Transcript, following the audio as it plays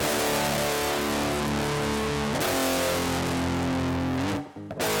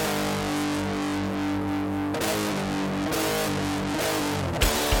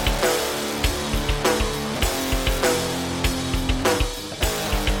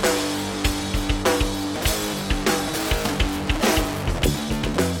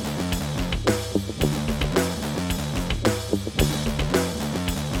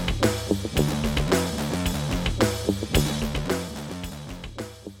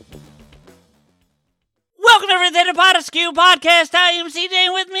to the Pot Askew podcast. I am CJ,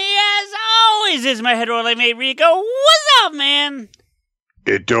 and with me, as always, is my head-rolling mate, Rico. What's up, man?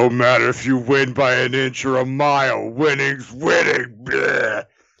 It don't matter if you win by an inch or a mile. Winning's winning. Bleh.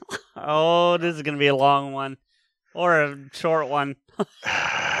 Oh, this is going to be a long one. Or a short one.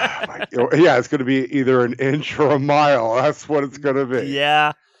 Yeah, it's going to be either an inch or a mile. That's what it's going to be.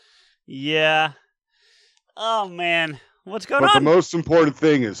 Yeah. Oh, man. What's going But on? the most important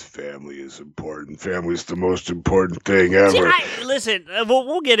thing is family is important. Family's the most important thing ever. See, listen,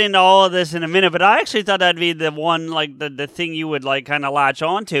 we'll get into all of this in a minute, but I actually thought that'd be the one, like, the thing you would, like, kind of latch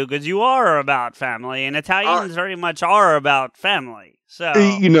on to, because you are about family, and Italians very much are about family. So,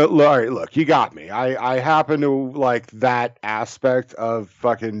 you know, all right, look, you got me. I happen to like that aspect of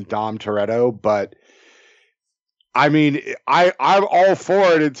fucking Dom Toretto, but I mean, I'm all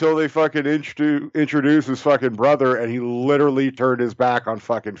for it until they fucking introduce his fucking brother, and he literally turned his back on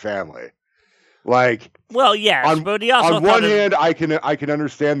fucking family. Like, well, yes, but he also on one hand, I can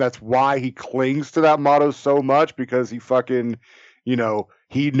understand that's why he clings to that motto so much, because he fucking, you know,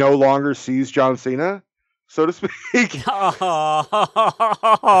 he no longer sees John Cena, so to speak.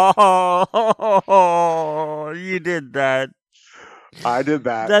 Oh, you did that. I did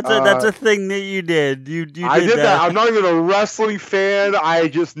that. That's a thing that you did. You did I did that. I'm not even a wrestling fan. I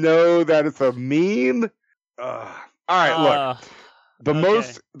just know that it's a meme. All right,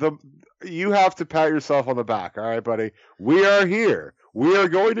 look. You have to pat yourself on the back. All right, buddy. We are here. We are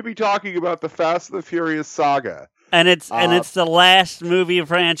going to be talking about the Fast and the Furious saga. And it's the last movie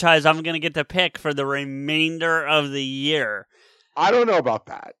franchise I'm going to get to pick for the remainder of the year. I don't know about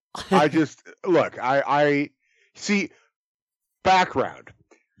that. I just look. I see. Background.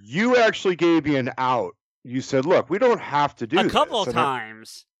 You actually gave me an out. You said, "Look, we don't have to do this." A couple of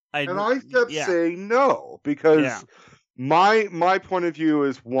times. I kept saying no, because my point of view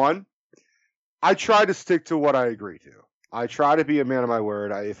is, one, I try to stick to what I agree to. I try to be a man of my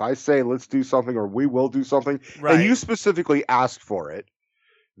word. If I say let's do something or we will do something, and you specifically asked for it,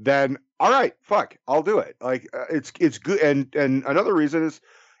 then all right, fuck, I'll do it. Like it's good, and another reason is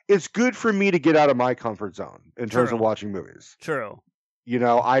it's good for me to get out of my comfort zone in terms of watching movies. True. You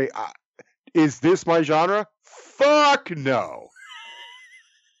know, I is this my genre? Fuck no.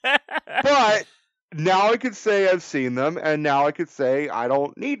 But now I could say I've seen them, and now I could say I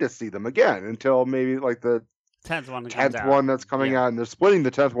don't need to see them again until maybe like the 10th one that's coming out, and they're splitting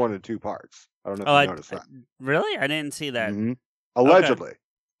the 10th one into two parts. I don't know if you noticed that. Really? I didn't see that. Mm-hmm. Allegedly.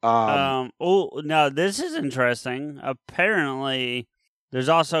 Okay. No, this is interesting. Apparently, there's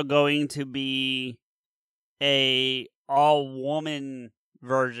also going to be a all-woman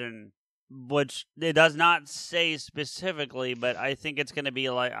version, which it does not say specifically, but I think it's going to be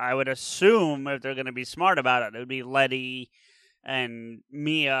like, I would assume if they're going to be smart about it, it would be Letty and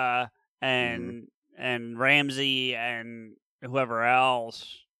Mia and Ramsey and whoever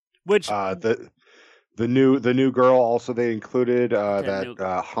else. Which the new girl also they included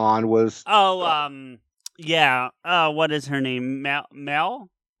Han was. What is her name? Mel,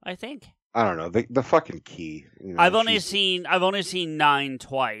 I think. I don't know, the fucking key. You know, I've only seen 9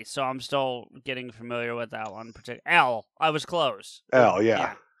 twice, so I'm still getting familiar with that one. L, I was close. L,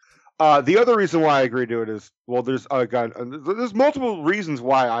 yeah. The other reason why I agreed to it is, well, there's multiple reasons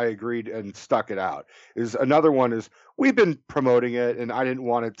why I agreed and stuck it out. Another one is we've been promoting it, and I didn't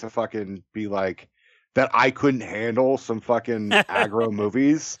want it to fucking be like that. I couldn't handle some fucking aggro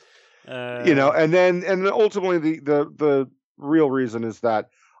movies, you know. And then ultimately the real reason is that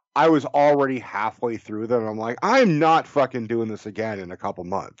I was already halfway through them. And I'm like, I'm not fucking doing this again in a couple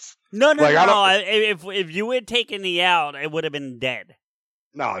months. No. If you had taken me out, it would have been dead.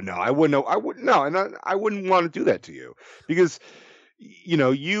 No, I wouldn't. And I wouldn't want to do that to you, because, you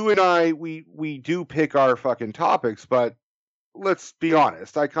know, you and I, we do pick our fucking topics, but let's be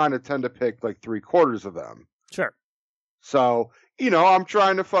honest, I kind of tend to pick like 3/4 of them. Sure. So, you know, I'm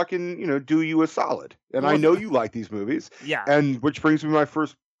trying to fucking, you know, do you a solid, and I know you like these movies. Yeah. And which brings me to my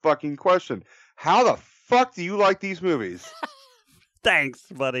first fucking question: how the fuck do you like these movies? Thanks,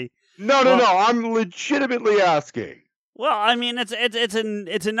 buddy. No. I'm legitimately asking. Well, I mean,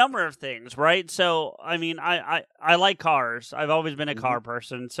 it's a number of things, right? So, I mean, I like cars. I've always been a car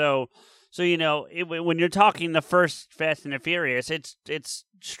person. So you know, when you're talking the first Fast and the Furious, it's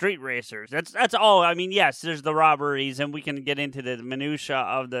street racers. That's all. I mean, yes, there's the robberies, and we can get into the minutia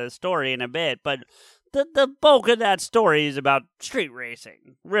of the story in a bit, but the bulk of that story is about street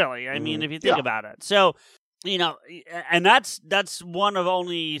racing. Really, I mean, if you think about it. So And that's one of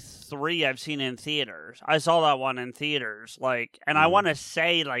only 3 I've seen in theaters. I saw that one in theaters, and I want to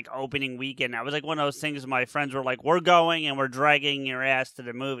say opening weekend. That was one of those things. My friends were like, "We're going and we're dragging your ass to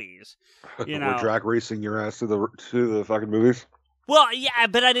the movies." We're drag racing your ass to the fucking movies. Well, yeah,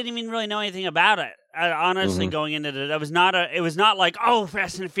 but I didn't even really know anything about it. Honestly, going into it, it was not like, oh,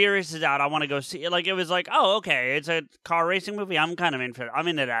 Fast and Furious is out, I want to go see it. It was like, oh, okay, it's a car racing movie. I'm kind of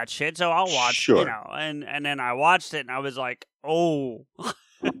into that shit, so I'll watch. Sure. And then I watched it, and I was like, oh.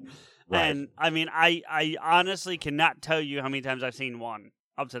 Right. And I mean, I honestly cannot tell you how many times I've seen one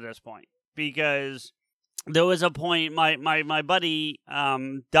up to this point, because there was a point, my buddy,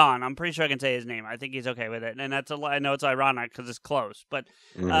 Don, I'm pretty sure I can say his name. I think he's okay with it. And I know it's ironic because it's close, but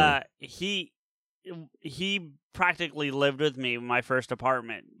he practically lived with me in my first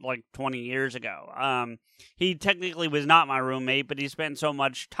apartment 20 years ago. He technically was not my roommate, but he spent so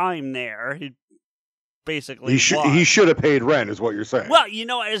much time there. He basically he should have paid rent, is what you're saying. Well,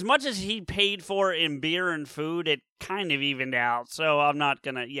 as much as he paid for in beer and food, it kind of evened out. So I'm not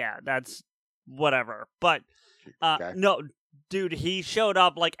gonna. Yeah, that's whatever. But okay. No, dude, he showed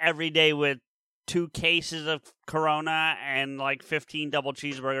up every day with 2 cases of Corona and 15 double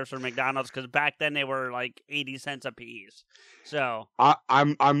cheeseburgers from McDonald's, because back then they were 80 cents a piece. So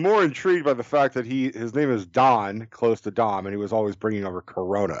I'm more intrigued by the fact that his name is Don, close to Dom, and he was always bringing over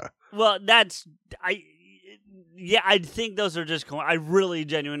Corona. Well, I think those are just. I really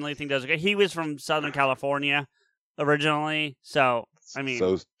genuinely think those are. He was from Southern California originally, so I mean,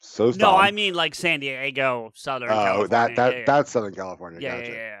 so. No, I mean San Diego, Southern California. That's Southern California. Yeah,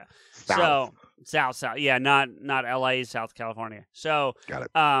 gotcha. yeah. South. So south. Yeah, not LA, South California. So got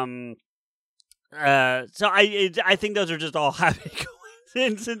it. So I think those are just all happy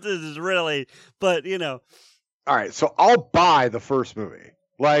coincidences, really. But All right, so I'll buy the first movie.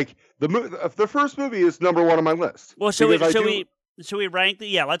 The first movie is number 1 on my list. Well, should we rank the?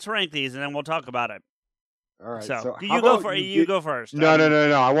 Yeah, let's rank these and then we'll talk about it. All right. So you go first. No.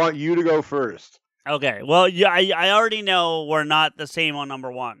 I want you to go first. Okay. Well, yeah, I already know we're not the same on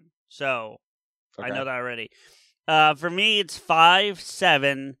number 1, so okay. I know that already. For me, it's 5,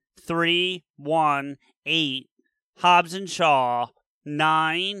 7, 3, 1, 8. Hobbs and Shaw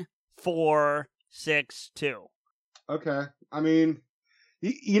 9, 4, 6, 2. Okay. I mean,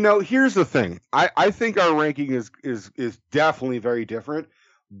 here's the thing. I think our ranking is definitely very different.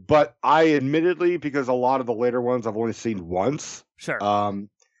 But I admittedly, because a lot of the later ones I've only seen once. Sure.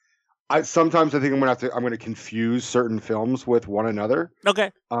 Sometimes I think I'm gonna confuse certain films with one another. Okay.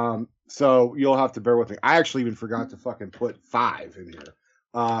 So you'll have to bear with me. I actually even forgot to fucking put 5 in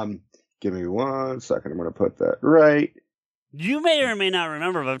here. Give me 1 second. I'm gonna put that right. You may or may not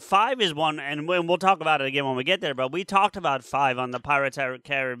remember, but 5 is one, and we'll talk about it again when we get there. But we talked about 5 on the Pirates of the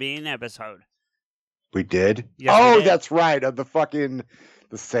Caribbean episode. We did. Yes, we did. That's right. Of the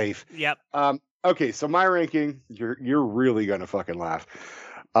safe. Yep. Okay, so my ranking, you're really gonna fucking laugh.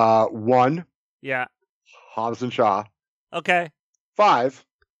 1. Yeah. Hobbs and Shaw. Okay. 5.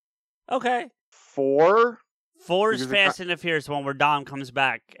 Okay. 4. 4 is Fast and the Furious, one where Dom comes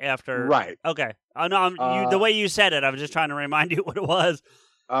back after. Right. Okay. Oh no, the way you said it, I was just trying to remind you what it was.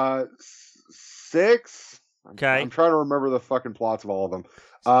 6. Okay. I'm trying to remember the fucking plots of all of them.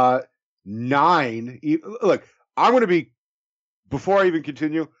 9. Look, I'm gonna be. Before I even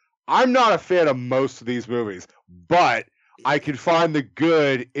continue, I'm not a fan of most of these movies, but I can find the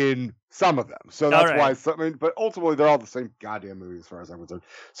good in some of them. So that's why something. But ultimately, they're all the same goddamn movie as far as I'm concerned.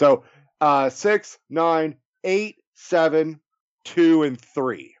 So 6, 9, 8, 7, 2, and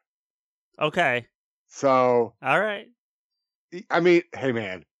 3. Okay. So all right. I mean, hey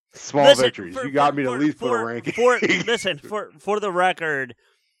man, small victories. You got me to at least put a ranking. For the record,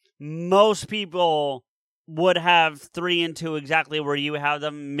 most people would have 3 and 2 exactly where you have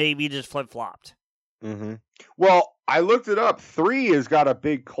them, maybe just flip-flopped. Mm-hmm. Well, I looked it up. 3 has got a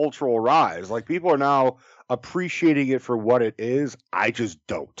big cultural rise. People are now appreciating it for what it is. I just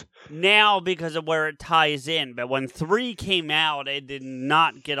don't. Now, because of where it ties in. But when 3 came out, it did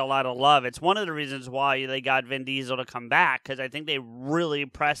not get a lot of love. It's one of the reasons why they got Vin Diesel to come back, because I think they really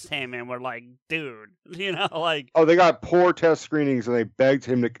pressed him and were like, dude, Oh, they got poor test screenings and they begged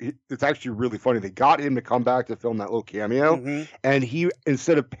him to. It's actually really funny. They got him to come back to film that little cameo. And he,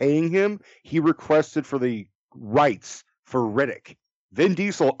 instead of paying him, he requested for the rights for Riddick. Vin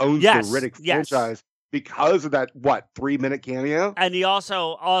Diesel owns the Riddick franchise. Because of that, 3-minute cameo? And he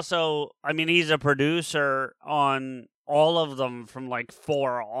also, I mean, he's a producer on all of them from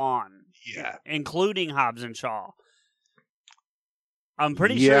 4 on. Yeah. Including Hobbs and Shaw. I'm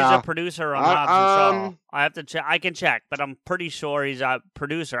pretty sure he's a producer on Hobbs and Shaw. I have to check. I can check, but I'm pretty sure he's a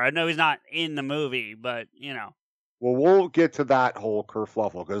producer. I know he's not in the movie, but you know. Well, we'll get to that whole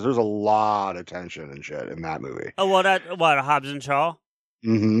kerfluffle because there's a lot of tension and shit in that movie. Oh, what Hobbs and Shaw?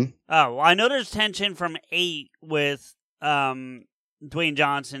 Mm-hmm. Oh, well, I know there's tension from 8 with Dwayne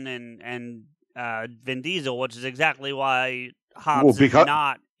Johnson and Vin Diesel, which is exactly why Hobbs is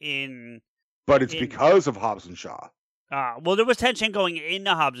not in. But it's because of Hobbs and Shaw. Well, there was tension going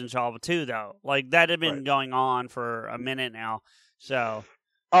into Hobbs and Shaw too, though. Like that had been going on for a minute now. So,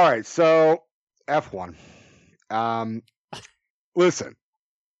 all right. So F1. Listen,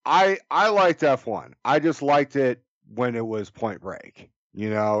 I liked F1. I just liked it when it was Point Break. You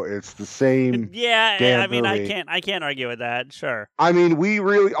know, it's the same. Yeah, damn I mean, movie. I can't argue with that. Sure. I mean, we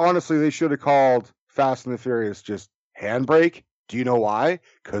really, honestly, they should have called Fast and the Furious just Handbrake. Do you know why?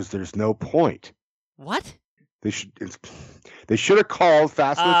 Because there's no point. What? They should have called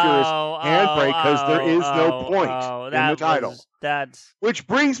Fast and the Furious Handbrake because there is no point in the title. Which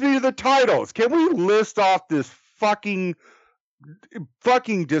brings me to the titles. Can we list off this fucking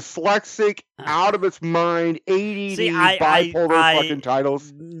dyslexic, out of its mind, ADD, bipolar fucking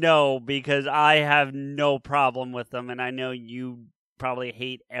titles? No, because I have no problem with them, and I know you probably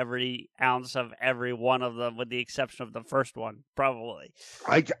hate every ounce of every one of them, with the exception of the first one, probably.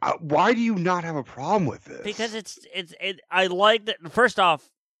 Why do you not have a problem with this? Because I like that. First off,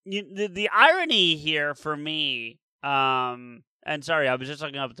 the irony here for me, and sorry, I was just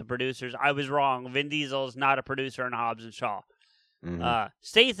looking up the producers. I was wrong. Vin Diesel is not a producer in Hobbs and Shaw. Mm-hmm.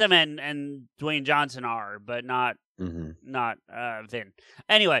 Statham and Dwayne Johnson are, but not Vin.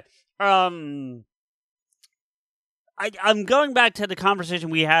 Anyway, I'm going back to the conversation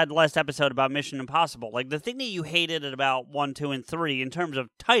we had last episode about Mission Impossible. Like, the thing that you hated about 1, 2, and 3 in terms of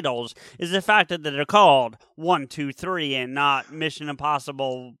titles is the fact that they're called 1, 2, 3 and not Mission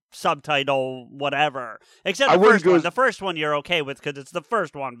Impossible subtitle whatever. Except the first one. The first one you're okay with because it's the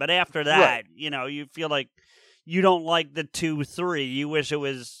first one. But after that, you know, you feel like you don't like the 2, 3. You wish it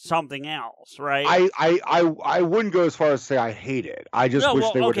was something else, right? I wouldn't go as far as to say I hate it. I just wish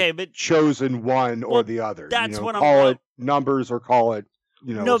they would have chosen one or the other. That's what call it numbers or call it,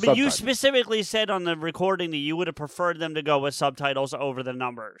 No, but you specifically said on the recording that you would have preferred them to go with subtitles over the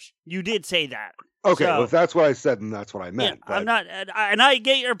numbers. You did say that. Okay, well, if that's what I said, then that's what I meant. Yeah, I'm not, and I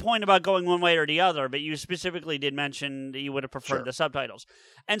get your point about going one way or the other, but you specifically did mention that you would have preferred the subtitles.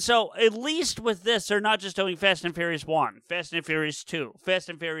 And so, at least with this, they're not just doing Fast and Furious 1, Fast and Furious 2, Fast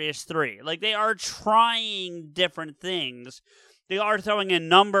and Furious 3. Like, they are trying different things. They are throwing a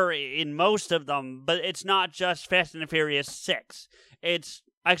number in most of them, but it's not just Fast and the Furious 6. It's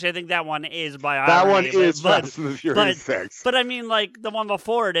actually, I think that one is by irony. That one is Fast and the Furious 6. But I mean, like, the one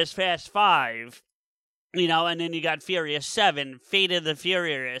before it is Fast 5. You know, and then you got Furious 7, Fate of the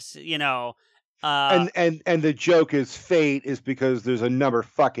Furious, you know. And the joke is fate is because there's a number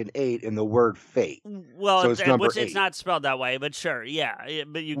fucking 8 in the word fate. Well, so it's number 8. It's not spelled that way, but sure, yeah.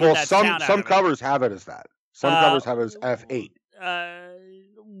 But you get that sound out of it. Some covers have it as that. Some covers have it as F8.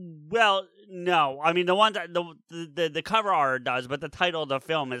 Well, no. I mean, the one that the cover art does, but the title of the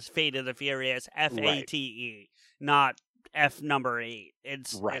film is Fate of the Furious, F-A-T-E, not F number 8.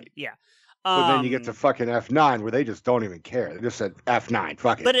 It's yeah. But then you get to fucking F9 where they just don't even care. They just said F9,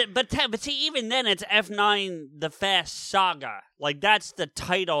 fuck it. But see, even then it's F9 The Fast Saga. Like, that's the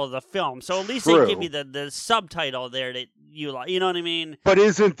title of the film. So at least they give you the subtitle there that you like. You know what I mean? But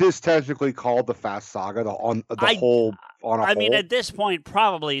isn't this technically called The Fast Saga? I mean, at this point,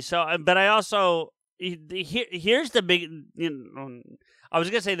 probably. So, but I also... Here's the big... I was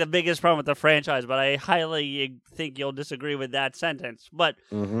going to say the biggest problem with the franchise, but I highly think you'll disagree with that sentence. But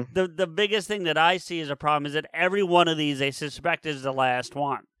the biggest thing that I see as a problem is that every one of these they suspect is the last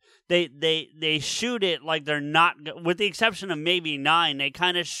one. They shoot it like they're not, with the exception of maybe 9, they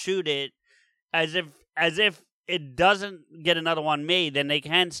kind of shoot it as if it doesn't get another one made, then they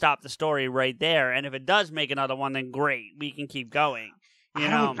can stop the story right there. And if it does make another one, then great, we can keep going. I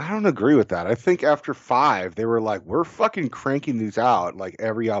don't agree with that. I think after 5, they were like, we're fucking cranking these out like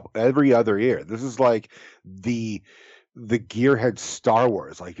every other year. This is like the gearhead Star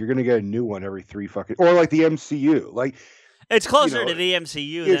Wars. Like, you're gonna get a new one every 3 fucking, or like the MCU. Like, it's closer to the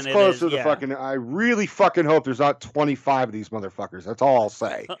MCU than it is. It's closer to fucking. I really fucking hope there's not 25 of these motherfuckers. That's all I'll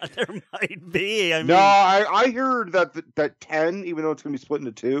say. There might be. I heard that 10, even though it's gonna be split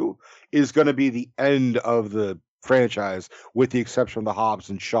into 2, is gonna be the end of the franchise, with the exception of the Hobbs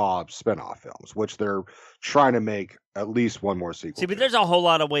and Shaw spinoff films, which they're trying to make at least one more sequel. See, but to. there's a whole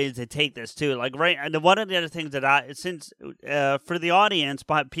lot of ways to take this too. Like, right, and one of the other things that since for the audience,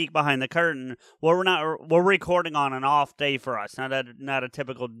 peek behind the curtain, we're recording on an off day for us, not a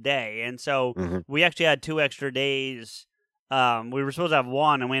typical day, and so we actually had 2 extra days. We were supposed to have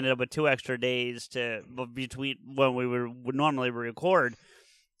 1, and we ended up with 2 extra days between when we would normally record.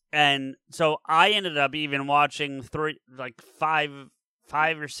 And so I ended up even watching 5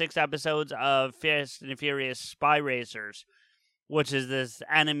 or 6 episodes of Fast and Furious Spy Racers, which is this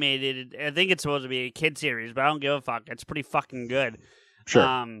animated. I think it's supposed to be a kid series, but I don't give a fuck. It's pretty fucking good. Sure.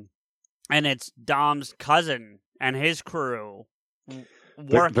 And it's Dom's cousin and his crew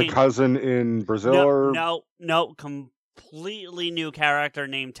working. The cousin in Brazil? No, completely new character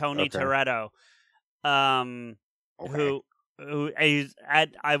named Tony Toretto. Who is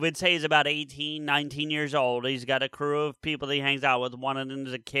I would say he's about 18, 19 years old. He's got a crew of people that he hangs out with. One of them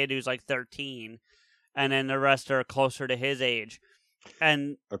is a kid who's like 13, and then the rest are closer to his age.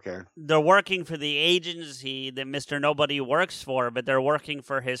 And they're working for the agency that Mr. Nobody works for, but they're working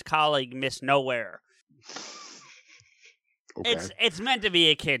for his colleague, Miss Nowhere. It's meant to be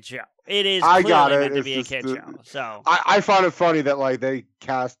a kid show. It is clearly meant to be a kid show. So I find it funny that like they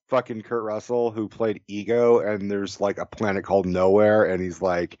cast fucking Kurt Russell, who played Ego, and there's like a planet called Nowhere, and he's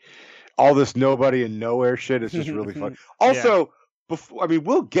like all this nobody and nowhere shit. It's just really fun. Also,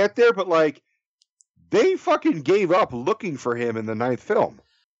 we'll get there, but like they fucking gave up looking for him in the 9th film.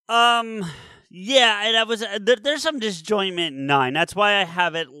 Yeah, and I was there's some disjointment in 9. That's why I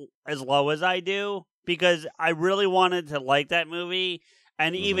have it as low as I do, because I really wanted to like that movie.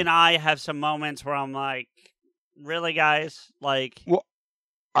 And even I have some moments where I'm like, really, guys? Like, well,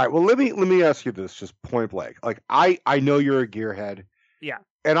 all right. Well, let me ask you this, just point blank. Like, I know you're a gearhead. Yeah.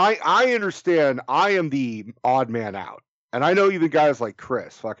 And I understand I am the odd man out. And I know even guys like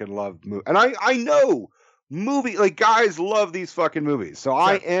Chris fucking love movies. And I know guys love these fucking movies. So sure.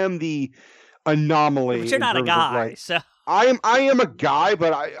 I am the anomaly. But you're not a guy, so. I am a guy,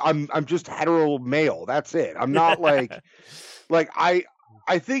 but I'm just hetero male. That's it. I'm not like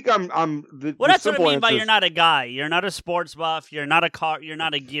I think I'm the well, that's what I mean by is, you're not a guy. You're not a sports buff. You're not a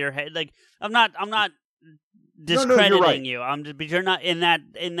gearhead. Like I'm not discrediting you. But you're not in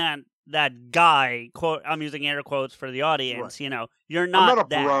that guy quote. I'm using air quotes for the audience. Right. You know, you're not. I'm not a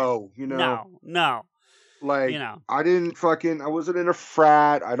that. bro. You know, no. Like, I wasn't in a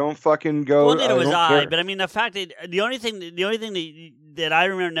frat. I don't fucking go. Well, neither was I. But I mean, the fact that the only thing that I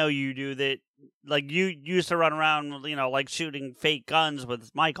remember you do that. Like, you used to run around, like shooting fake guns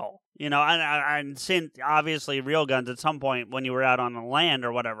with Michael, and since obviously real guns at some point when you were out on the land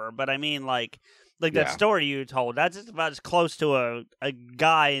or whatever. But I mean, like that story you told, that's just about as close to a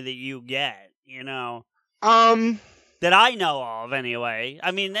guy that you get, that I know of anyway. I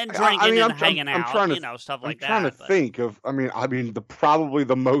mean, then drinking and hanging out, stuff like that. I'm trying to think of, probably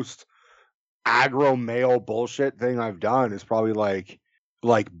the most aggro male bullshit thing I've done is probably like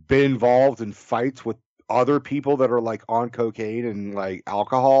been involved in fights with other people that are like on cocaine and like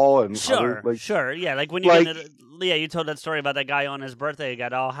alcohol and sure, yeah, like when you told that story about that guy on his birthday who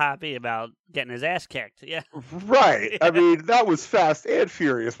got all happy about getting his ass kicked, yeah, right. I mean, that was Fast and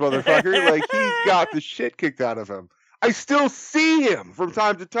Furious, motherfucker. Like he got the shit kicked out of him. I still see him from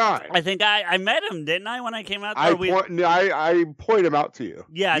time to time. I think I met him, didn't I, when I came out there? I point him out to you.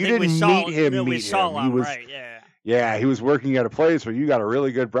 Yeah, I think we saw him. We saw him, right? Yeah. Yeah, he was working at a place where you got a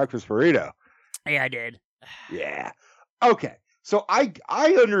really good breakfast burrito. Yeah, I did. Yeah. Okay. So I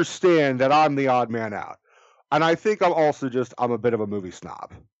understand that I'm the odd man out. And I think I'm a bit of a movie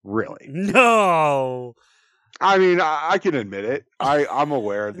snob. Really. No. I mean, I can admit it. I'm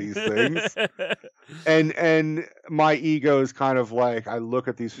aware of these things. And my ego is kind of like, I look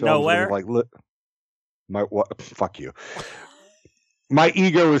at these films and like, fuck you. My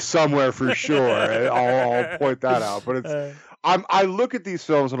ego is somewhere for sure. I'll point that out. But I look at these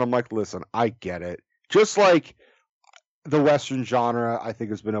films and I'm like, listen, I get it. Just like the Western genre, I think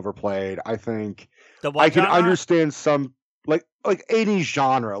has been overplayed. I think I can understand some like any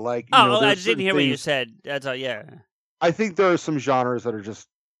genre. Like I just didn't hear what you said. That's all. Yeah. I think there are some genres that are just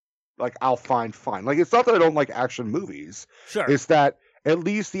like I'll find fine. Like it's not that I don't like action movies. Sure. It's that at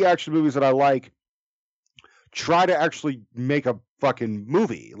least the action movies that I like try to actually make a fucking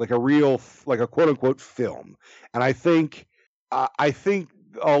movie, like a real, like a quote unquote film. And I think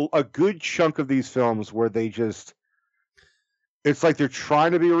a good chunk of these films where they just, it's like they're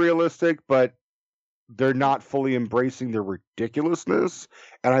trying to be realistic, but they're not fully embracing their ridiculousness,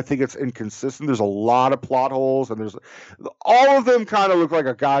 and I think it's inconsistent. There's a lot of plot holes, and there's all of them kind of look like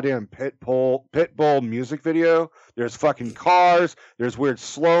a goddamn Pitbull music video. There's fucking cars. There's weird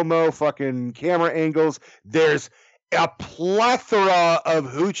slow-mo fucking camera angles. There's a plethora of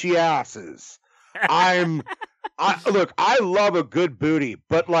hoochie asses. Look, I love a good booty,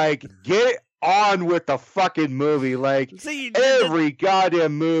 but like, get on with the fucking movie. Like, every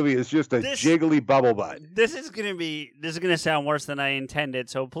goddamn movie is just a jiggly bubble butt. This is gonna sound worse than I intended.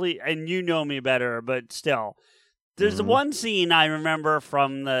 So please, and you know me better, but still, there's one scene I remember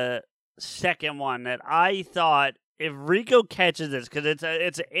from the second one that I thought, if Rico catches this, because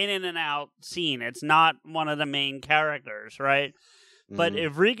it's an in and out scene, it's not one of the main characters, right? But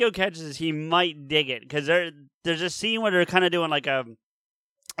if Rico catches this, he might dig it, because there's a scene where they're kind of doing like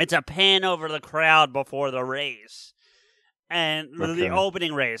it's a pan over the crowd before the race, and the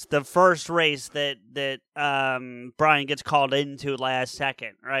opening race, the first race that Brian gets called into last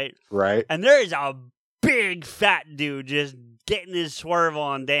second, right? Right. And there is a big fat dude just getting his swerve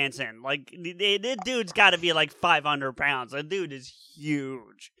on, dancing. Like, this dude's got to be like 500 pounds. The dude is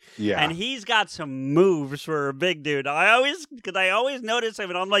huge. Yeah. And he's got some moves for a big dude. I always notice him,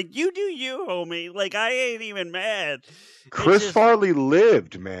 and I'm like, you do you, homie. Like, I ain't even mad. Chris Farley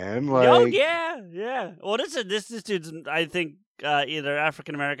lived, man. Like, oh, yeah. Well, this dude's, I think, either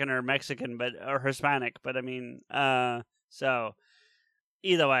African American or Mexican, or Hispanic. But I mean, so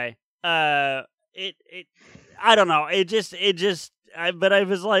either way, I don't know. But I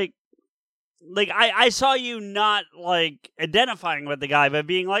was like I saw you not like identifying with the guy, but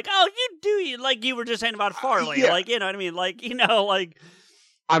being like, oh, like you were just saying about Farley, like, you know what I mean? Like, you know, like.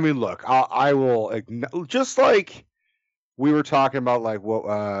 I mean, look, I will just like we were talking about, like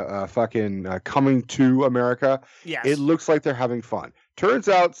what fucking Coming to America. Yes. It looks like they're having fun. Turns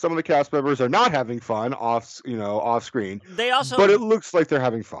out some of the cast members are not having fun off screen. But it looks like they're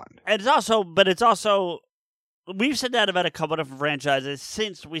having fun. It's also we've said that about a couple of different franchises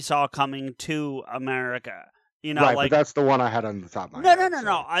since we saw Coming to America. You know, right, like, but that's the one I had on the top of my head.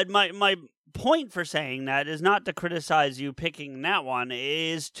 No. My point for saying that is not to criticize you picking that one,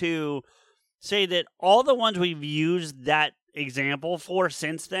 is to say that all the ones we've used that example for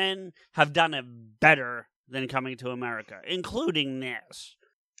since then have done it better than Coming to America, including this.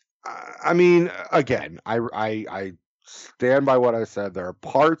 I mean, again, I stand by what I said. There are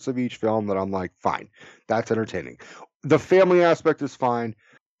parts of each film that I'm like, fine, that's entertaining. The family aspect is fine,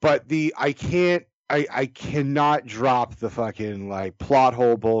 but I cannot drop the fucking like plot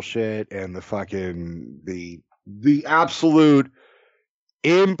hole bullshit and the fucking the absolute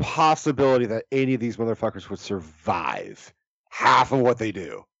impossibility that any of these motherfuckers would survive half of what they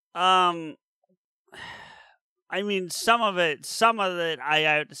do. I mean, some of that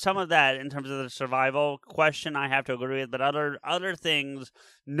in terms of the survival question, I have to agree with. But other things,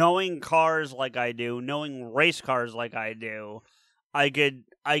 knowing cars like I do, knowing race cars like I do, I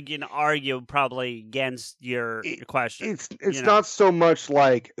can argue probably against your question. It's not so much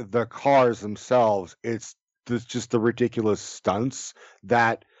like the cars themselves. It's just the ridiculous stunts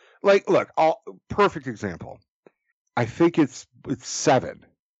that, like, look, perfect example. I think it's 7.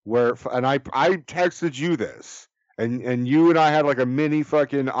 And I texted you this, and you and I had like a mini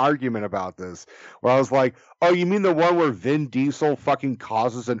fucking argument about this, where I was like, oh, you mean the one where Vin Diesel fucking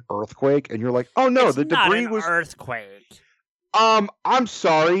causes an earthquake? And you're like, oh no, the debris was earthquake. I'm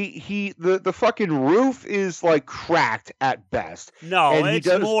sorry. The fucking roof is like cracked at best. No, it's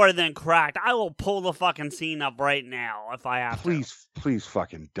more than cracked. I will pull the fucking scene up right now if I have to. Please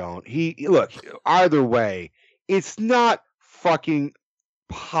fucking don't. Look, either way, it's not fucking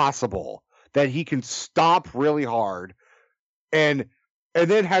possible that he can stop really hard and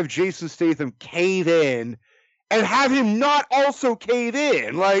then have Jason Statham cave in and have him not also cave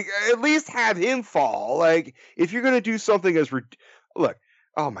in. Like, at least have him fall. Like, if you're going to do something look,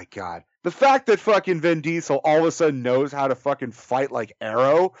 oh my God. The fact that fucking Vin Diesel all of a sudden knows how to fucking fight like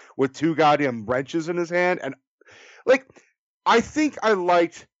Arrow with 2 goddamn wrenches in his hand. And like, I think I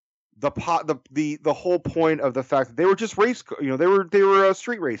liked the whole point of the fact that they were just they were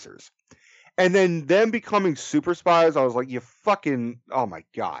street racers. And then them becoming super spies, I was like, you fucking, oh my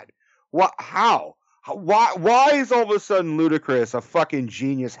God. What, how? Why is all of a sudden Ludacris a fucking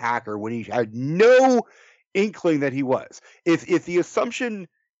genius hacker when he had no inkling that he was? If the assumption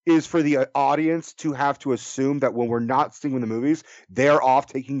is for the audience to have to assume that when we're not seeing the movies, they're off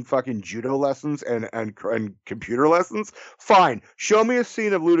taking fucking judo lessons and computer lessons, fine. Show me a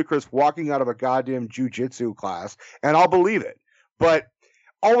scene of Ludacris walking out of a goddamn jujitsu class, and I'll believe it. But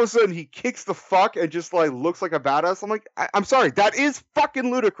all of a sudden he kicks the fuck and just like looks like a badass. I'm like, I'm sorry, that is fucking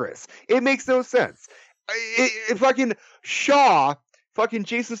ludicrous. It makes no sense. Fucking Shaw, fucking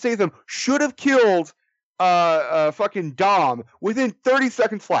Jason Statham should have killed fucking Dom within 30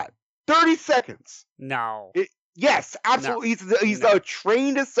 seconds flat. 30 seconds. No. Yes, absolutely. No. He's a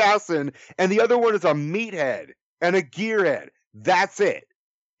trained assassin, and the other one is a meathead and a gearhead. That's it.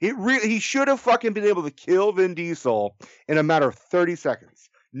 He should have fucking been able to kill Vin Diesel in a matter of 30 seconds.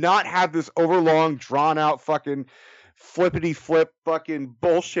 Not have this overlong, drawn out fucking flippity flip fucking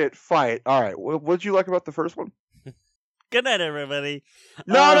bullshit fight. All right, what did you like about the first one? Good night, everybody.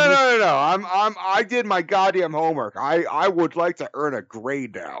 No. I did my goddamn homework. I would like to earn a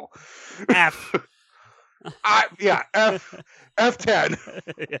grade now. F. F10.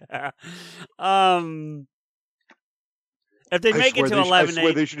 Yeah. If they make it to 11, I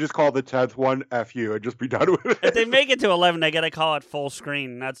swear they should just call the 10th one FU and just be done with it. If they make it to 11, they gotta call it full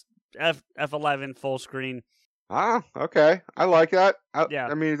screen. That's F11 full screen. Ah, okay. I like that. Yeah.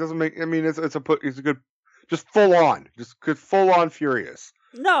 I mean, it doesn't make. I mean, it's a good, just full on, full on furious.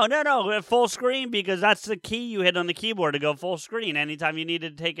 No, full screen, because that's the key you hit on the keyboard to go full screen. Anytime you need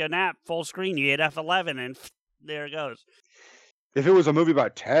to take a nap, full screen, you hit F11 and there it goes. If it was a movie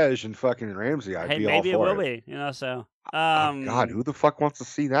about Tej and fucking Ramsey, I'd be all for it. Maybe it will be, so. Oh God, who the fuck wants to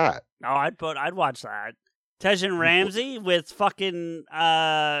see that? Oh, I'd watch that. Tej and Ramsey with fucking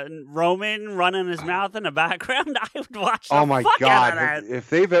Roman running his mouth in the background. I would watch the fuck out of that. If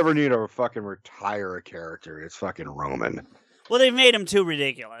they've ever needed to fucking retire a character, it's fucking Roman. Well, they've made him too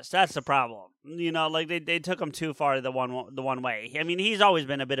ridiculous. That's the problem. Like they took him too far the one way. I mean, he's always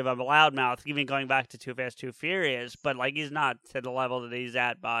been a bit of a loudmouth, even going back to Too Fast, Too Furious. But like, he's not to the level that he's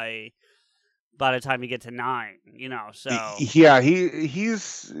at by the time you get to 9. So yeah,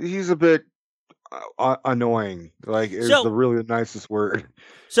 he's a bit annoying. Like, is the really nicest word.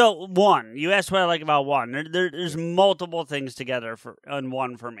 So 1, you asked what I like about 1. There's multiple things together on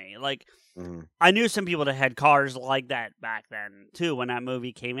 1 for me. Like. Mm-hmm. I knew some people that had cars like that back then, too, when that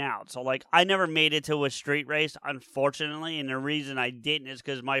movie came out. So, like, I never made it to a street race, unfortunately, and the reason I didn't is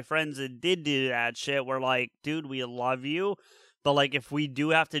because my friends that did do that shit were like, dude, we love you, but, like, if we do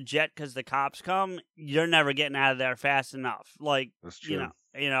have to jet because the cops come, you're never getting out of there fast enough. Like, that's true.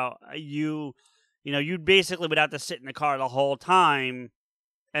 You basically would have to sit in the car the whole time,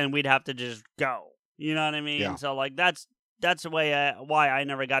 and we'd have to just go. You know what I mean? Yeah. So, like, that's the way why I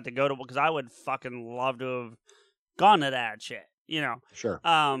never got to go to, because I would fucking love to have gone to that shit, Sure.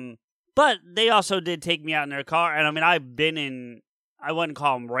 But they also did take me out in their car, and I mean, I've been in, I wouldn't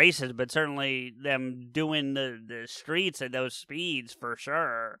call them races, but certainly them doing the streets at those speeds for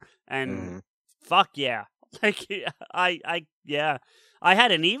sure. And fuck yeah, like I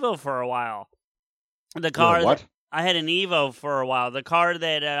had an Evo for a while. The car. What? I had an Evo for a while. The car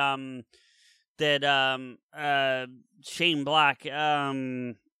that Shane Black,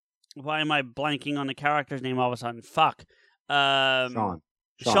 why am I blanking on the character's name all of a sudden? Fuck.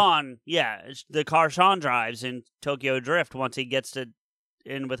 Sean, yeah. It's the car Sean drives in Tokyo Drift once he gets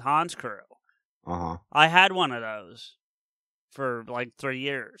in with Han's crew. Uh-huh. I had one of those for like 3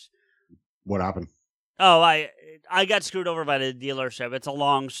 years. What happened? Oh, I got screwed over by the dealership. It's a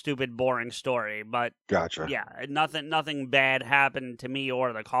long, stupid, boring story, but gotcha. Yeah, nothing bad happened to me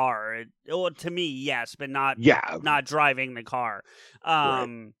or the car. To me, yes, but not driving the car.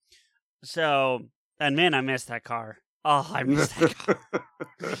 Right. So, and man, I missed that car. Oh, I missed that car.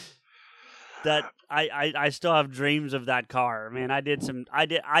 That I still have dreams of that car, man. I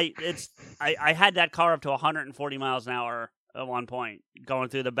had that car up to 140 miles an hour at one point, going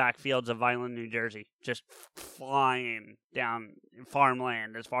through the backfields of Vineland, New Jersey, just flying down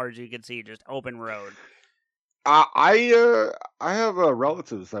farmland as far as you could see, just open road. I have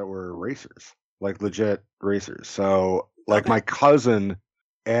relatives that were racers, like legit racers. So, like my cousin,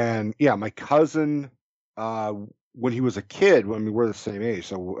 when he was a kid, we're the same age.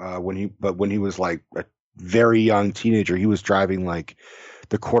 So when he was like a very young teenager, he was driving like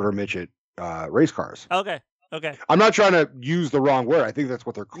the quarter midget race cars. Okay. I'm not trying to use the wrong word. I think that's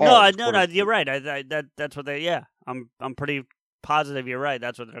what they're called. No, you're right. That's what they. Yeah, I'm pretty positive you're right.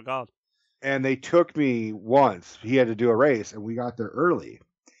 That's what they're called. And they took me once. He had to do a race, and we got there early.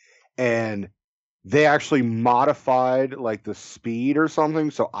 And they actually modified like the speed or something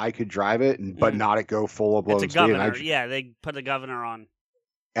so I could drive it, but not it go full of blown speed. It's a governor. They put the governor on.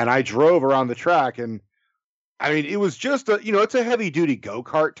 And I drove around the track, and I mean, it was just it's a heavy duty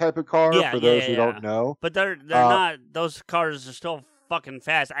go-kart type of car for those who don't know. But they're not. Those cars are still fucking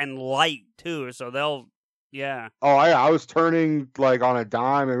fast and light too, so they'll. Yeah. Oh, I was turning like on a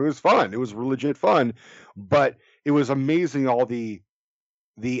dime. It was fun. It was legit fun, but it was amazing all the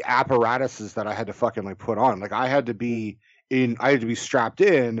the apparatuses that I had to fucking like put on. Like I had to be strapped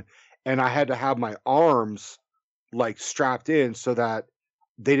in, and I had to have my arms like strapped in so that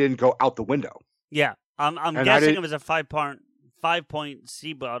they didn't go out the window. Yeah, I'm And guessing it was a 5-point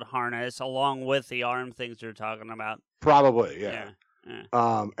seatbelt harness along with the arm things you're talking about. Probably, yeah.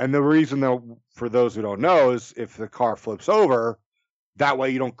 And the reason, though, for those who don't know, is if the car flips over, that way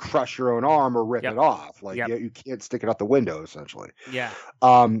you don't crush your own arm or rip it off. Like you can't stick it out the window, essentially. Yeah.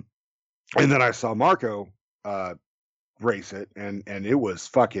 And then I saw Marco race it, and it was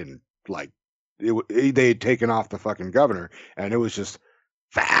fucking like they had taken off the fucking governor, and it was just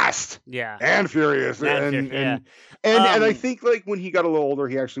fast, and furious, and I think like when he got a little older,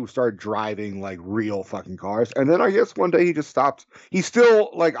 he actually started driving like real fucking cars, and then I guess one day he just stopped. He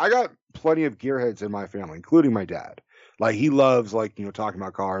still like I got plenty of gearheads in my family, including my dad. Like he loves like talking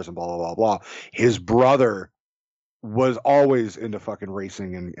about cars and blah blah blah blah. His brother was always into fucking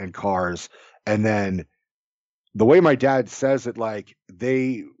racing and cars, and then the way my dad says it, like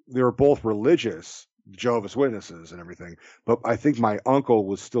they were both religious, Jehovah's Witnesses and everything, but I think my uncle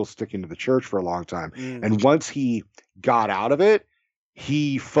was still sticking to the church for a long time. And once he got out of it,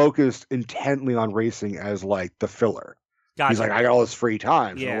 he focused intently on racing as like the filler. Gotcha. He's like, I got all this free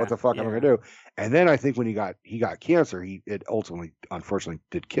time, so what the fuck am I gonna do? And then I think when he got cancer, it ultimately, unfortunately,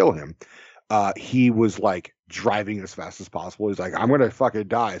 did kill him. He was like driving as fast as possible. He's like, I'm gonna fucking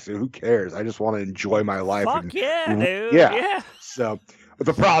die, so who cares? I just want to enjoy my life. Fuck dude. Yeah. So but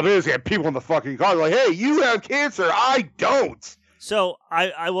the problem is, you have people in the fucking car like, hey, you have cancer, I don't. So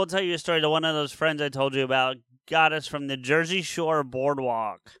I will tell you a story. To one of those friends I told you about got us from the Jersey Shore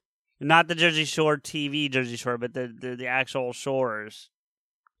boardwalk, not the Jersey Shore TV Jersey Shore, but the actual shores.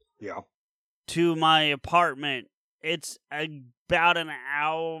 Yeah. To my apartment. It's about an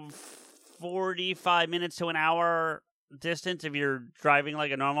hour, 45 minutes to an hour distance if you're driving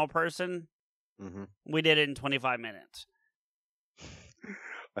like a normal person. Mm-hmm. We did it in 25 minutes.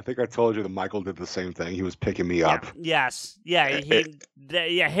 I think I told you that Michael did the same thing. He was picking me up. Yes. Yeah.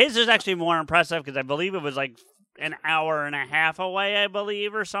 His is actually more impressive because I believe it was like an hour and a half away, I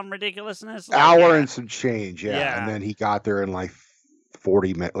believe, or some ridiculousness. Hour and some change, yeah. And then he got there in like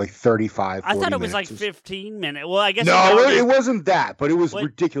 40 minutes, like 35, 40 I thought it was minutes. Like 15 minutes. Well, I guess no, it wasn't that, but it was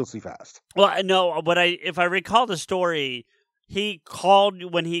ridiculously fast. Well, no, but if I recall the story,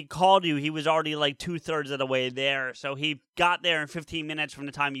 when he called you, he was already like 2/3 of the way there. So he got there in 15 minutes from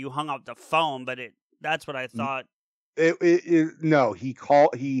the time you hung up the phone. But that's what I thought. No, he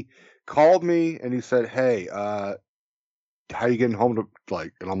called me and he said, "Hey, how you getting home to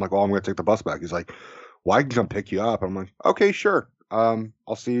like?" And I'm like, "Well, I'm going to take the bus back." He's like, "Well, I can come pick you up." I'm like, "Okay, sure.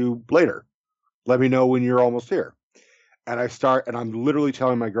 I'll see you later. Let me know when you're almost here." And I'm literally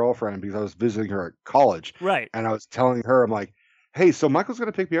telling my girlfriend, because I was visiting her at college. Right. And I was telling her, I'm like, hey, so Michael's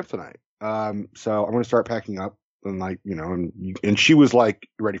going to pick me up tonight. So I'm going to start packing up and like, and she was like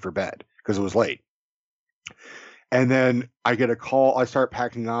ready for bed because it was late. And then I get a call. I start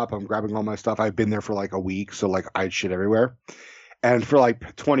packing up. I'm grabbing all my stuff. I've been there for like a week. So like I had shit everywhere. And for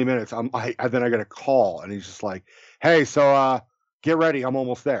like 20 minutes, then I get a call and he's just like, hey, so get ready. I'm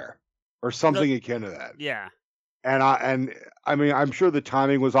almost there, or something akin to that. Yeah. And I mean, I'm sure the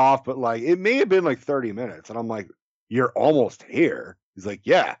timing was off, but like it may have been like 30 minutes. And I'm like, you're almost here. He's like,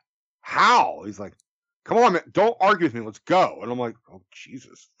 yeah. How? He's like, come on, man. Don't argue with me. Let's go. And I'm like, oh,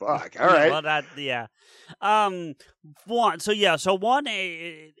 Jesus, fuck. All right. Well, So one,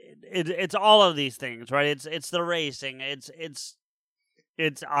 it's all of these things, right? It's the racing. It's.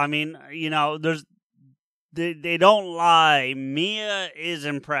 I mean, they don't lie. Mia is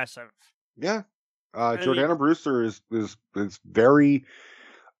impressive. Yeah. Jordana Brewster is very.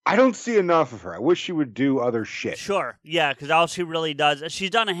 I don't see enough of her. I wish she would do other shit. Sure, yeah, because all she really does,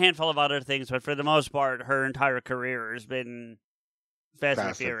 she's done a handful of other things, but for the most part, her entire career has been Fast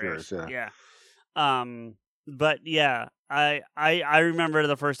and Furious. Yeah. But yeah, I remember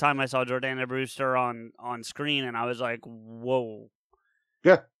the first time I saw Jordana Brewster on screen, and I was like, whoa.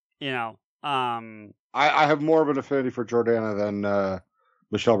 Yeah. I have more of an affinity for Jordana than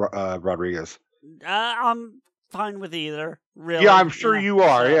Michelle Rodriguez. I'm fine with either. Really? Yeah, I'm sure you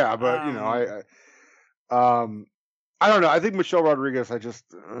are. So, yeah, but I don't know. I think Michelle Rodriguez.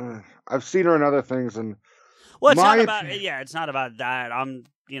 I've seen her in other things, and it's not about. Yeah, it's not about that.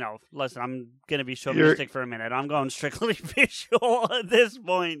 Listen, I'm gonna be chauvinistic for a minute. I'm going strictly visual at this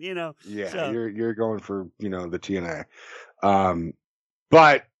point. Yeah, so. You're going for the TNA,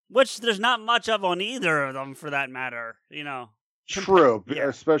 but which there's not much of on either of them for that matter. True,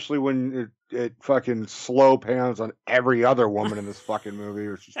 especially when it fucking slow pans on every other woman in this fucking movie.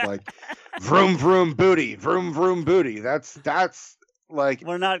 It's just like vroom vroom booty, vroom vroom booty. That's Like,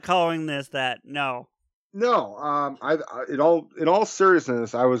 we're not calling this that. No. no. I in all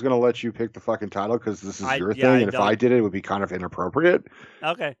seriousness, I was gonna let you pick the fucking title because this is your thing, and if I did it, it would be kind of inappropriate.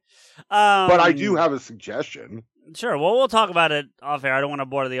 Okay. But I do have a suggestion. Sure. Well, we'll talk about it off air. I don't want to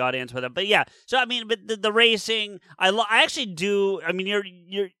bore the audience with it, but yeah. So I mean, but the racing, I actually do. I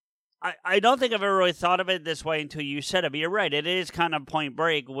mean, I don't think I've ever really thought of it this way until you said it. But you're right. It is kind of Point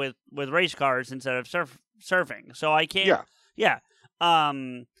Break with race cars instead of surfing. So I can't. Yeah.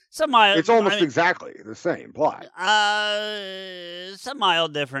 It's almost exactly the same plot. Some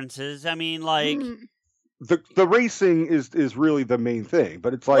mild differences. I mean, like the racing is really the main thing,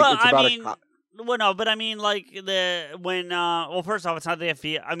 but it's like it's about well, no, but I mean, like well, first off, it's not the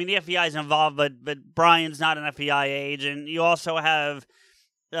FBI. I mean, the FBI is involved, but Brian's not an FBI agent. You also have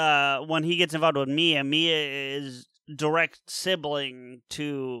when he gets involved with Mia. Mia is direct sibling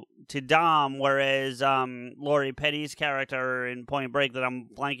to Dom, whereas Lori Petty's character in Point Break, that I'm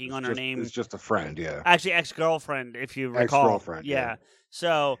blanking on her name, is just a friend. Yeah, actually ex-girlfriend, if you recall. Ex-girlfriend. Yeah.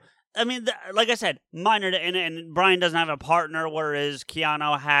 So. I mean, like I said, minor, and Brian doesn't have a partner, whereas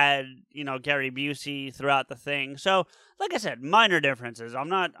Keanu had, Gary Busey throughout the thing. So, like I said, minor differences. I'm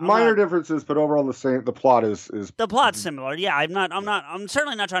differences, but overall the plot is the plot's similar. Yeah, I'm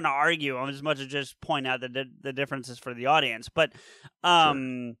certainly not trying to argue as much as just point out the differences for the audience. But,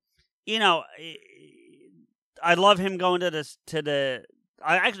 I love him going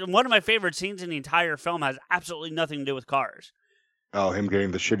actually, one of my favorite scenes in the entire film has absolutely nothing to do with cars. Oh, him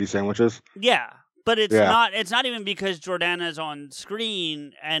getting the shitty sandwiches? Yeah. But it's not even because Jordana's on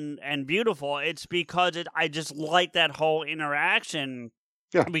screen and beautiful. It's because I just like that whole interaction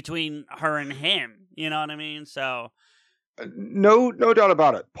between her and him. You know what I mean? So no doubt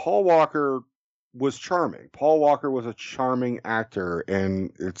about it. Paul Walker was charming. Paul Walker was a charming actor,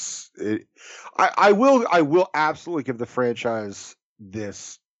 and I will absolutely give the franchise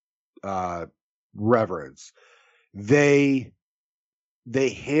this reverence.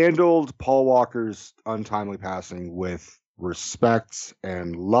 They handled Paul Walker's untimely passing with respect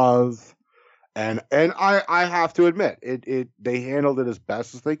and love, and I have to admit they handled it as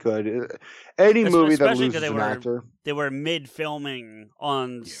best as they could. Any movie that loses an actor, they were mid filming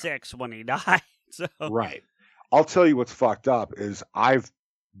on 6 when he died. So. Right. I'll tell you what's fucked up is I've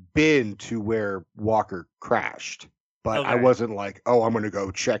been to where Walker crashed, but I wasn't like, oh, I'm going to go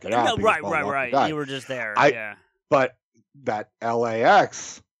check it out. No, right. Died. You were just there. But that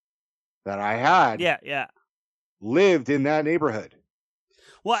LAX that I had lived in that neighborhood.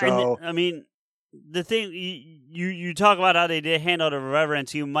 Well, so, and I mean, the thing, you talk about how they did handle the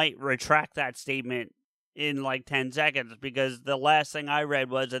reverence, you might retract that statement in like 10 seconds, because the last thing I read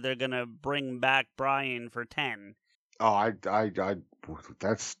was that they're going to bring back Brian for 10. Oh,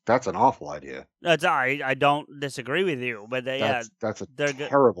 that's an awful idea. I don't disagree with you, but that's a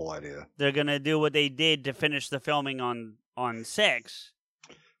terrible idea. They're going to do what they did to finish the filming on 6,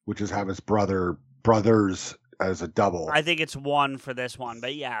 which is have his brothers as a double. I think it's 1 for this one,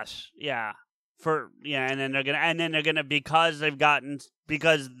 but yes, and then they're gonna because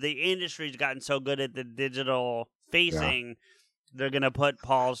the industry's gotten so good at the digital facing, they're gonna put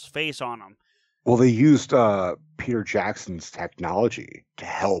Paul's face on them. Well, they used Peter Jackson's technology to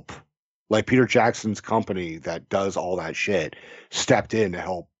help. Like, Peter Jackson's company that does all that shit stepped in to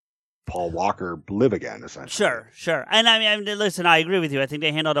help Paul Walker live again, essentially. Sure. And I mean, listen, I agree with you. I think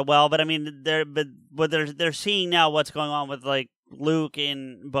they handled it well, but I mean, they're seeing now what's going on with like Luke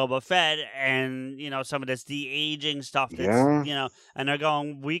and Boba Fett, and some of this de-aging stuff. That's, and they're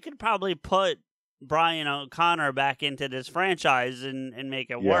going, we could probably put Brian O'Connor back into this franchise and make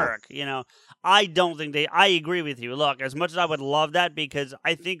it work. I don't think I agree with you. Look, as much as I would love that, because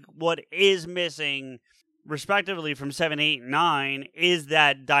I think what is missing, respectively, from 7, 8, and 9 is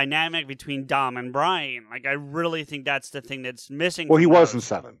that dynamic between Dom and Brian. Like, I really think that's the thing that's missing. Well, he was in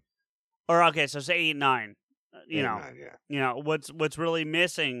 7. Or okay, so say 8 and 9. 9, What's really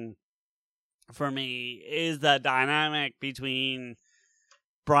missing for me is the dynamic between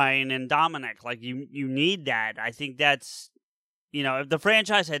Brian and Dominic. Like, you need that. I think that's, if the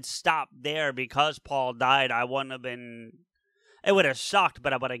franchise had stopped there because Paul died, I wouldn't have been. It would have sucked,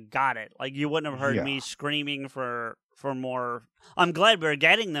 but I would have got it. Like, you wouldn't have heard me screaming for more. I'm glad we're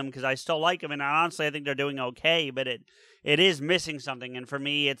getting them, because I still like them, and honestly, I think they're doing okay. But it is missing something, and for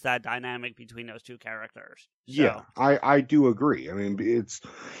me, it's that dynamic between those two characters. So. Yeah, I do agree. I mean, it's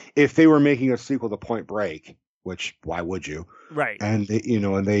if they were making a sequel to Point Break, which why would you? Right. And they,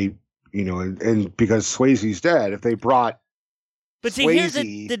 and because Swayze's dead, if they brought. But see, here's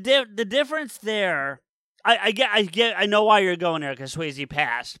the difference there. I know why you're going there, because Swayze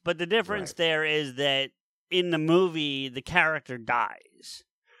passed, but the difference there is that in the movie the character dies.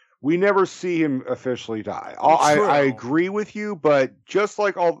 We never see him officially die. True. I agree with you, but just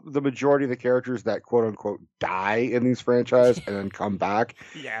like all the majority of the characters that quote unquote die in these franchises and then come back,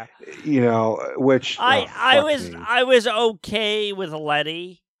 Yeah. Which I was okay with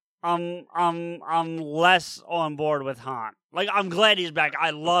Letty. I'm less on board with Han. Like, I'm glad he's back.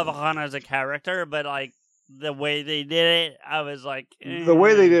 I love Han as a character, but like the way they did it, I was like, the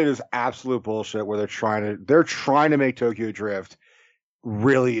way they did it is absolute bullshit. Where they're trying to make Tokyo Drift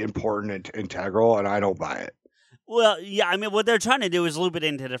really important and integral, and I don't buy it. Well, yeah, I mean, what they're trying to do is loop it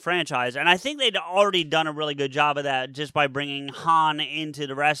into the franchise, and I think they'd already done a really good job of that just by bringing Han into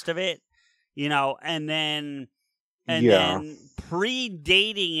the rest of it, and then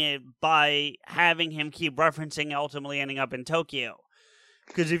predating it by having him keep referencing ultimately ending up in Tokyo.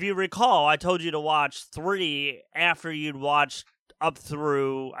 Because if you recall, I told you to watch 3 after you'd watched up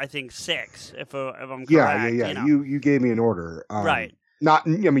through, I think, 6, if I'm correct. Yeah. You gave me an order. Right. Not,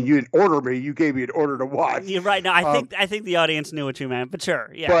 I mean, you didn't order me. You gave me an order to watch. You're right. No, I think the audience knew what you meant, but sure,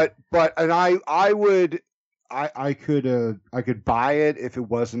 yeah. But I could buy it if it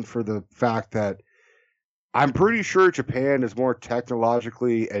wasn't for the fact that I'm pretty sure Japan is more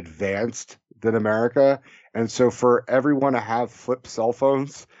technologically advanced than America, and so for everyone to have flip cell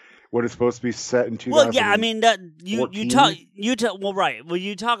phones when it's supposed to be set in 2000. Well, yeah, I mean you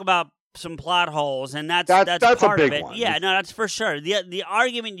talk about some plot holes, and that's part a big of it. One. Yeah, no, that's for sure. The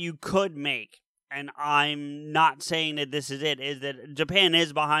argument you could make, and I'm not saying that this is it, is that Japan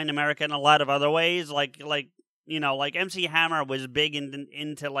is behind America in a lot of other ways. Like MC Hammer was big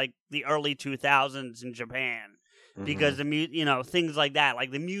into like the early 2000s in Japan. Because the things like that,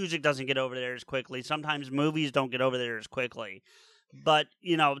 like the music doesn't get over there as quickly. Sometimes movies don't get over there as quickly. But,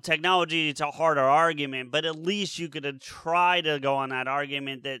 technology, it's a harder argument, but at least you could try to go on that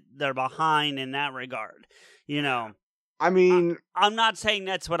argument that they're behind in that regard, I mean... I'm not saying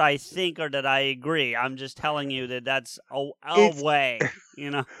that's what I think or that I agree. I'm just telling you that that's a way,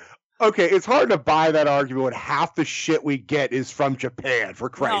 Okay, it's hard to buy that argument when half the shit we get is from Japan, for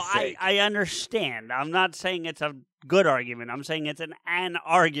Christ's sake. I understand. I'm not saying it's a good argument. I'm saying it's an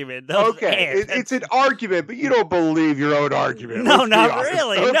argument. It's an argument, but you don't believe your own argument. No, not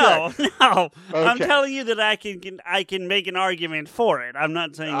really. Okay. No. Okay. I'm telling you that I can make an argument for it. I'm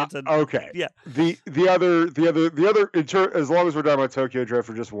not saying it's a okay. Yeah. The other as long as we're talking about Tokyo Drift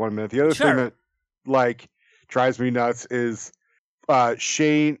for just 1 minute, the other thing that like drives me nuts is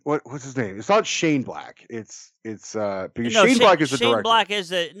Shane, what's his name? It's not Shane Black. It's because Shane Black is the director. Shane Black is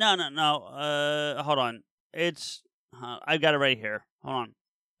the no. Hold on. It's I got it right here. Hold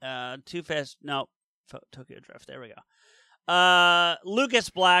on. Too Fast. No, Tokyo Drift. There we go. Lucas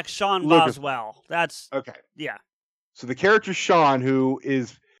Black, Sean Boswell. That's okay. Yeah. So the character Sean, who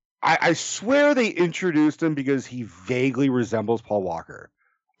is, I swear they introduced him because he vaguely resembles Paul Walker.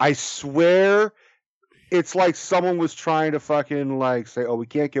 I swear. It's like someone was trying to fucking like say, oh, we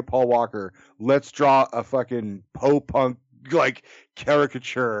can't get Paul Walker. Let's draw a fucking po-punk like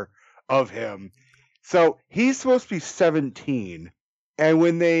caricature of him. So he's supposed to be 17. And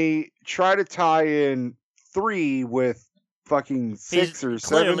when they try to tie in 3 with fucking 6 or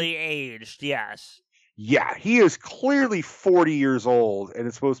 7. Clearly aged, yes. Yeah, he is clearly 40 years old and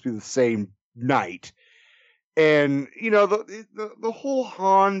it's supposed to be the same night. And, the whole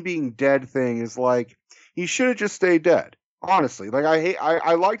Han being dead thing is like, he should have just stayed dead. Honestly, like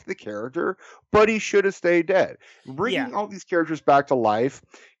I liked the character, but he should have stayed dead. Bringing all these characters back to life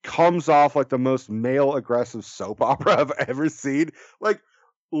comes off like the most male aggressive soap opera I've ever seen. Like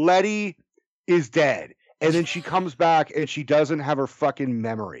Letty is dead, and then she comes back and she doesn't have her fucking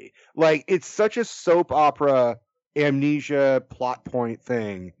memory. Like it's such a soap opera amnesia plot point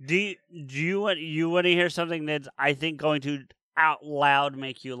thing. Do you want to hear something that's I think going to out loud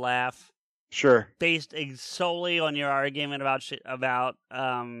make you laugh? Sure. Based solely on your argument about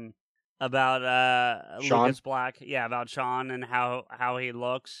Lucas Black, about Sean and how he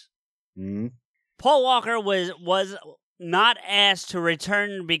looks. Mm-hmm. Paul Walker was not asked to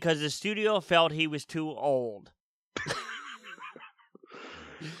return because the studio felt he was too old.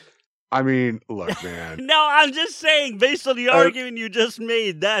 I mean, look, man. No, I'm just saying, based on the argument you just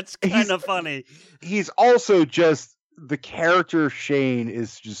made, that's kind of funny. He's also just. The character Shane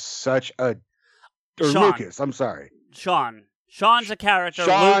is just such a... Lucas, I'm sorry. Sean. Sean's a character.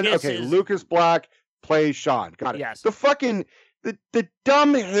 Lucas Black plays Sean. Got it. Yes. The fucking... The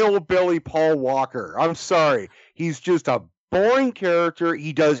dumb hillbilly Paul Walker. I'm sorry. He's just a boring character.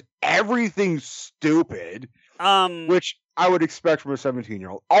 He does everything stupid. Which I would expect from a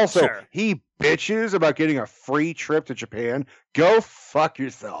 17-year-old. Also, Sure. he bitches about getting a free trip to Japan. Go fuck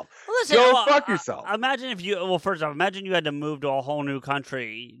yourself. Well, listen, Go fuck yourself. Imagine if you. Well, first off, imagine you had to move to a whole new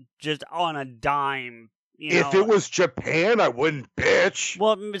country just on a dime. If it was Japan, I wouldn't bitch.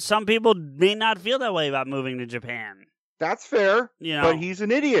 Well, some people may not feel that way about moving to Japan. That's fair. But he's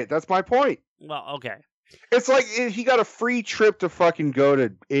an idiot. That's my point. Well, okay. It's like he got a free trip to fucking go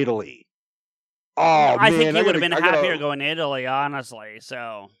to Italy. Oh, I man, think he would have been happier going to Italy, honestly.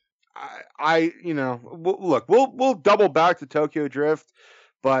 So, look, we'll double back to Tokyo Drift,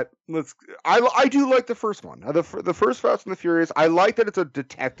 but I do like the first one, the first Fast and the Furious. I like that it's a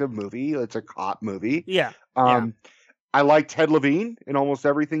detective movie, it's a cop movie. Yeah. I like Ted Levine in almost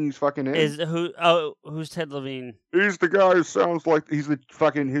everything he's fucking in. Who's Ted Levine? He's the guy who sounds like he's the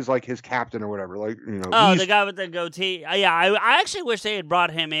fucking his captain or whatever. Like, the guy with the goatee. Yeah, I actually wish they had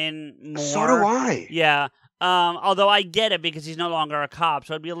brought him in more. So do I. Yeah. Although I get it because he's no longer a cop,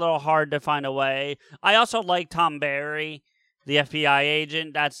 so it'd be a little hard to find a way. I also like Tom Barry, the FBI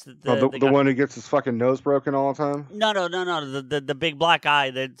agent. That's the one who gets his fucking nose broken all the time. No. The big black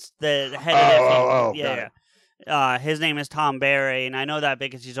guy that's the head of the FBI. His name is Tom Barry, and I know that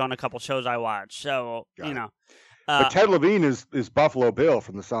because he's on a couple shows I watch. So but Ted Levine is Buffalo Bill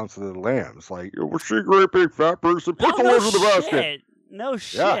from The Silence of the Lambs. Like, was she a great big fat person? Put the words in the basket. No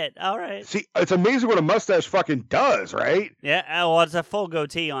shit. Yeah. All right. See, it's amazing what a mustache fucking does, right? Yeah. Well, it's a full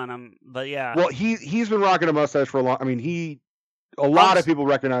goatee on him, but yeah. Well, he's been rocking a mustache for a long. I mean, a lot of people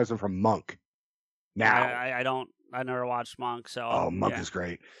recognize him from Monk. Now, I never watched Monk, so. Oh, Monk is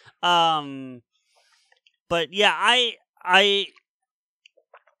great. But yeah, I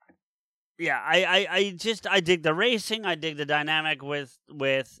dig the racing. I dig the dynamic with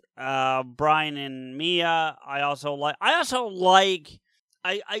Brian and Mia. I also like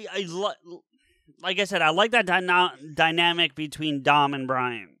like I said, I like that dynamic between Dom and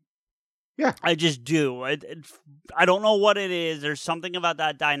Brian. Yeah, I just do. I don't know what it is. There's something about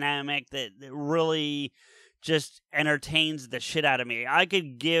that dynamic that really just entertains the shit out of me. I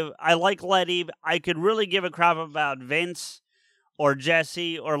like Letty. I could really give a crap about Vince or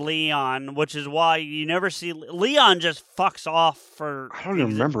Jesse or Leon, which is why you never see Leon just fucks off for. I don't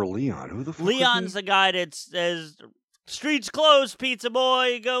even remember Leon. Who the fuck Leon's the guy that says streets closed, pizza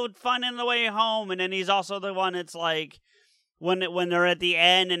boy, go find the way home, and then he's also the one that's like when they're at the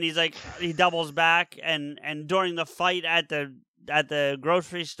end and he's like he doubles back and during the fight at the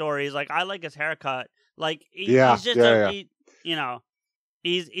grocery store he's like, I like his haircut. Like he's just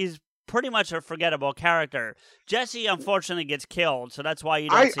he's pretty much a forgettable character. Jesse unfortunately gets killed, so that's why you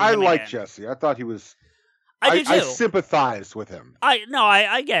don't see him I like again. Jesse. I thought he was. I do too. I sympathized with him.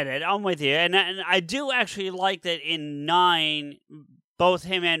 I get it. I'm with you, and I do actually like that in 9, both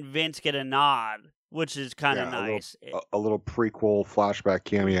him and Vince get a nod, which is kind of nice. A little prequel flashback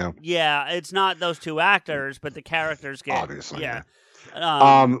cameo. Yeah, it's not those two actors, but the characters get obviously. Yeah.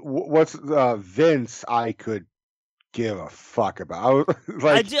 What's Vince? I could give a fuck about.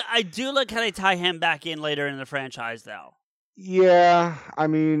 I do like how they tie him back in later in the franchise, though. Yeah, I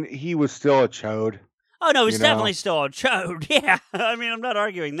mean, he was still a chode. Oh no, he's definitely still a chode. Yeah, I mean, I'm not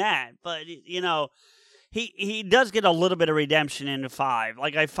arguing that, but he does get a little bit of redemption in 5.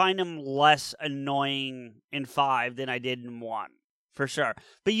 Like, I find him less annoying in 5 than I did in 1, for sure.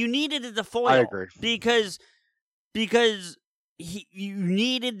 But you needed the foil. I agree. Because you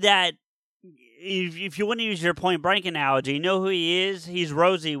needed that. If you want to use your Point Break analogy, you know who he is? He's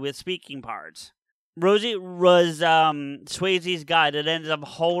Rosie with speaking parts. Rosie was Swayze's guy that ends up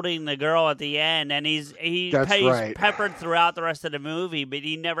holding the girl at the end, and he's peppered throughout the rest of the movie, but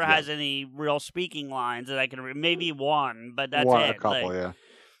he never has any real speaking lines that I can maybe one, but that's it. A couple, yeah.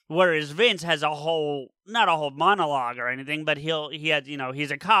 Whereas Vince has not a whole monologue or anything, but he's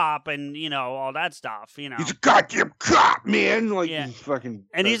a cop and all that stuff. He's a goddamn cop, man. Like, fucking.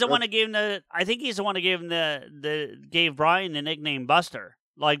 And he's the one that gave him gave Brian the nickname Buster.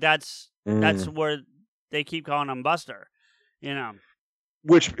 Like that's where they keep calling him Buster.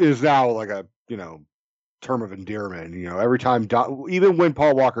 Which is now like a term of endearment. Every time, even when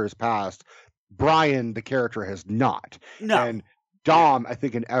Paul Walker has passed, Brian the character has not. No. And Dom, I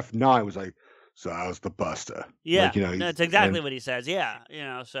think in F9 was like, so how's the Buster? Yeah, that's exactly what he says. Yeah,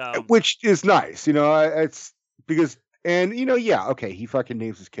 so which is nice. It's because okay, he fucking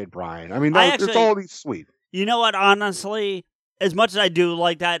names his kid Brian. I mean, it's all sweet. You know what? Honestly, as much as I do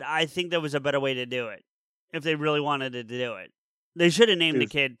like that, I think there was a better way to do it. If they really wanted to do it, they should have named the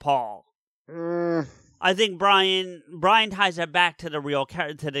kid Paul. I think Brian ties it back to the real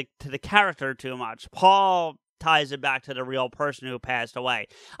to the character too much. Paul ties it back to the real person who passed away.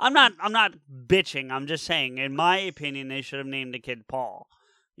 I'm not bitching. I'm just saying, in my opinion, they should have named the kid Paul.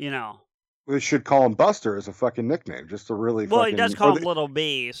 You know. They should call him Buster as a fucking nickname, just to really. Well, fucking, he does call him Little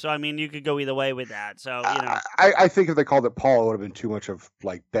B, so I mean, you could go either way with that. So you know, I think if they called it Paul, it would have been too much of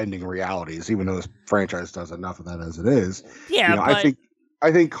like bending realities. Even though this franchise does enough of that as it is. Yeah, you know, but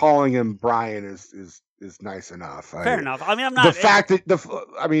I think calling him Brian is nice enough. Fair enough. I mean, I'm not the fact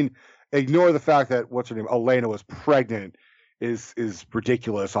that ignore the fact that what's her name, Elena, was pregnant is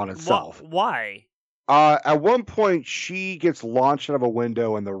ridiculous on itself. Why? At one point, she gets launched out of a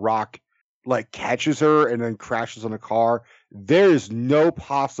window, and the Rock like catches her and then crashes on a car. There's no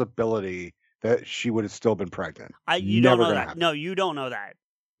possibility that she would have still been pregnant. You don't know that. No, you don't know that.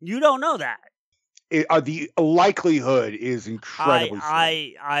 You don't know that. The likelihood is incredibly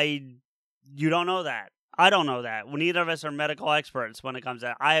slim. You don't know that. I don't know that. Neither of us are medical experts when it comes to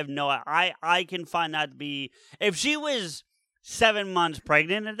that. I have no. I can find that to be, if she was 7 months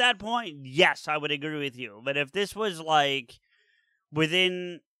pregnant at that point, yes, I would agree with you. But if this was like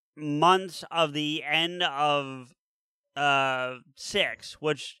within months of the end of 6,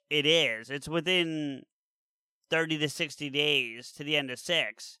 which it is, it's within 30 to 60 days to the end of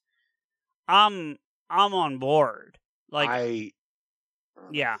 6. I'm on board. Like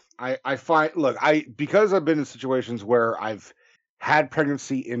I find, look, because I've been in situations where I've had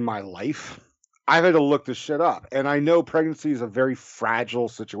pregnancy in my life, I've had to look this shit up. And I know pregnancy is a very fragile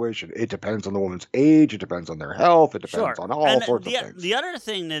situation. It depends on the woman's age. It depends on their health. It depends on all sorts of things. The other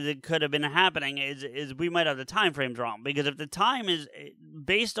thing that it could have been happening is we might have the time frames wrong. Because if the time is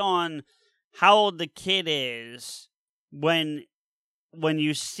based on how old the kid is when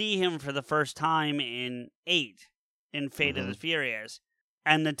you see him for the first time in 8 in Fate of the Furious,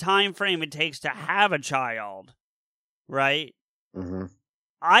 and the time frame it takes to have a child, right? Mm-hmm.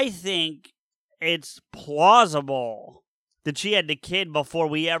 I think it's plausible that she had the kid before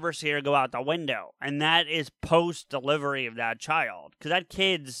we ever see her go out the window. And that is post-delivery of that child. Because that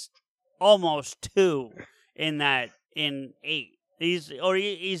kid's almost 2 in 8.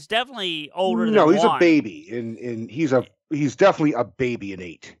 He's definitely older than 1. No, he's a baby. And he's definitely a baby in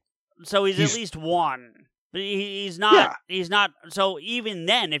 8. So he's at least 1. But he's not. Yeah. He's not. So even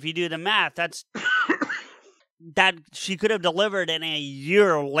then, if you do the math, that's... that she could have delivered in a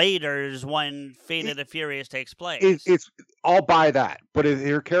year later is when Fate of the Furious takes place. I'll buy that. But if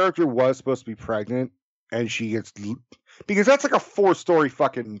her character was supposed to be pregnant and she gets... Because that's like a 4-story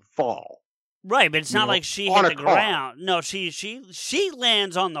fucking fall. Right, but it's not like she hit the ground. No, she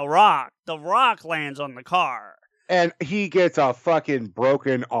lands on the Rock. The Rock lands on the car. And he gets a fucking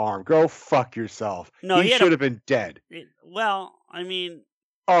broken arm. Go fuck yourself. No, he should have been dead. Well, I mean...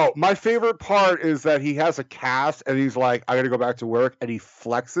 Oh, my favorite part is that he has a cast and he's like, I gotta go back to work, and he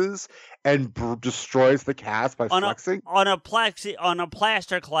flexes and destroys the cast by flexing. On a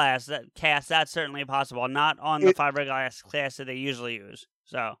plaster cast, that's certainly possible. Not on the fiberglass cast that they usually use.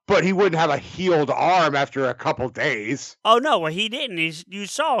 So, but he wouldn't have a healed arm after a couple days. Oh no, well he didn't. You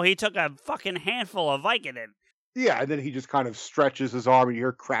saw he took a fucking handful of Vicodin. Yeah, and then he just kind of stretches his arm and you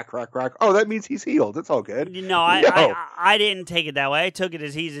hear crack, crack, crack. Oh, that means he's healed. It's all good. No, I didn't take it that way. I took it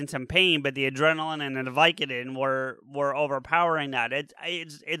as he's in some pain, but the adrenaline and the Vicodin were overpowering that.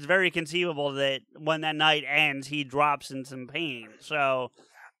 It's very conceivable that when that night ends, he drops in some pain. So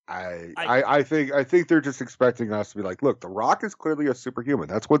I think they're just expecting us to be like, look, The Rock is clearly a superhuman.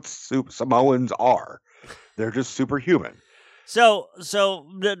 That's what Samoans are. They're just superhuman. So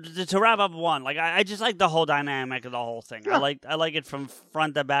to wrap up one, like I just like the whole dynamic of the whole thing. Yeah. I like it from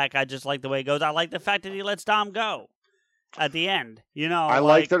front to back. I just like the way it goes. I like the fact that he lets Dom go at the end. You know, I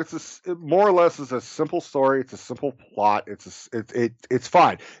like that it more or less is a simple story. It's a simple plot. It's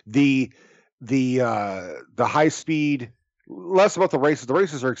fine. The high speed, less about the races. The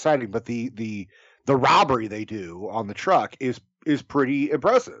races are exciting, but the robbery they do on the truck is pretty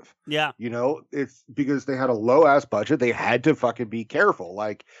impressive. Yeah. You know, it's because they had a low ass budget. They had to fucking be careful,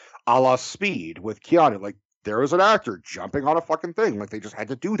 like a la Speed with Keanu. Like there was an actor jumping on a fucking thing. Like they just had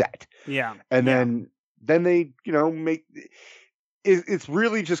to do that. Yeah. And then they, you know, make it's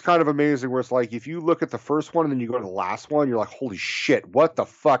really just kind of amazing where it's like if you look at the first one and then you go to the last one, you're like, holy shit, what the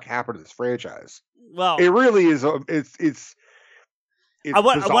fuck happened to this franchise? Well, it really is. It's I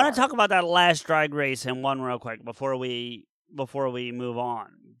want to talk about that last drag race in one real quick before we move on,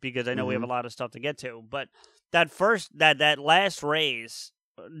 because I know we have a lot of stuff to get to. But that last race,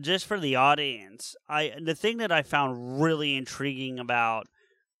 just for the audience, the thing that I found really intriguing about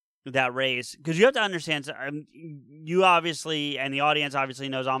that race, because you have to understand, you obviously and the audience obviously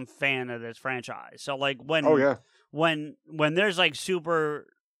knows I'm a fan of this franchise. So like when there's like super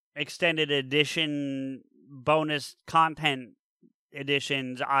extended edition bonus content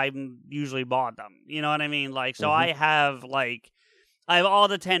editions, I'm usually bought them. You know what I mean? Like, so I have all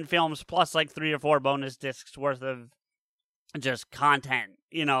the 10 films plus like 3 or 4 bonus discs worth of just content,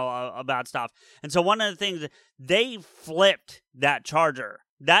 about stuff. And so one of the things, they flipped that charger.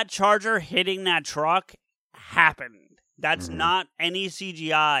 That charger hitting that truck happened. That's not any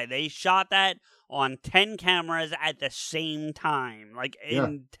CGI. They shot that on 10 cameras at the same time, like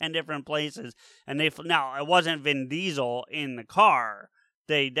in 10 different places. And now it wasn't Vin Diesel in the car.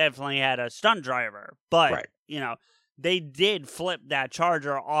 They definitely had a stunt driver, but they did flip that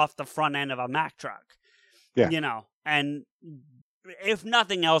charger off the front end of a Mack truck. Yeah. And if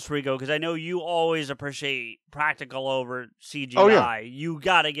nothing else, Rico, because I know you always appreciate practical over CGI. Oh, yeah. You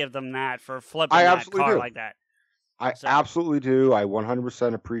got to give them that for flipping that car like that. I absolutely do. I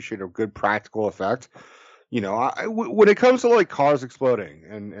 100% appreciate a good practical effect. When it comes to like cars exploding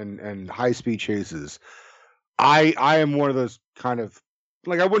and high speed chases, I am one of those kind of,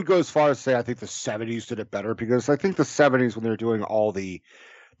 like, I wouldn't go as far as say I think the 70s did it better, because I think the 70s, when they were doing all the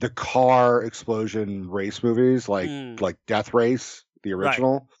car explosion race movies, like Death Race, the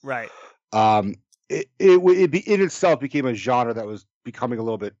original, right? It in itself became a genre that was becoming a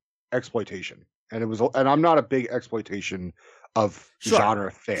little bit exploitation. And I'm not a big exploitation of genre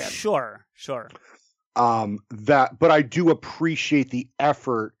fan. Sure. But I do appreciate the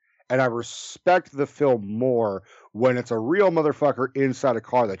effort, and I respect the film more when it's a real motherfucker inside a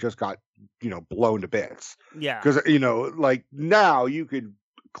car that just got, blown to bits. Yeah. Because, like now you could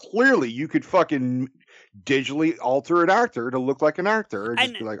fucking digitally alter an actor to look like an actor and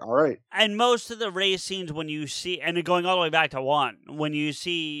just be like, all right. And most of the race scenes, when you see, and going all the way back to 1, when you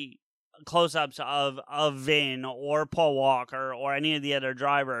see close-ups of Vin or Paul Walker or any of the other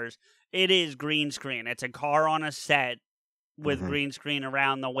drivers, it is green screen. It's a car on a set with green screen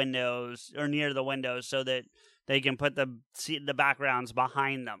around the windows or near the windows, so that they can put the backgrounds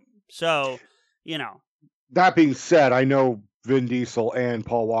behind them. So, That being said, I know Vin Diesel and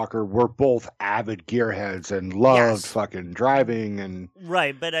Paul Walker were both avid gearheads and loved fucking driving and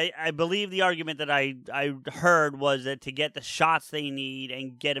right. But I believe the argument that I heard was that to get the shots they need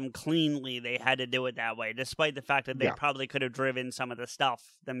and get them cleanly, they had to do it that way, despite the fact that they probably could have driven some of the stuff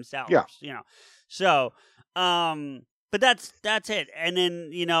themselves. Yeah. So, but that's it. And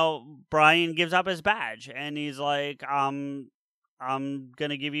then Brian gives up his badge and he's like, I'm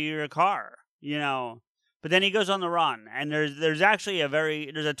gonna give you your car. But then he goes on the run, and there's actually a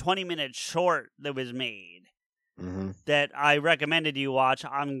 20-minute short that was made that I recommended you watch.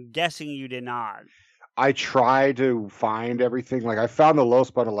 I'm guessing you did not. I tried to find everything. Like, I found the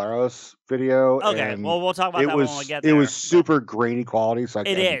Los Bandoleros video. Okay, well, we'll talk about that when we get there. It was super grainy quality. So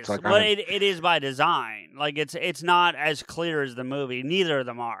it is by design. Like, it's not as clear as the movie. Neither of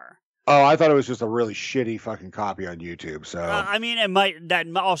them are. Oh, I thought it was just a really shitty fucking copy on YouTube. So I mean, that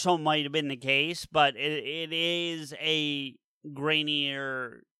also might have been the case, but it is a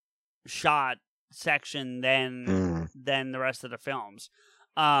grainier shot section than the rest of the films,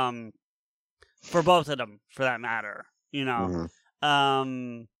 for both of them, for that matter.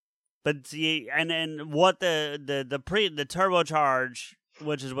 But see, and what the turbocharge,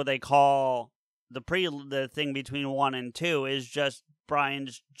 which is what they call the thing between 1 and 2, is just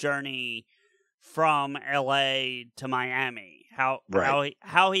Brian's journey from LA to Miami. How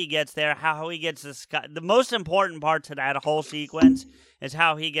he gets there, how he gets the sky. The most important part to that whole sequence is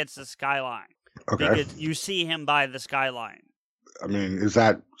how he gets the skyline. Okay. Because you see him by the skyline. I mean, is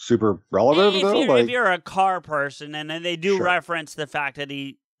that super relevant if you're a car person, and then they do reference the fact that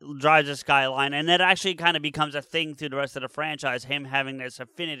he drives a Skyline, and that actually kind of becomes a thing through the rest of the franchise, him having this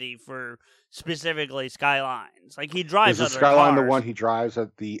affinity for specifically Skylines. Like, he drives other cars. Is the Skyline cars. the one he drives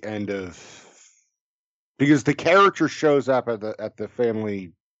at the end of... Because the character shows up at the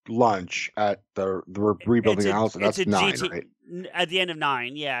family lunch at the rebuilding house, and that's 9, right? At the end of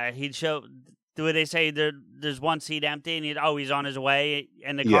 9, yeah. He'd show... Would they say there's one seat empty, and he's on his way,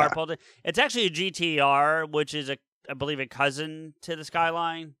 and the car pulled it? It's actually a GTR, which is I believe a cousin to the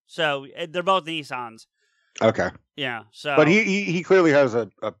Skyline. So they're both Nissans. Okay. Yeah. So, but he clearly has a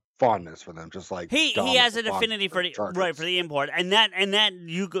fondness for them, just like he has an affinity for the import, and that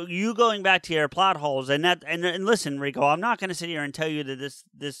you going back to your plot holes, and listen, Rico, I'm not going to sit here and tell you that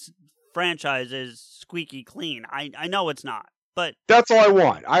this franchise is squeaky clean. I know it's not. But that's all I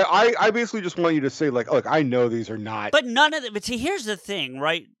want. I basically just want you to say, like, look, I know these are not. But none of them. But see, here's the thing,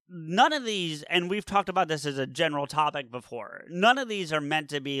 right? None of these, and we've talked about this as a general topic before. None of these are meant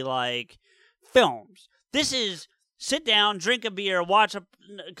to be like films. This is sit down, drink a beer, watch a.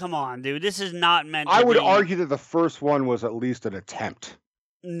 Come on, dude. This is not meant. I would argue that the first one was at least an attempt.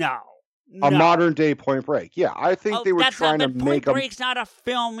 No, No. A modern day Point Break. Yeah, I think they were that's trying not, to but make Point Break's not a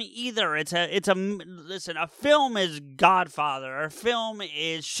film either. Listen, a film is Godfather. A film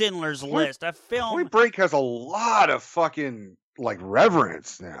is Schindler's List. A film. Point Break has a lot of fucking like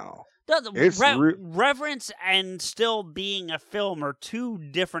reverence now. Reverence and still being a film are two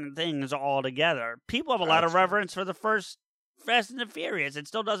different things altogether. People have a lot of reverence for the first Fast and the Furious. It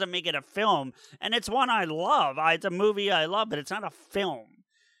still doesn't make it a film, and it's one I love. It's a movie I love, but it's not a film.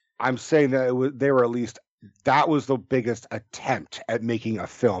 I'm saying that they were at least, that was the biggest attempt at making a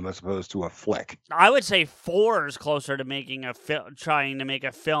film as opposed to a flick. I would say 4 is closer to making trying to make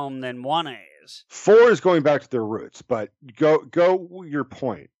a film than 1 is. 4 is going back to their roots, but go your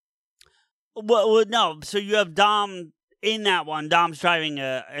point. Well, no. So you have Dom in that one. Dom's driving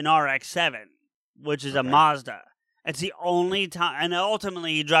an RX-7, which is a Mazda. It's the only time, and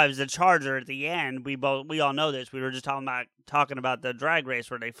ultimately he drives the Charger at the end. We all know this. We were just talking about the drag race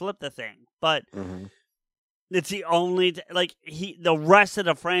where they flip the thing, but it's the only the rest of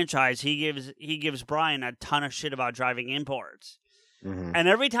the franchise he gives Brian a ton of shit about driving imports, and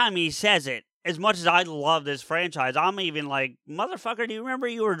every time he says it, as much as I love this franchise, I'm even like, motherfucker, do you remember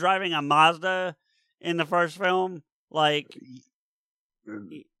you were driving a Mazda in the first film? Like,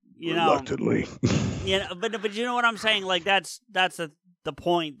 you know, reluctantly. But you know what I'm saying? Like that's the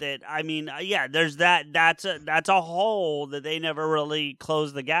point that, I mean, yeah, there's that's a hole that they never really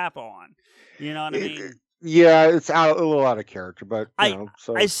closed the gap on. You know what I mean? Yeah, it's a little out of character, but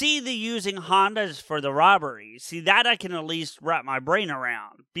I see the using Hondas for the robberies. See, that I can at least wrap my brain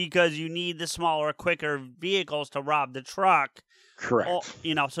around, because you need the smaller, quicker vehicles to rob the truck. Correct.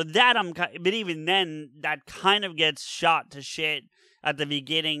 So that but even then, that kind of gets shot to shit at the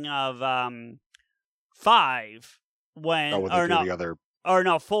beginning of 5 when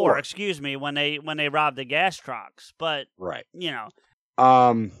 4. Excuse me, when they robbed the gas trucks. But right,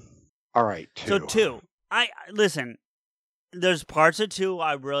 all right. 2. So 2. I listen. There's parts of 2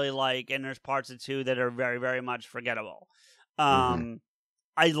 I really like, and there's parts of 2 that are very, very much forgettable. I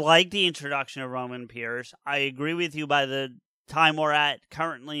like the introduction of Roman Pierce. I agree with you. By the time we're at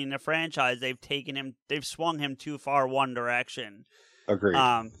currently in the franchise, they've swung him too far one direction. Agreed.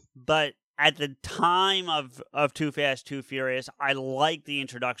 But at the time of Too Fast, Too Furious, I like the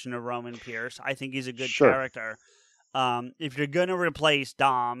introduction of Roman Pierce. I think he's a good character. If you're going to replace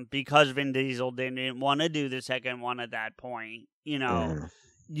Dom, because Vin Diesel didn't want to do the second one at that point, you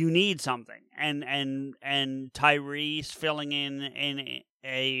need something. And Tyrese filling in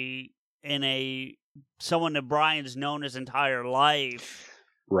a someone that Brian's known his entire life,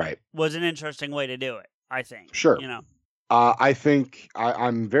 right, was an interesting way to do it, I think. Sure. I think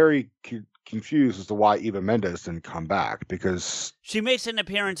I'm very confused as to why Eva Mendes didn't come back, because she makes an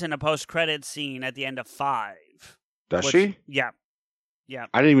appearance in a post-credit scene at the end of 5. Does she? Yeah.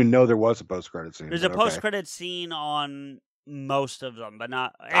 I didn't even know there was a post-credit scene. There's a post-credit scene on most of them, but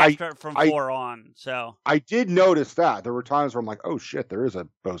not after from 4 on. So I did notice that there were times where I'm like, oh shit, there is a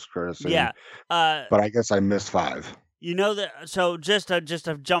post-credit scene. Yeah. But I guess I missed 5. You know that. So just to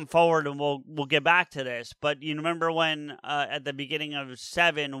jump forward, and we'll get back to this. But you remember when at the beginning of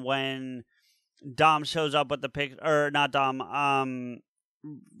 7, when Dom shows up with the picture, or not Dom,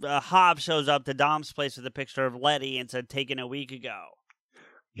 Hobbs shows up to Dom's place with a picture of Letty and said, taken a week ago.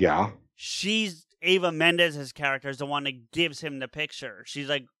 Yeah. Eva Mendes' character is the one that gives him the picture. She's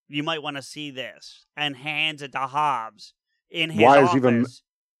like, you might want to see this, and hands it to Hobbs in his office.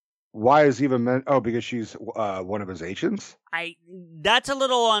 Why is Eva because she's one of his agents? That's a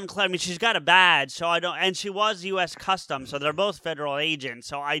little unclear. I mean, she's got a badge, so I don't, and she was U.S. Customs, so they're both federal agents.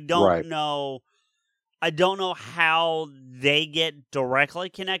 So I don't know. I don't know how they get directly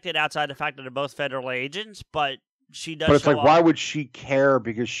connected outside the fact that they're both federal agents, but she does. But it's like, why would she care?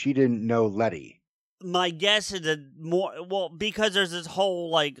 Because she didn't know Letty. My guess is because there's this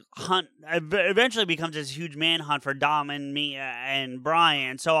whole hunt. Eventually becomes this huge manhunt for Dom and Mia and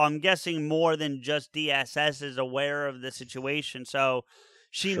Brian. So I'm guessing more than just DSS is aware of the situation. So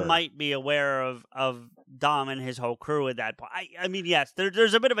she might be aware of Dom and his whole crew at that point. I mean, yes,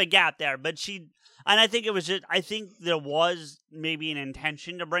 there's a bit of a gap there, but and I think I think there was maybe an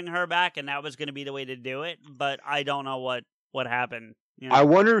intention to bring her back, and that was going to be the way to do it. But I don't know what happened. I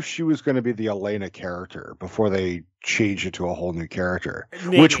wonder if she was going to be the Elena character before they changed it to a whole new character.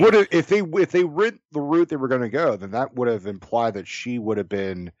 Maybe. Which would have, if they went the route they were going to go, then that would have implied that she would have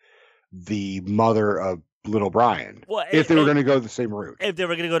been the mother of little Brian. Well, if they were going to go the same route. If they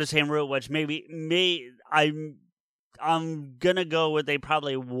were going to go the same route, which I'm going to go with, they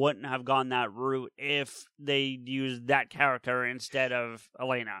probably wouldn't have gone that route if they used that character instead of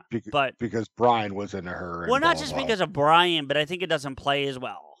Elena. Because Brian was into her. Well, not just because of Brian, but I think it doesn't play as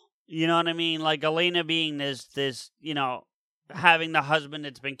well. You know what I mean? Like Elena being this, having the husband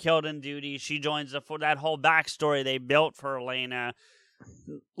that's been killed in duty. She joins that whole backstory they built for Elena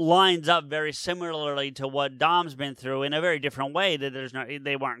lines up very similarly to what Dom's been through in a very different way. That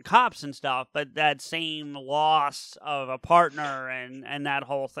they weren't cops and stuff, but that same loss of a partner and that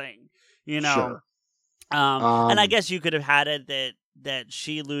whole thing, Sure. And I guess you could have had it that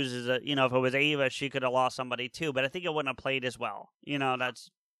she loses if it was Ava, she could have lost somebody too, but I think it wouldn't have played as well. That's.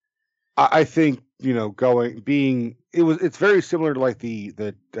 I think it's very similar to like the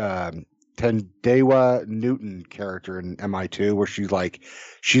Tendewa Newton character in MI2, where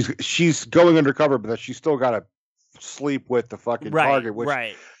she's going undercover, but that she's still got to sleep with the fucking target,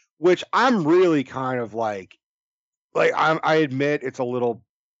 which I'm really kind of like I admit it's a little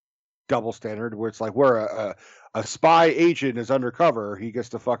double standard, where it's like where a spy agent is undercover, he gets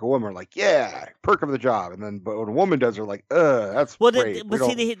to fuck a woman, like, yeah, perk of the job, and then but when a woman does, they're like, that's great.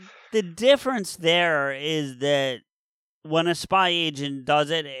 The difference there is that when a spy agent does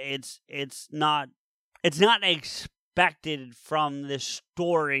it, it's not expected from the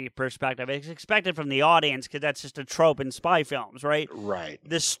story perspective. It's expected from the audience because that's just a trope in spy films, right? Right.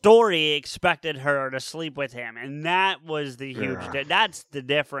 The story expected her to sleep with him, and that was the huge. That's the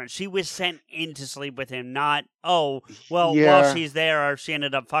difference. She was sent in to sleep with him, not while she's there, or she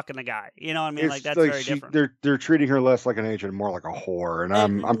ended up fucking the guy. You know what I mean? Like that's very different. They're treating her less like an agent, more like a whore, and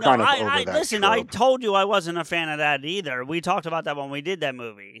I'm kind of over that. Listen, trope. I told you I wasn't a fan of that either. We talked about that when we did that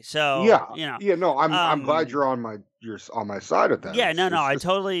movie. So no, I'm glad you're on my side of that. Yeah, no, I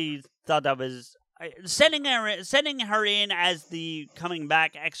totally thought that was sending her in as the coming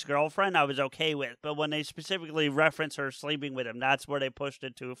back ex-girlfriend. I was okay with, but when they specifically reference her sleeping with him, that's where they pushed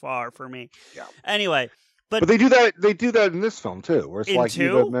it too far for me. Yeah. Anyway. But they do that. They do that in this film too, where it's like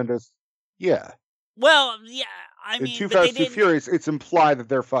Eva Mendes. Yeah. Well, yeah. I mean, in Too Fast, Too Furious, it's implied that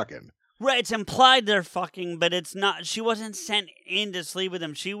they're fucking. Right, it's implied they're fucking, but it's not. She wasn't sent in to sleep with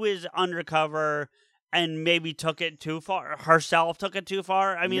him. She was undercover and maybe took it too far. Herself took it too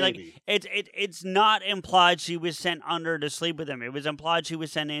far. I mean, maybe. it's not implied she was sent under to sleep with him. It was implied she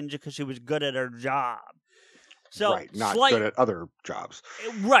was sent in because she was good at her job. So, right, not good at other jobs.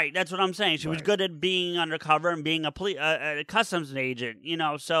 Right, that's what I'm saying. She was good at being undercover and being a customs agent,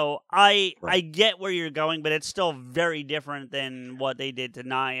 So I get where you're going, but it's still very different than what they did to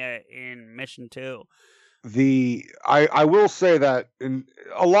Naya in Mission 2. I will say that in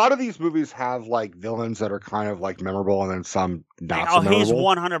a lot of these movies have like villains that are kind of like memorable, and then some not so memorable. He's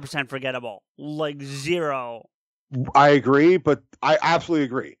 100% forgettable, like zero. I agree, but I absolutely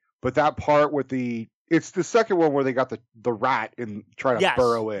agree. But that part with it's the second one where they got the rat and trying to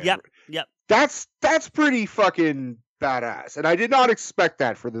burrow in. Yep. That's pretty fucking badass, and I did not expect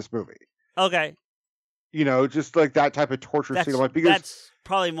that for this movie. Okay. Just like that type of torture scene. Because that's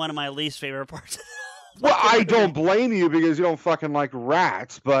probably one of my least favorite parts. Well, I don't blame you because you don't fucking like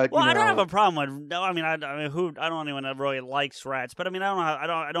rats, but I don't have a problem with. No, I don't anyone really likes rats, but I mean,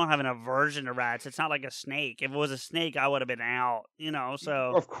 I don't have an aversion to rats. It's not like a snake. If it was a snake, I would have been out.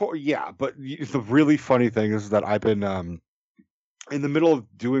 So of course, yeah. But the really funny thing is that I've been in the middle of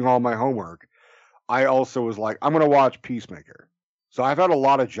doing all my homework. I also was like, I'm gonna watch Peacemaker. So I've had a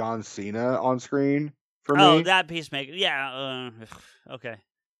lot of John Cena on screen for me. Oh, that Peacemaker, yeah. Okay.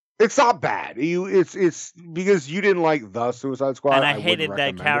 It's not bad. It's because you didn't like the Suicide Squad, and I hated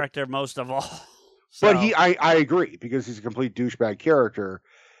that character most of all. So. But I agree because he's a complete douchebag character.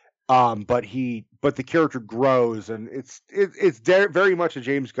 But the character grows, and it's very much a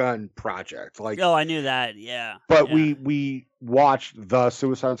James Gunn project. Like, I knew that, yeah. But we watched the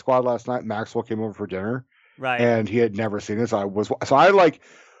Suicide Squad last night. Maxwell came over for dinner, right? And he had never seen this. I watched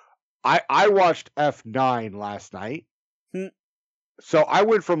F9 last night. So I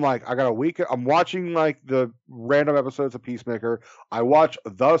went from I got a week. I'm watching the random episodes of Peacemaker. I watch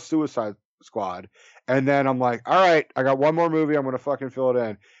the Suicide Squad, and then I'm like, all right, I got one more movie. I'm gonna fucking fill it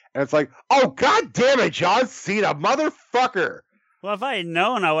in. And it's like, oh god damn it, John Cena, motherfucker. Well, if I had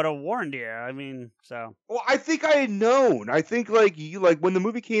known, I would have warned you. I mean, so. Well, I think I had known. I think when the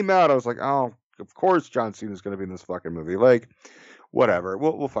movie came out, I was like, oh, of course John Cena's gonna be in this fucking movie. Whatever.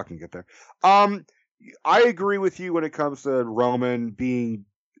 We'll fucking get there. I agree with you when it comes to Roman being.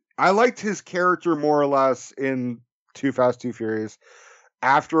 I liked his character more or less in Too Fast, Too Furious.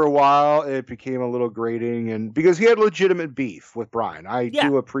 After a while, it became a little grating, and because he had legitimate beef with Brian, I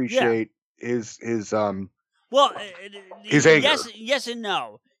do appreciate his anger. Yes and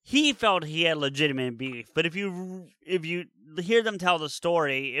no. He felt he had legitimate beef, but if you hear them tell the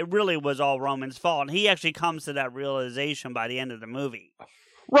story, it really was all Roman's fault. And he actually comes to that realization by the end of the movie.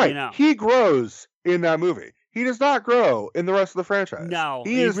 Right. He grows in that movie. He does not grow in the rest of the franchise. No,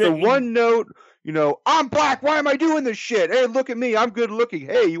 he is the one note. I'm black. Why am I doing this shit? Hey, look at me. I'm good looking.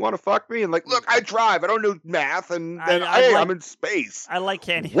 Hey, you want to fuck me? And like, look, I drive. I don't know math. And then, I'm in space. I like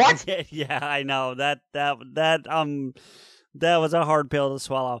Candy. What? Yeah, I know that was a hard pill to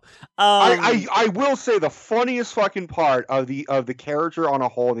swallow. I will say the funniest fucking part of the character on a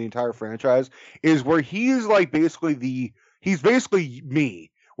whole in the entire franchise is where he's like he's basically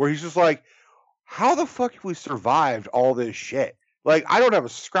me, where he's just like, how the fuck have we survived all this shit? Like, I don't have a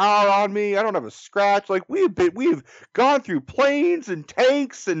scar on me. I don't have a scratch. Like, we've gone through planes and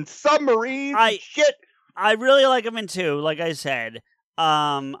tanks and submarines and shit. I really like him in 2, like I said. He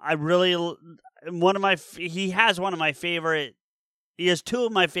has one of my favorite. He has 2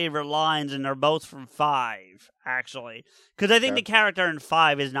 of my favorite lines, and they're both from 5, actually. Because I think the character in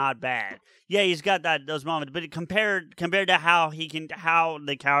 5 is not bad. Yeah, he's got those moments, but compared to how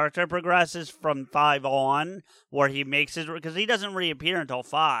the character progresses from 5 on, where he makes because he doesn't reappear until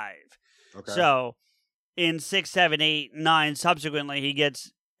 5. Okay. So in 6, 7, 8, 9, subsequently, he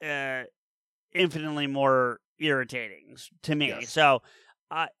gets infinitely more irritating to me. Yes. So,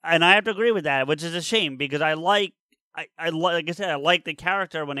 and I have to agree with that, which is a shame because I like I said, I like the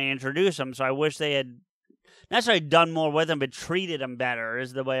character when they introduced him, so I wish they had not necessarily done more with him, but treated him better,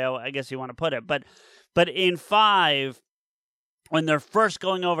 is the way I guess you want to put it. But in 5, when they're first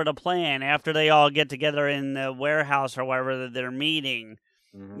going over the plan, after they all get together in the warehouse or wherever that they're meeting,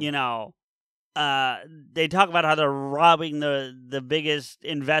 they talk about how they're robbing the biggest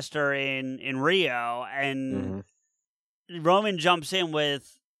investor in Rio, and Roman jumps in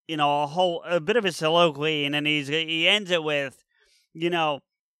with a bit of a soliloquy, and then he ends it with,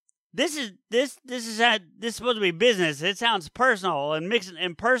 this is supposed to be business. It sounds personal,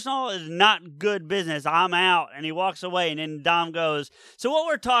 and personal is not good business. I'm out, and he walks away, and then Dom goes, so what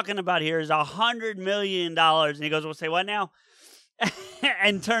we're talking about here is $100 million, and he goes, well, say what now?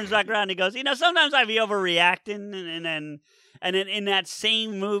 And turns back around, and he goes, sometimes I be overreacting, and then in that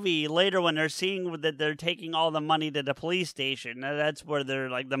same movie later, when they're seeing that they're taking all the money to the police station, that's where they're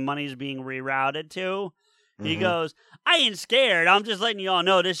like the money's being rerouted to. He goes, I ain't scared. I'm just letting you all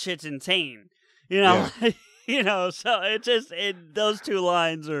know this shit's insane. So it's just those 2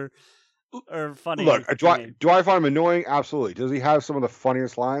 lines are funny. Look, do I find him annoying? Absolutely. Does he have some of the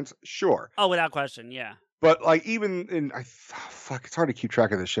funniest lines? Sure. Oh, without question, yeah. But like even in it's hard to keep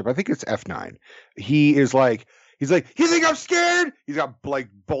track of this shit. But I think it's F9. He's like, you think I'm scared? He's got like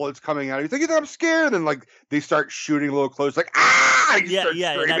bullets coming out. He's like, you think I'm scared? And then like they start shooting a little close, like Yeah,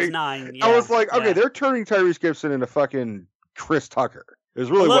 that's 9. Yeah, I was like, okay, they're turning Tyrese Gibson into fucking Chris Tucker. Is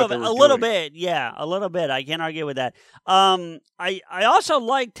really what they were doing. A little bit, yeah, a little bit. I can't argue with that. I also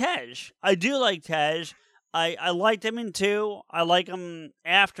like Tej. I do like Tej. I liked him in 2. I like him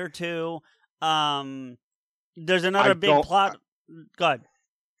after 2. There's another big plot. Go ahead.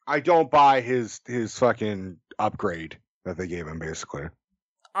 I don't buy his fucking upgrade that they gave him, basically.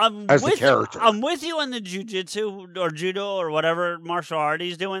 The character. I'm with you on the jujitsu or judo or whatever martial art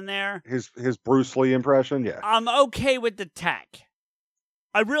he's doing there. His Bruce Lee impression, yeah. I'm okay with the tech.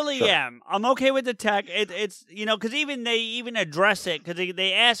 I really am. I'm okay with the tech. It's because they address it, because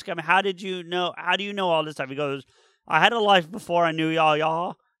they ask him, how do you know all this stuff? He goes, I had a life before I knew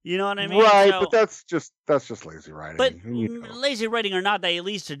y'all. You know what I mean? Right, but that's just lazy writing. But lazy writing or not, they at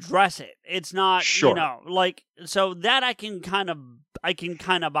least address it. It's not, so that I can kind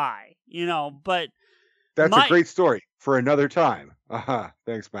of buy, but that's a great story for another time.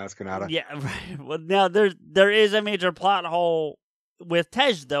 Thanks, Mascanata. Yeah, right. Well, now there is a major plot hole with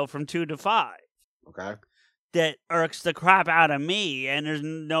Tej though from 2 to 5. Okay. That irks the crap out of me, and there's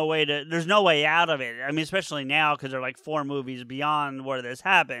no way out of it. I mean, especially now, because they're like 4 movies beyond where this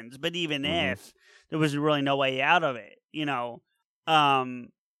happens. But even if there was really no way out of it,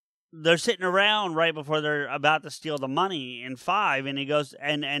 they're sitting around right before they're about to steal the money in 5, and he goes,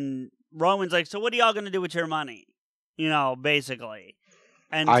 and Roman's like, so what are y'all going to do with your money? Basically.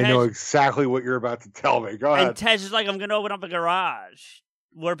 And I know exactly what you're about to tell me. Go ahead. And Tej is like, I'm going to open up a garage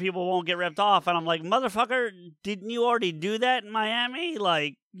where people won't get ripped off. And I'm like, motherfucker, didn't you already do that in Miami?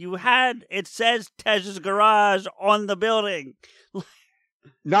 Like, it says Tej's garage on the building.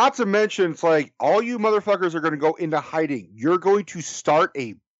 Not to mention, it's like, all you motherfuckers are going to go into hiding. You're going to start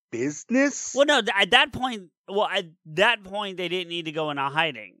a business? Well, no, at that point, they didn't need to go into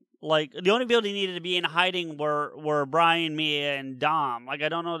hiding. Like, the only people that needed to be in hiding were Brian, Mia, and Dom. Like, I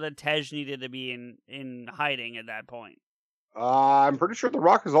don't know that Tej needed to be in hiding at that point. I'm pretty sure The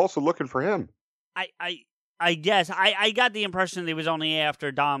Rock is also looking for him. I guess. I got the impression that he was only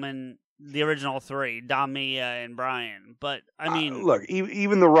after Dom and the original three, Dom, Mia, and Brian. But I mean, look,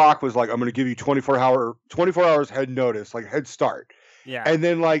 even The Rock was like, "I'm going to give you 24 hours head notice, like head start." yeah. And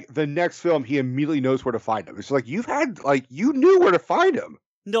then like the next film, he immediately knows where to find him. It's like you knew where to find him.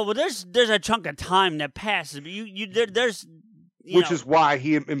 No, but there's a chunk of time that passes. But Which is why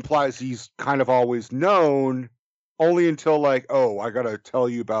he implies he's kind of always known. Only until like, oh, I gotta tell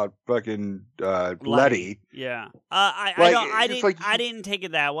you about fucking Letty. Yeah, I didn't take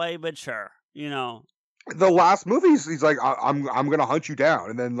it that way, but sure, The last movie, he's like, I'm gonna hunt you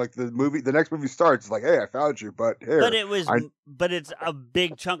down, and then like the next movie starts, it's like, hey, I found you, but here. But it's a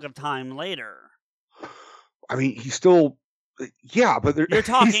big chunk of time later. I mean, he's still, yeah, but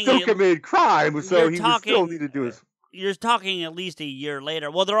he still committed crime, so he would still need to do his. You're talking at least a year later.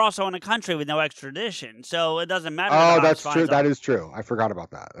 Well, they're also in a country with no extradition, so it doesn't matter. Oh, that's true. That is true. I forgot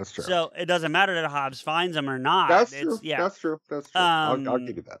about that. That's true. So it doesn't matter that Hobbs finds him or not. That's true. Yeah. That's true. I'll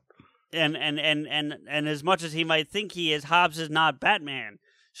give you that. And as much as he might think he is, Hobbs is not Batman.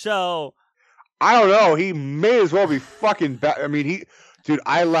 So I don't know. He may as well be fucking I mean, dude,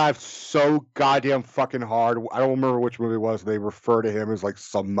 I laughed so goddamn fucking hard. I don't remember which movie it was. They refer to him as like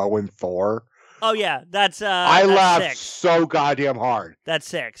Samoan Thor. Oh yeah, that's I laughed 6. so goddamn hard. That's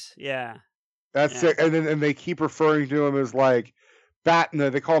 6, yeah. That's 6, and they keep referring to him as like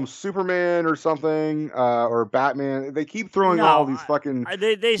They call him Superman or something, or Batman. They keep throwing all these fucking.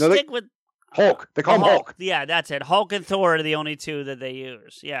 They stick with Hulk. They call him Hulk. Yeah, that's it. Hulk and Thor are the only two that they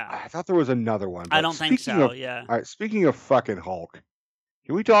use. Yeah. I thought there was another one. I don't think so. Yeah. All right. Speaking of fucking Hulk,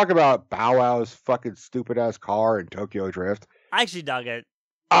 can we talk about Bow Wow's fucking stupid ass car in Tokyo Drift? I actually dug it.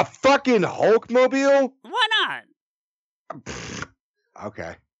 A fucking Hulkmobile? Why not?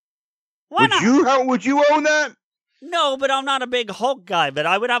 Okay. Why not? Would you own that? No, but I'm not a big Hulk guy. But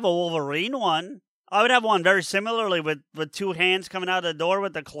I would have a Wolverine one. I would have one very similarly with 2 hands coming out of the door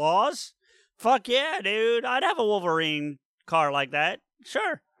with the claws. Fuck yeah, dude! I'd have a Wolverine car like that.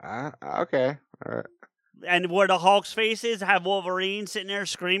 Sure. Okay. All right. And where the Hulk's face is, have Wolverine sitting there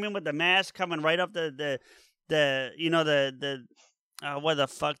screaming with the mask coming right up what the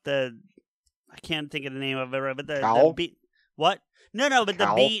fuck I can't think of the name of it, right? But cowl? What? No, but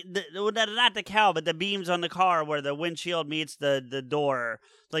cowl? Not the cowl, but the beams on the car where the windshield meets the door.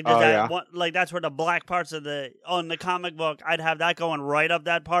 Like like that's where the black parts of on the comic book. I'd have that going right up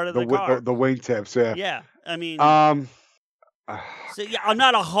that part of the car. The wingtips, yeah. Yeah, I mean, so yeah, I'm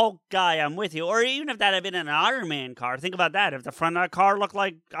not a Hulk guy. I'm with you. Or even if that had been an Iron Man car, think about that. If the front of that car looked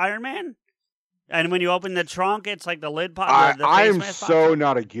like Iron Man. And when you open the trunk, it's like the lid pop. I'm so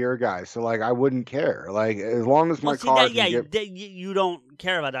not a gear guy, so like I wouldn't care. Like as long as my car. You don't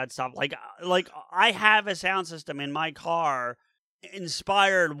care about that stuff. Like I have a sound system in my car,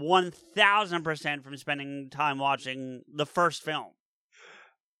 inspired 1,000% from spending time watching the first film.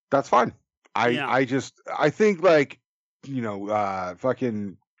 That's fine. I think like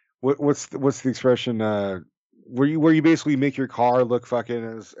fucking what's the expression? Where you basically make your car look fucking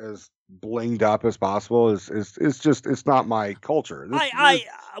as blinged up as possible is just it's not my culture.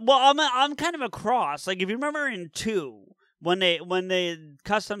 I'm kind of a cross. Like if you remember in 2 when the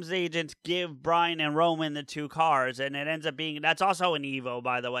customs agents give Brian and Roman the 2 cars and it ends up being that's also an Evo,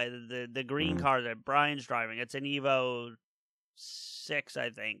 by the way, the green car that Brian's driving. It's an Evo 6, I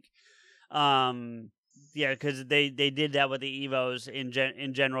think. Yeah, because they did that with the Evos in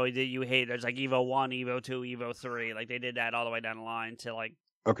general that you hate. There's like Evo 1, Evo 2, Evo 3. Like they did that all the way down the line to like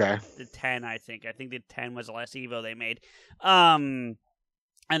the 10, I think. I think the 10 was the last Evo they made. And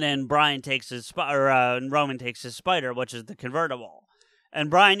then Brian takes his Roman takes his Spider, which is the convertible.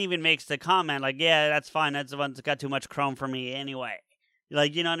 And Brian even makes the comment like, "Yeah, that's fine. That's the one that's got too much chrome for me anyway."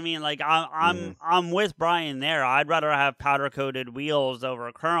 Like, you know what I mean? Like I'm with Brian there. I'd rather have powder coated wheels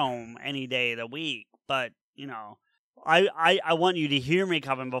over chrome any day of the week. But I want you to hear me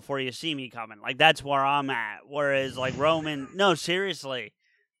coming before you see me coming. Like that's where I'm at. Whereas like Roman, no, seriously,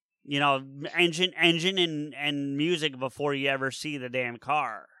 engine and music before you ever see the damn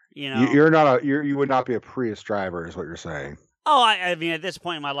car. You would not be a Prius driver, is what you're saying. Oh, I mean, at this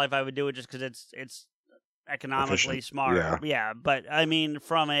point in my life, I would do it just because it's economically efficient. smart. Yeah, but I mean,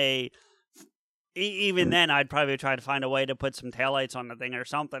 even then, I'd probably try to find a way to put some taillights on the thing or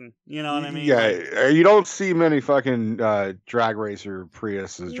something. You know what I mean? Yeah, you don't see many fucking drag racer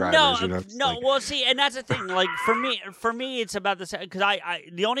Priuses drivers. No. Well, see, and that's the thing. Like for me, it's about the same. Because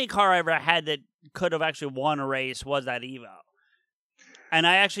the only car I ever had that could have actually won a race was that Evo, and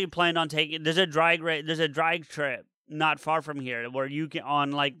I actually planned on taking. There's a drag trip not far from here where you can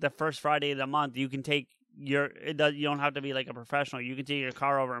on like the first Friday of the month you can take you don't have to be like a professional. You can take your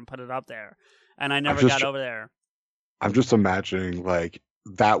car over and put it up there. And I never got over there. I'm just imagining like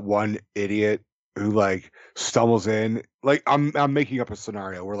that one idiot who like stumbles in. Like I'm making up a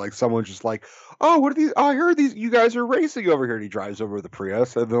scenario where like someone's just like, oh, what are these? Oh, I heard these. You guys are racing over here. And he drives over with the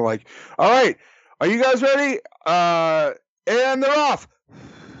Prius, and they're like, all right, are you guys ready? And they're off.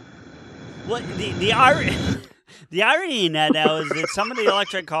 What the irony in that now is that some of the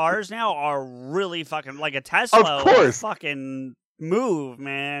electric cars now are really fucking like a Tesla. Of course. Fucking move,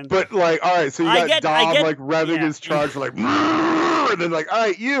 man. But like, all right, so you got Dom like revving his charge like, and then like, all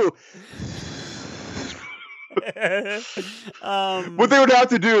right, you. What they would have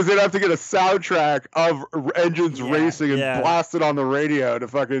to do is they'd have to get a soundtrack of engines racing and blast it on the radio to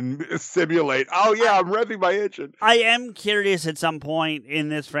fucking simulate. Oh yeah, I'm revving my engine. I am curious at some point in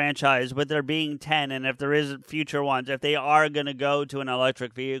this franchise, with there being 10, and if there is future ones, if they are going to go to an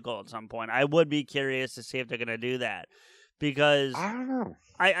electric vehicle at some point, I would be curious to see if they're going to do that. Because I don't know.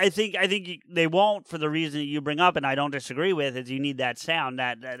 I think they won't, for the reason that you bring up, and I don't disagree with, is you need that sound,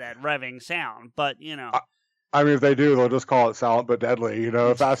 that revving sound. But you know. I mean, if they do, they'll just call it Silent but Deadly. You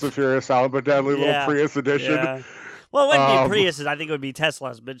know, Fast and Furious, Silent but Deadly, little Prius edition. Yeah. Well, it wouldn't be Priuses. I think it would be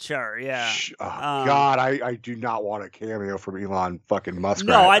Teslas, but sure, yeah. God, I do not want a cameo from Elon fucking Musk.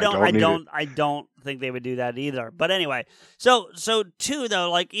 No, I don't think they would do that either. But anyway, so too though,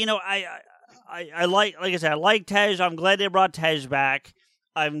 like you know, I like I said, I like Tej. I'm glad they brought Tej back.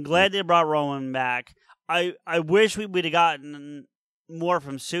 I'm glad they brought Roman back. I wish we would have gotten more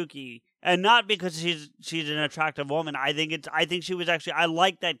from Suki. And not because she's an attractive woman. I think she was actually. I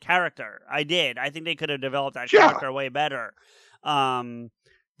like that character. I did. I think they could have developed that character way better. The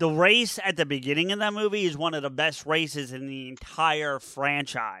race at the beginning of that movie is one of the best races in the entire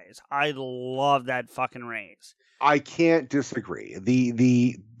franchise. I love that fucking race. I can't disagree.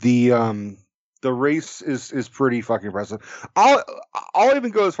 The race is pretty fucking impressive. I'll even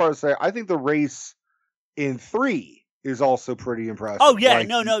go as far as say I think the race in 3 is also pretty impressive. Oh yeah, like,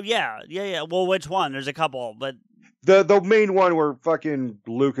 yeah. Well, which one? There's a couple, but the main one where fucking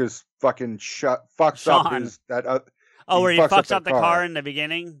Lucas fucking fucks up his that. Where he fucks up the car in the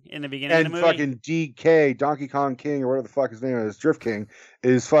beginning. In the beginning and of the movie, fucking DK Donkey Kong King or whatever the fuck his name is, Drift King,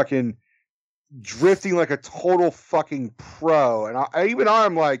 is fucking drifting like a total fucking pro. And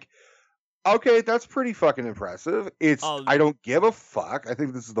I'm like, okay, that's pretty fucking impressive. I don't give a fuck. I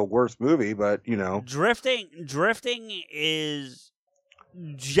think this is the worst movie, but you know, drifting is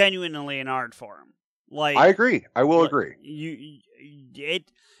genuinely an art form. Like I agree. I will agree.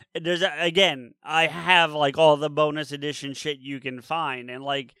 Again, I have like all the bonus edition shit you can find, and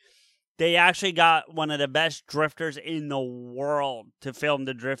like they actually got one of the best drifters in the world to film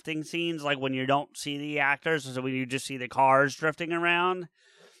the drifting scenes. Like when you don't see the actors, so when you just see the cars drifting around.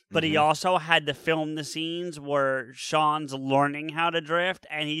 But he also had to film the scenes where Sean's learning how to drift,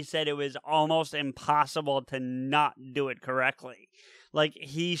 and he said it was almost impossible to not do it correctly. Like,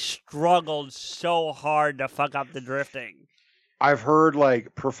 he struggled so hard to fuck up the drifting. I've heard,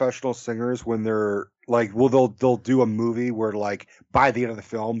 like, professional singers when they're, like, well, they'll do a movie where, like, by the end of the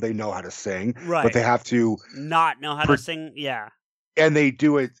film, they know how to sing. Right. But they have to... not know how to sing, yeah. And they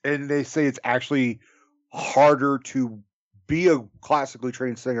do it, and they say it's actually harder to be a classically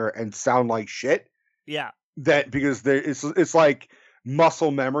trained singer and sound like shit. Yeah. That because it's like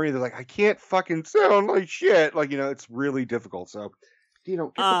muscle memory. They're like, I can't fucking sound like shit. Like, you know, it's really difficult. So, you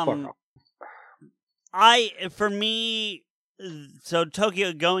know, get the fuck up. For me, so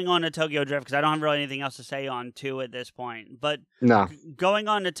going on to Tokyo Drift, because I don't have really anything else to say on 2 at this point. But no. Going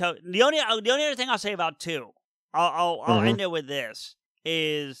on to the only other thing I'll say about 2, I'll end it with this,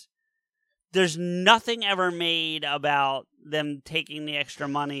 is there's nothing ever made about them taking the extra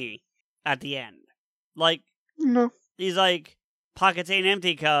money at the end. Like, no. He's like, pockets ain't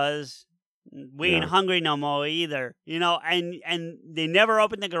empty, cuz we ain't hungry no more either. You know, and they never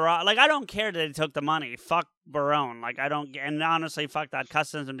opened the garage. Like, I don't care that they took the money. Fuck Barone. Like, I don't, and honestly, fuck that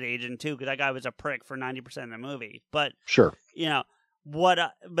customs agent too, because that guy was a prick for 90% of the movie. But, sure. You know,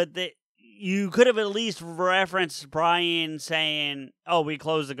 you could have at least referenced Brian saying, "Oh, we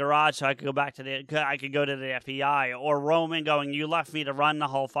closed the garage, so I could go back to I could go to the FBI," or Roman going, "You left me to run the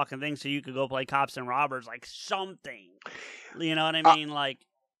whole fucking thing, so you could go play cops and robbers," like something. You know what I mean?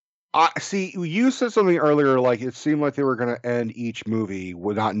 See, you said something earlier, like it seemed like they were going to end each movie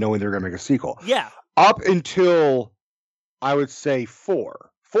without knowing they were going to make a sequel. Yeah. Up until I would say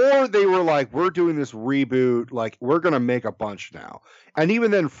 4. 4, they were like, we're doing this reboot, like, we're going to make a bunch now. And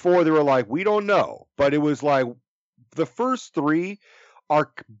even then, 4, they were like, we don't know. But it was like, the first 3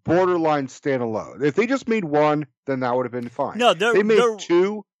 are borderline standalone. If they just made 1, then that would have been fine. No, they made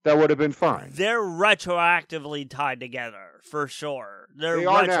 2, that would have been fine. They're retroactively tied together, for sure. They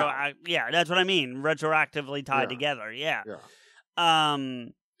are now. Yeah, that's what I mean. Retroactively tied together, yeah.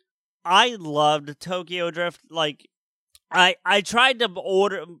 I loved Tokyo Drift. Like, I tried to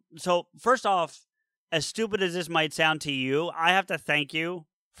order. So first off, as stupid as this might sound to you, I have to thank you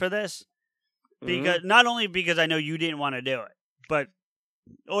for this because not only because I know you didn't want to do it, but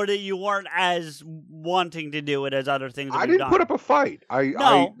or that you weren't as wanting to do it as other things. I didn't put up a fight.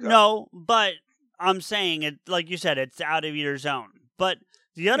 No, but I'm saying it like you said, it's out of your zone. But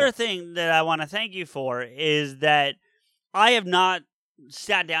the other thing that I want to thank you for is that I have not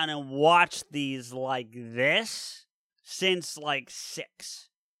sat down and watched these like this since like 6.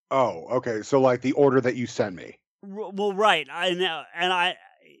 Oh, okay. So like the order that you sent me. Well, right. I know,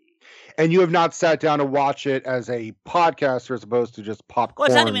 and you have not sat down and watch it as a podcaster as opposed to just popcorn.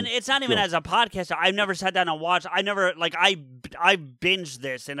 Well, it's not even as a podcaster. I've never sat down and watched. I binged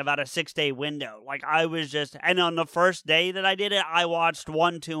this in about a 6-day window. Like I was just, and on the first day that I did it, I watched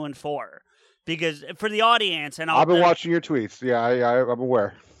 1, 2, and 4 because for the audience. And I've been watching your tweets. Yeah, I'm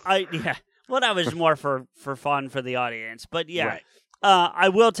aware. Well, that was more for fun for the audience, but yeah. Right. I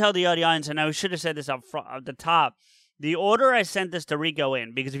will tell the audience, and I should have said this up front at the top. The order I sent this to Rico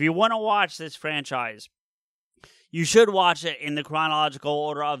in, because if you want to watch this franchise, you should watch it in the chronological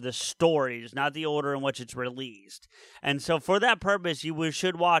order of the stories, not the order in which it's released. And so for that purpose, you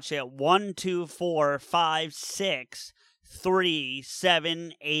should watch it 1, 2, 4, 5, 6, 3,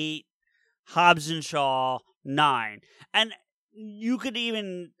 7, 8, Hobbs and Shaw, 9. And you could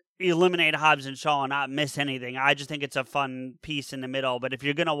even eliminate Hobbs and Shaw and not miss anything. I just think it's a fun piece in the middle. But if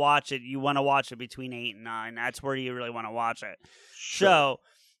you're going to watch it, you want to watch it between 8 and 9. That's where you really want to watch it. Sure.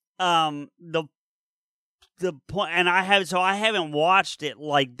 So, the point, and I haven't watched it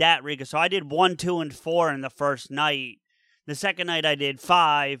like that, Rico. So I did 1, 2, and 4 in the first night. The second night I did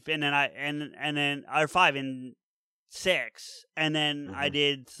 5, and then 5 and 6, and then I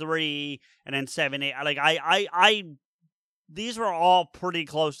did 3, and then 7, 8. Like I these were all pretty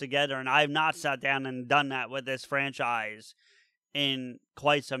close together, and I have not sat down and done that with this franchise in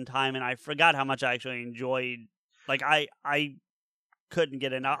quite some time, and I forgot how much I actually enjoyed. Like, I couldn't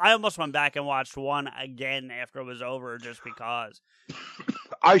get enough. I almost went back and watched 1 again after it was over just because.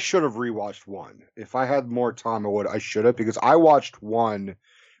 I should have rewatched 1. If I had more time, I should have, because I watched 1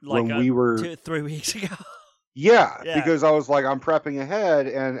 like when we were 2-3 weeks ago. Yeah, because I was like, I'm prepping ahead,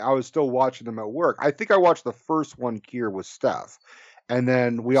 and I was still watching them at work. I think I watched the first one here with Steph, and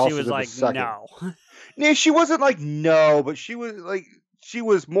then we also did the second. No. Nah, she wasn't like no, but she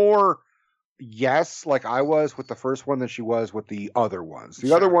was more yes, like I was with the first one than she was with the other ones.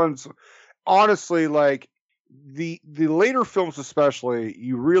 The other ones, honestly, like the later films especially,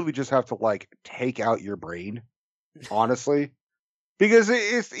 you really just have to like take out your brain, honestly. Because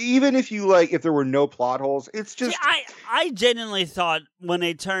it's even if there were no plot holes, it's just. See, I genuinely thought when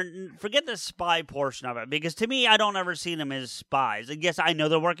they forget the spy portion of it, because to me, I don't ever see them as spies. And yes, I know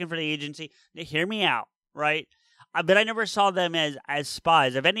they're working for the agency. Hear me out, right? But I never saw them as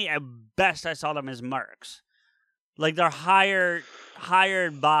spies. If any, at best, I saw them as mercs. Like they're hired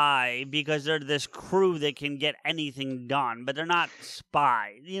by because they're this crew that can get anything done, but they're not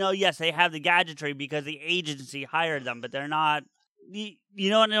spies. Yes, they have the gadgetry because the agency hired them, but they're not. You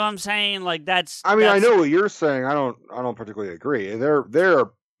know what I'm saying? Like that's. I mean, I know what you're saying. I don't particularly agree. They're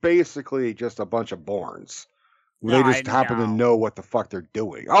basically just a bunch of Borns. They just happen to know what the fuck they're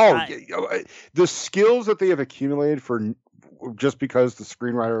doing. The skills that they have accumulated for just because the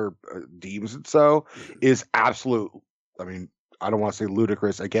screenwriter deems it so is absolute. I mean, I don't want to say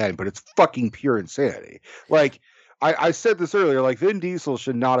ludicrous again, but it's fucking pure insanity. Like I said this earlier. Like Vin Diesel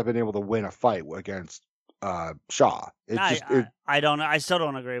should not have been able to win a fight against Shaw. I still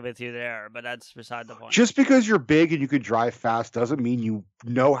don't agree with you there, but that's beside the point. Just because you're big and you can drive fast doesn't mean you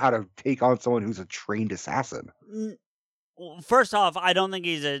know how to take on someone who's a trained assassin. First off, I don't think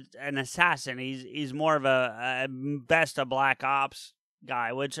he's an assassin. He's more of a Black Ops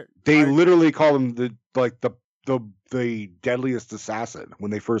guy, which they literally call him the deadliest assassin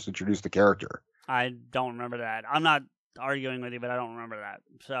when they first introduced the character. I don't remember that. I'm not arguing with you, but I don't remember that.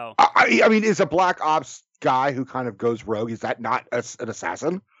 So I mean, is a Black Ops guy who kind of goes rogue, is that not an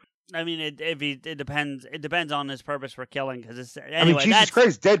assassin? I mean, it depends. It depends on his purpose for killing. Because it's anyway. I mean, Jesus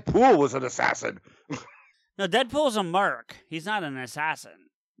Christ, Deadpool was an assassin. No, Deadpool's a merc. He's not an assassin.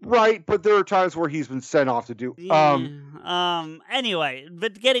 Right, but there are times where he's been sent off to do. Anyway,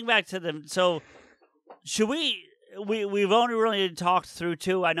 but getting back to so should we? We've only really talked through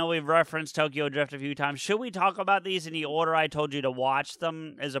 2. I know we've referenced Tokyo Drift a few times. Should we talk about these in the order I told you to watch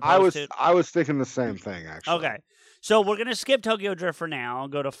them as opposed to... I was thinking the same thing, actually. Okay. So we're going to skip Tokyo Drift for now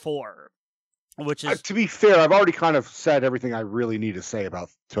and go to 4. which is to be fair, I've already kind of said everything I really need to say about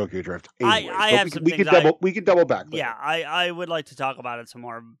Tokyo Drift. Anyways, I have some we things could double back. Later. Yeah, I would like to talk about it some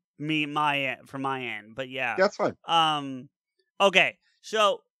more. From my end, but yeah, that's fine. Okay,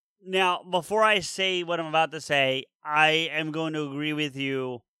 so now before I say what I'm about to say, I am going to agree with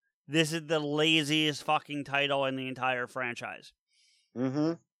you. This is the laziest fucking title in the entire franchise.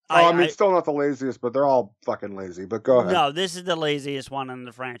 Mm-hmm. I mean, it's still not the laziest, but they're all fucking lazy. But go ahead. No, this is the laziest one in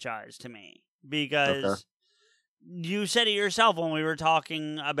the franchise to me because you said it yourself when we were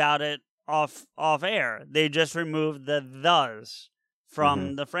talking about it off air. They just removed the "thes"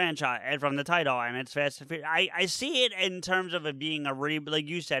 from the franchise and from the title, and it's Fast and Furious. I see it in terms of it being a reboot. Like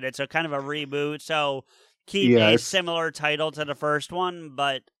you said, it's a kind of a reboot, so keep a similar title to the first one.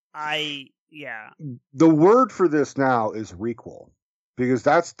 But the word for this now is requel. Because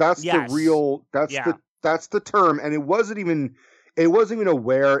that's the real that's the term, and it wasn't even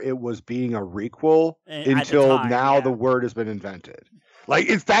aware it was being a requel until now. The word has been invented. Like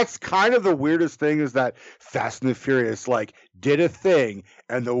that's kind of the weirdest thing is that Fast and the Furious did a thing,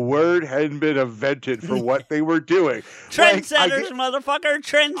 and the word hadn't been invented for what they were doing. Trendsetters, motherfucker,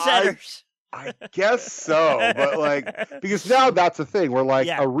 trendsetters. I guess so, but because now that's a thing where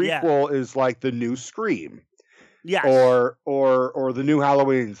a requel is the new Scream. Yes. Or the new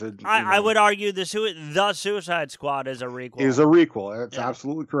Halloweens. I would argue the Suicide Squad is a requel. That's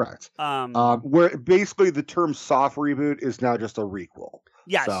absolutely correct. Where basically the term soft reboot is now just a requel.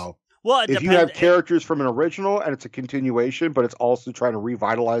 Yes. So if you have characters from an original and it's a continuation, but it's also trying to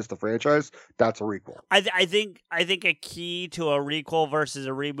revitalize the franchise, that's a requel. I think a key to a requel versus a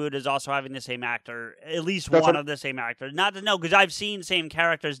reboot is also having the same actor, at least one of the same actor. Not to know because I've seen same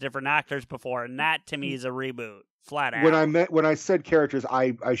characters, different actors before, and that to me is a reboot. Flat out. When I said characters,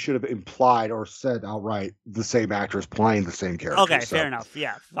 I should have implied or said outright the same actors playing the same characters. Okay, fair enough.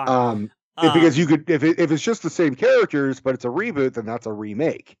 Yeah, fine. Because you could, if it's just the same characters, but it's a reboot, then that's a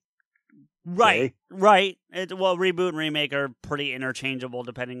remake. Right, okay? Right. Reboot and remake are pretty interchangeable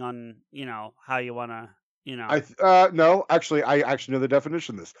depending on how you want to. No, actually, I know the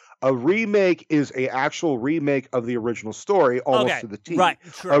definition of this. A remake is a actual remake of the original story, almost to the T. Right,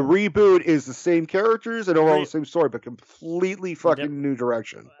 true. A reboot is the same characters and overall the same story, but completely fucking new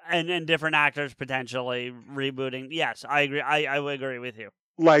direction. And different actors potentially rebooting. Yes, I agree. I would agree with you.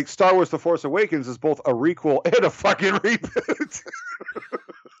 Like Star Wars: The Force Awakens is both a requel and a fucking reboot.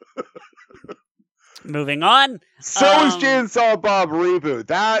 Moving on. So is Jay and Silent Bob reboot.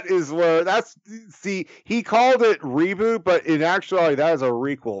 That is where he called it reboot, but in actuality, that is a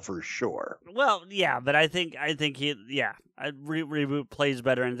requel for sure. Well, yeah, but I think reboot plays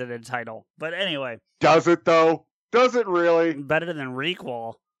better into the title. But anyway, does it though? Does it really? Better than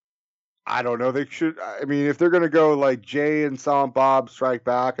requel? I don't know. They should. I mean, if they're gonna go Jay and Silent Bob Strike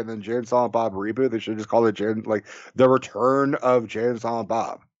Back and then Jay and Silent Bob reboot, they should just call it the Return of Jay and Silent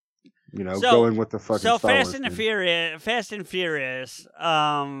Bob. Going with the fucking Star Fast Wars and Furious.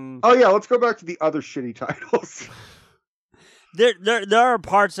 Oh yeah, let's go back to the other shitty titles. There are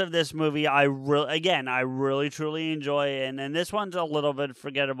parts of this movie I really truly enjoy, and this one's a little bit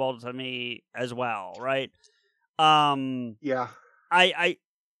forgettable to me as well, right? Yeah. I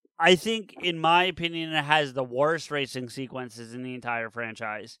think, in my opinion, it has the worst racing sequences in the entire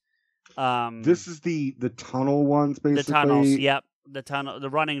franchise. This is the tunnel ones, basically. The tunnels, yep. The tunnel, the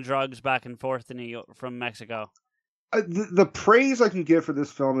running drugs back and forth to New York from Mexico. The praise I can give for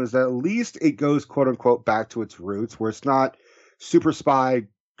this film is that at least it goes quote unquote back to its roots, where it's not super spy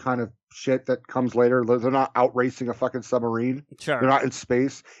kind of shit that comes later. They're not out racing a fucking submarine. Sure. They're not in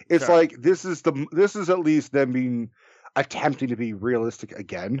space. It's this is at least them attempting to be realistic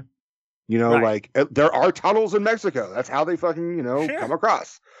again. There are tunnels in Mexico. That's how they fucking come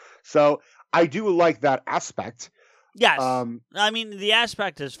across. So I do like that aspect. Yes, I mean the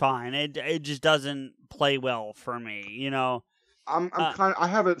aspect is fine. It just doesn't play well for me. I'm kind of. I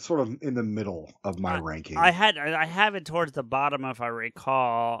have it sort of in the middle of my ranking. I have it towards the bottom if I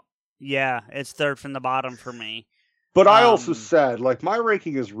recall. Yeah, it's third from the bottom for me. But I also said my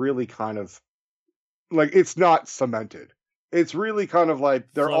ranking is really kind of it's not cemented. It's really kind of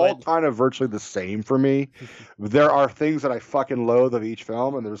they're fluid. All kind of virtually the same for me. There are things that I fucking loathe of each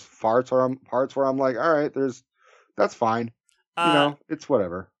film, and there's parts where I'm like, all right, that's fine. It's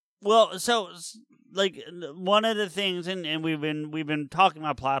whatever. Well, so one of the things, and we've been talking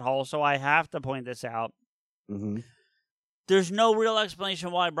about plot holes, so I have to point this out. Mm-hmm. There's no real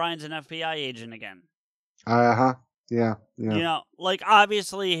explanation why Brian's an FBI agent again. Yeah.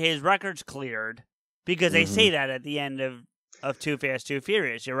 Obviously his record's cleared because they say that at the end of Too Fast, Too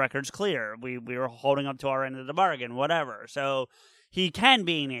Furious. Your record's clear. We were holding up to our end of the bargain, whatever. So he can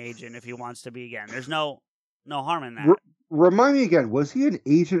be an agent if he wants to be again. There's no harm in that. Remind me again, was he an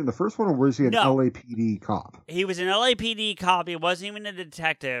agent in the first one, or was he an No. LAPD cop? He was an LAPD cop. He wasn't even a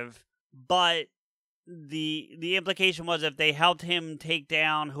detective, but the implication was if they helped him take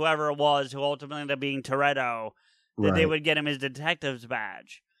down whoever it was who ultimately ended up being Toretto, that they would get him his detective's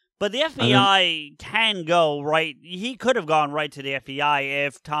badge. But the FBI can go right. He could have gone right to the FBI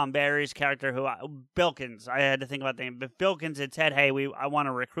if Tom Barry's character, Bilkins, I had to think about the name. If Bilkins had said, "Hey, I want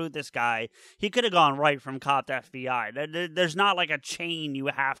to recruit this guy," he could have gone right from cop to FBI. There's not like a chain you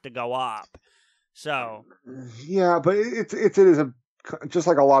have to go up. So yeah, but it is just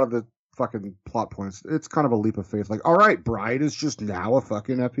like a lot of the fucking plot points. It's kind of a leap of faith. Like, all right, Brian is just now a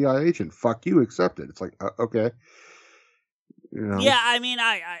fucking FBI agent. Fuck you, accept it. It's like okay. You know? Yeah, I mean,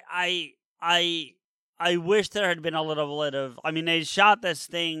 I wish there had been a little bit of. I mean, they shot this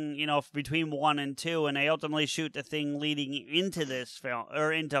thing, between 1 and 2, and they ultimately shoot the thing leading into this film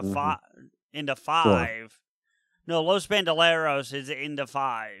or into into 5. Sure. No, Los Bandoleros is into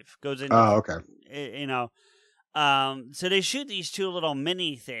 5. Goes into. Oh, okay. So they shoot these 2 little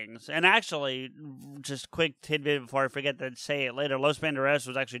mini things, and actually, just quick tidbit before I forget to say it later. Los Bandoleros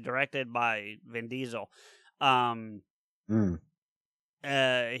was actually directed by Vin Diesel.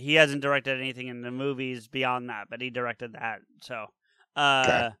 He hasn't directed anything in the movies beyond that, but he directed that. So,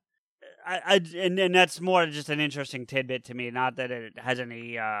 okay. And that's more just an interesting tidbit to me. Not that it has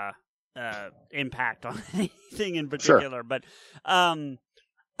any impact on anything in particular, sure. But I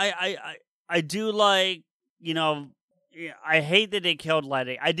do like, I hate that they killed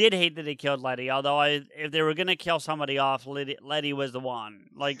Letty. I did hate that they killed Letty. Although if they were gonna kill somebody off, Letty was the one.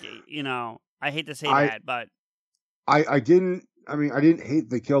 Like, I hate to say that, but. I didn't hate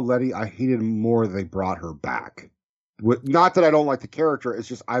they killed Letty. I hated more they brought her back. Not that I don't like the character. It's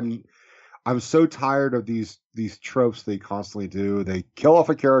just I'm so tired of these tropes they constantly do. They kill off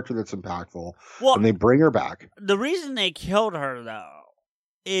a character that's impactful, and they bring her back. The reason they killed her, though,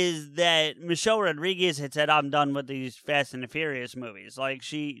 is that Michelle Rodriguez had said, "I'm done with these Fast and the Furious movies." Like,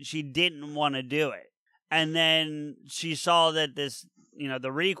 she didn't want to do it. And then she saw that this, the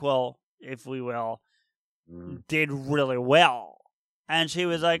requel, if we will, did really well, and she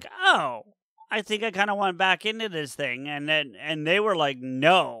was like, "Oh, I think I kind of went back into this thing." And they were like,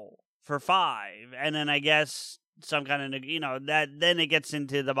 "No," for 5, and then I guess some kind of that then it gets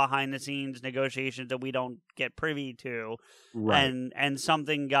into the behind the scenes negotiations that we don't get privy to, right. And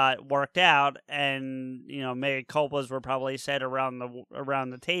something got worked out, and mea culpas were probably said around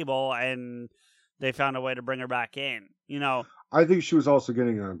the table, and they found a way to bring her back in. I think she was also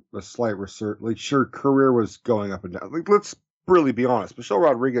getting a slight research. Like, sure, career was going up and down. Like, let's really be honest. Michelle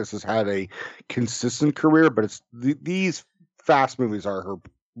Rodriguez has had a consistent career, but it's these Fast movies are her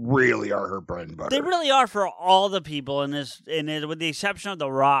bread and butter. They really are for all the people in this, with the exception of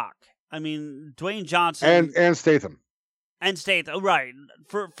The Rock. I mean, Dwayne Johnson and Statham. And Statham, right?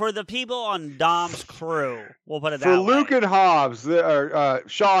 For the people on Dom's crew, we'll put it that way. For Luke and Hobbs,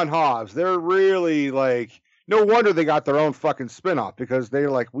 Sean Hobbs, they're really like. No wonder they got their own fucking spinoff, because they're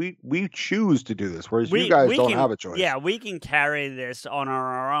like, we choose to do this, whereas you guys don't have a choice. Yeah, we can carry this on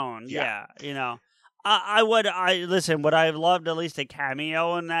our own. Yeah, would I have loved at least a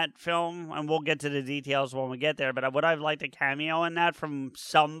cameo in that film, and we'll get to the details when we get there, but would I have liked a cameo in that from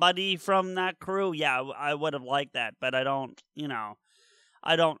somebody from that crew? Yeah, I would have liked that, but I don't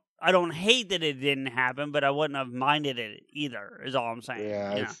hate that it didn't happen, but I wouldn't have minded it either, is all I'm saying.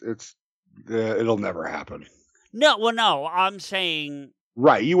 Yeah, it'll never happen. No, I'm saying...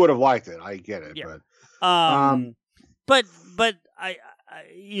 Right, you would have liked it, I get it, yeah. but... But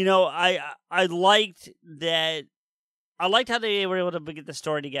I liked that. I liked how they were able to get the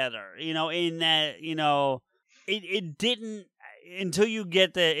story together. In that, it didn't until you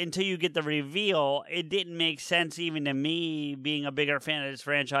get the reveal. It didn't make sense even to me, being a bigger fan of this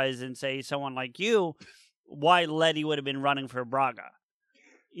franchise than say someone like you, why Letty would have been running for Braga.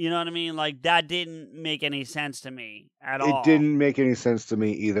 You know what I mean? Like, that didn't make any sense to me at all. It didn't make any sense to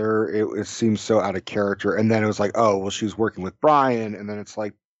me either. It seems so out of character. And then it was like, oh, well, she was working with Brian. And then it's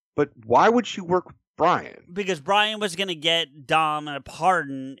like, but why would she work with Brian? Because Brian was going to get Dom a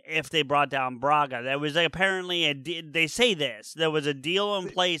pardon if they brought down Braga. There was apparently they say this. There was a deal in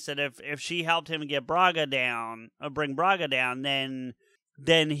place that if she helped him get Braga down, or bring Braga down, then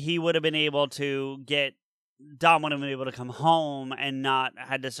he would have been able to get Dom would have been able to come home and not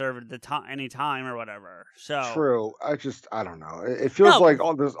had to serve any time or whatever. So true. I don't know. It feels like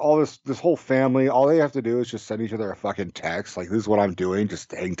this whole family, all they have to do is just send each other a fucking text. Like, this is what I'm doing.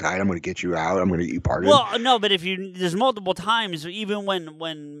 Just hang tight. I'm going to get you out. I'm going to get you pardoned. Well, no, but there's multiple times, even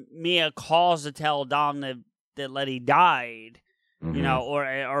when Mia calls to tell Dom that Letty died, you know,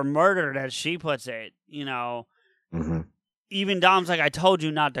 or murdered, as she puts it, you know. Mm-hmm. Even Dom's like, I told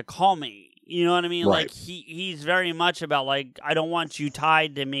you not to call me. You know what I mean? Right. Like, he's very much about, like, I don't want you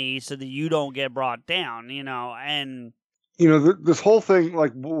tied to me so that you don't get brought down, you know? And, you know, this whole thing,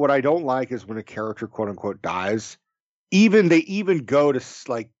 like, what I don't like is when a character, quote unquote, dies, they even go to,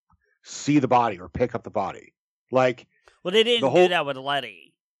 like, see the body or pick up the body. Like, well, they didn't do that with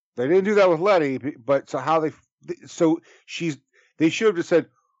Letty. They didn't do that with Letty, but so how they should have just said,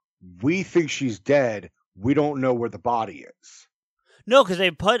 we think she's dead. We don't know where the body is. No, because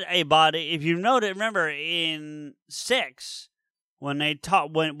they put a body. If you notice, remember in 6, when they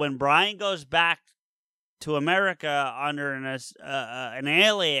when Brian goes back to America under an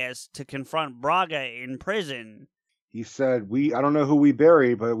alias to confront Braga in prison, he said, I don't know who we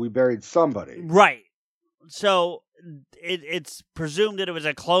buried, but we buried somebody. Right. So it's presumed that it was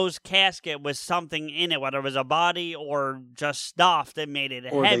a closed casket with something in it, whether it was a body or just stuff that made it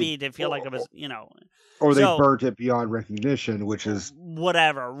heavy to feel like it was, you know. Or they burnt it beyond recognition, which is...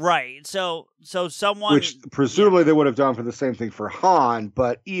 Whatever, right. So someone... Which presumably they would have done for the same thing for Han,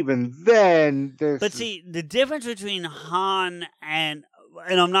 but even then... But see, the difference between Han and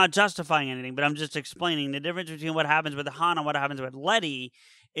I'm not justifying anything, but I'm just explaining the difference between what happens with Han and what happens with Letty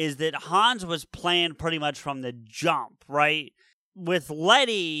is that Han's was planned pretty much from the jump, right? With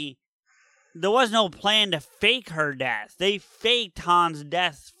Letty, there was no plan to fake her death. They faked Han's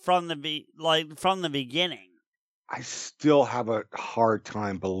death from the beginning. I still have a hard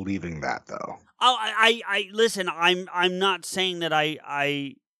time believing that, though. Oh, I listen. I'm not saying that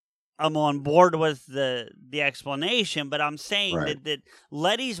I'm on board with the explanation, but I'm saying that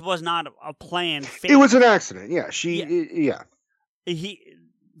Letty's was not a planned fake. It was an accident. Yeah,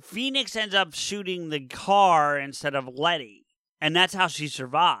 Phoenix ends up shooting the car instead of Letty, and that's how she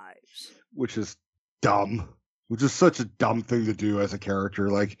survives. Which is dumb. Which is such a dumb thing to do as a character.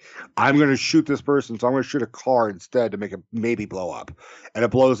 Like, I'm going to shoot this person, so I'm going to shoot a car instead to make it maybe blow up. And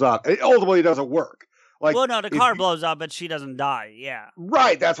it blows up. It ultimately doesn't work. Like, well, no, the car blows up, but she doesn't die, yeah.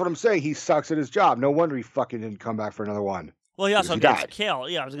 Right, that's what I'm saying. He sucks at his job. No wonder he fucking didn't come back for another one. Well, he also gets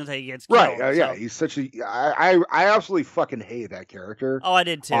killed. Yeah, I was going to say he gets killed. Right, yeah, he's such a... I absolutely fucking hate that character. Oh, I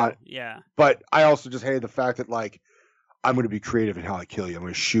did too, yeah. But I also just hated the fact that, like, I'm going to be creative in how I kill you. I'm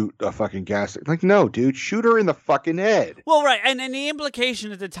going to shoot a fucking gas. Like, no, dude, shoot her in the fucking head. Well, right. And the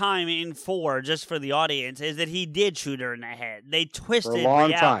implication at the time in 4, just for the audience, is that he did shoot her in the head. They twisted... For a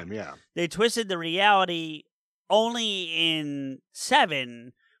long time, yeah. They twisted the reality only in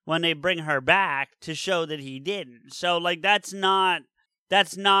 7 when they bring her back to show that he didn't. So, like, that's not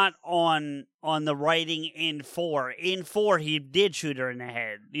on the writing in 4. In 4, he did shoot her in the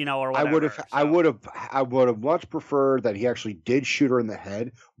head, you know, or whatever. I would have much preferred that he actually did shoot her in the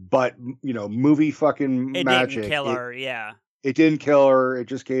head, but, you know, movie fucking magic. It didn't kill her, yeah. It didn't kill her. It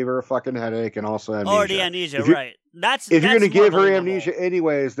just gave her a fucking headache and also amnesia. Or the amnesia, right. If you're going to give her amnesia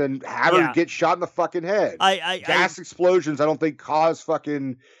anyways, then have her get shot in the fucking head. Gas explosions, I don't think, cause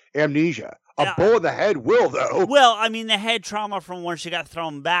fucking amnesia. A bullet in the head will, though. Well, I mean, the head trauma from where she got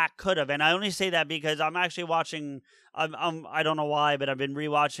thrown back could have. And I only say that because I'm actually watching, I don't know why, but I've been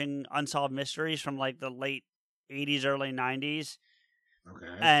rewatching Unsolved Mysteries from like the late 80s, early 90s. Okay.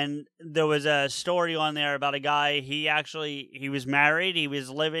 And there was a story on there about a guy, he was married, he was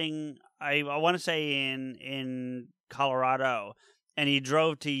living, I want to say in Colorado, and he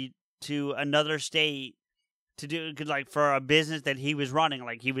drove to another state to do, like, for a business that he was running,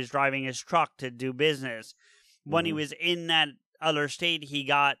 like he was driving his truck to do business. When he was in that other state, he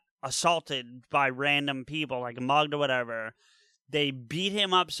got assaulted by random people, like mugged or whatever. They beat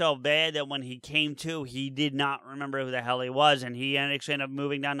him up so bad that when he came to, he did not remember who the hell he was, and he actually ended up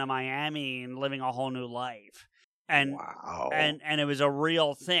moving down to Miami and living a whole new life. And wow. and it was a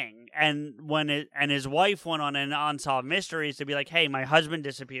real thing. And and his wife went on an Unsolved Mysteries to be like, hey, my husband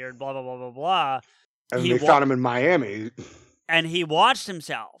disappeared, blah blah blah blah blah. And they found him in Miami. And he watched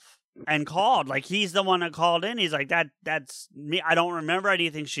himself and called. Like, he's the one that called in. He's like, that's me. I don't remember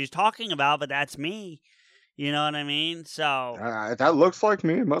anything she's talking about, but that's me. You know what I mean? So that looks like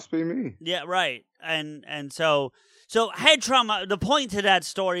me. It must be me. Yeah, right. And so head trauma, the point to that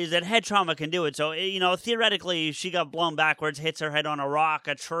story is that head trauma can do it. So, you know, theoretically, she got blown backwards, hits her head on a rock,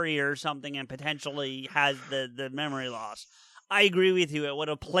 a tree or something, and potentially has the memory loss. I agree with you. It would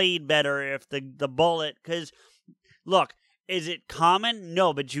have played better if the bullet, because, look, is it common?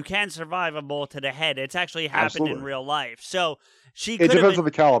 No, but you can survive a bullet to the head. It's actually happened in real life. So she could. It depends on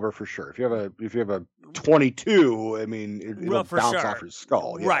the caliber for sure. If you have a 22, I mean, it'll bounce off his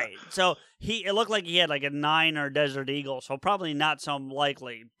skull. Yeah. Right. So it looked like he had like a 9 or Desert Eagle, so probably not so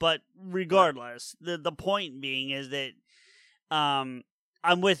likely. But regardless, the point being is that I'm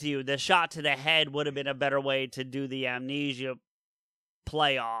with you. The shot to the head would have been a better way to do the amnesia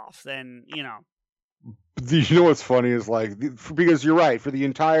playoff than, you know. You know what's funny is like, because you're right, for the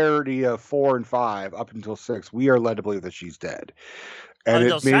entirety of 4 and 5 up until 6, we are led to believe that she's dead, and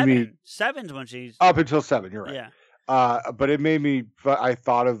until it made me 7's when she's up until 7. You're right. Yeah. But it made me. I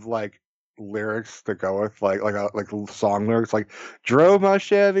thought of like lyrics to go with like song lyrics like drove my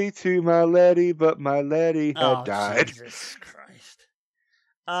Chevy to my Letty, but my Letty had died. Jesus Christ.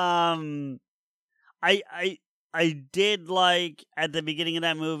 I did like at the beginning of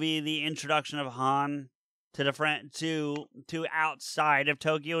that movie the introduction of Han to the to outside of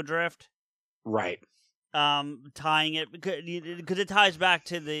Tokyo Drift. Right. Tying it because it ties back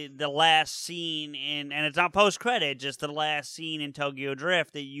to the last scene and it's not post credit, just the last scene in Tokyo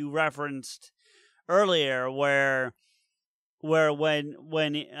Drift that you referenced earlier, where when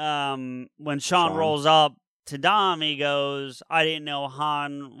Sean rolls up to Dom, he goes, "I didn't know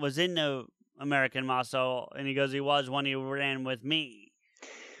Han was in the American Muscle," and he goes, "He was when he ran with me."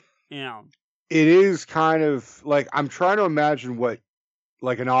 You know, it is kind of like I'm trying to imagine what.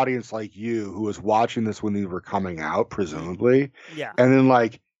 Like an audience like you who was watching this when these were coming out, presumably. Yeah. And then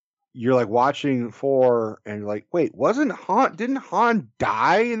like you're like watching 4 and you're like, wait, didn't Han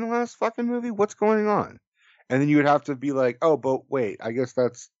die in the last fucking movie? What's going on? And then you would have to be like, oh, but wait, I guess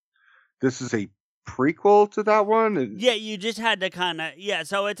this is a prequel to that one? Yeah, you just had to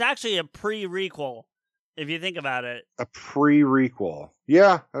so it's actually a pre-requel. If you think about it. A pre-requel.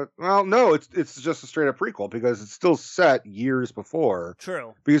 Yeah. Well, no, it's just a straight up prequel because it's still set years before.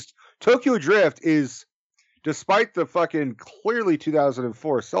 True. Because Tokyo Drift is, despite the fucking clearly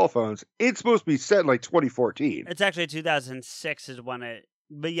 2004 cell phones, it's supposed to be set in like 2014. It's actually 2006 is when it...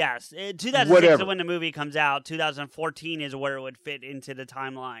 But yes, 2006 is when the movie comes out. 2014 is where it would fit into the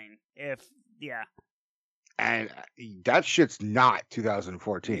timeline. Yeah. And that shit's not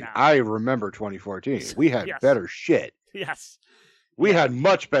 2014. No. I remember 2014. We had better shit. Yes. We had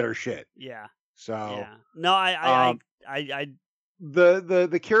much better shit. Yeah. So. Yeah. No,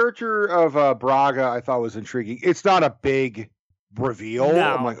 the character of Braga I thought was intriguing. It's not a big reveal.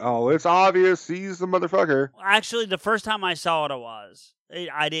 No. I'm like, oh, it's obvious he's the motherfucker. Actually, the first time I saw it,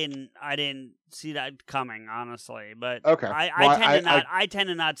 I didn't see that coming, honestly. But okay, I tend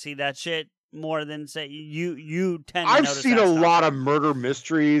to not see that shit more than say you tend to. I've notice seen that a stuff. lot of murder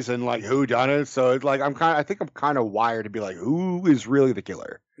mysteries and like whodunits, so it's like I think I'm kind of wired to be like, who is really the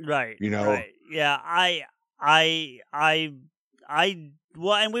killer? Right. You know. Right. Yeah.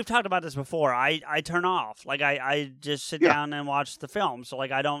 Well, and we've talked about this before. I turn off. Like I just sit down and watch the film. So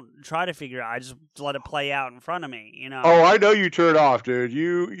like I don't try to figure it out. I just let it play out in front of me. You know. Oh, I know you turn off, dude.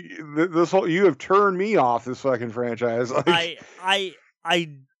 You have turned me off this fucking franchise. Like... I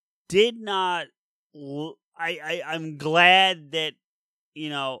did not. I'm glad that, you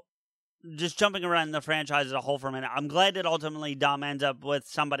know, just jumping around the franchise as a whole for a minute, I'm glad that ultimately Dom ends up with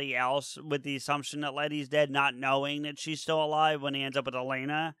somebody else with the assumption that Letty's dead, not knowing that she's still alive when he ends up with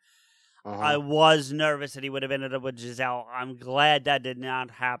Elena. Uh-huh. I was nervous that he would have ended up with Giselle. I'm glad that did not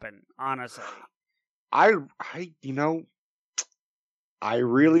happen, honestly. I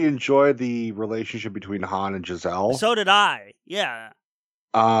really enjoyed the relationship between Han and Giselle. So did I. Yeah.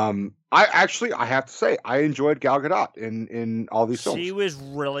 I have to say, I enjoyed Gal Gadot in all these films. She was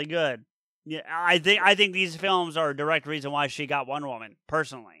really good. Yeah, I think these films are a direct reason why she got Wonder Woman,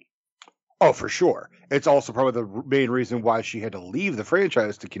 personally. Oh, for sure. It's also probably the main reason why she had to leave the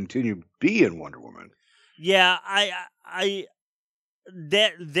franchise to continue being Wonder Woman. Yeah,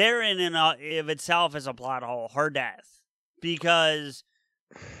 therein and of itself is a plot hole, her death. Because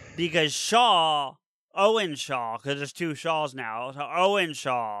Owen Shaw, because there's two Shaws now. So Owen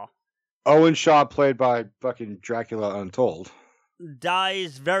Shaw, played by fucking Dracula Untold,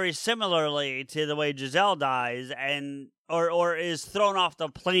 dies very similarly to the way Giselle dies, and or is thrown off the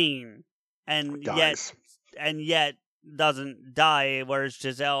plane, and yet doesn't die, whereas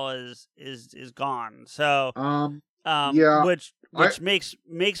Giselle is gone. So yeah, which makes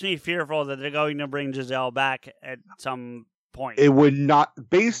me fearful that they're going to bring Giselle back at some point. It would not,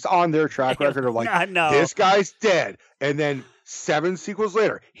 based on their track record of like, this guy's dead, and then 7 sequels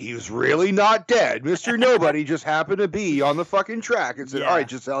later, he's really not dead. Mr. Nobody just happened to be on the fucking track and said, all right,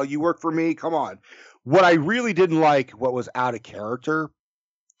 Giselle, you work for me, come on. What I really didn't like, what was out of character,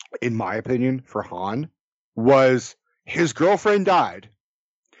 in my opinion, for Han, was his girlfriend died.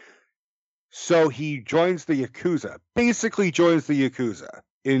 So he joins the Yakuza, basically joins the Yakuza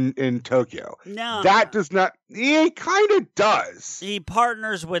in Tokyo. No. That does not, he kind of does. He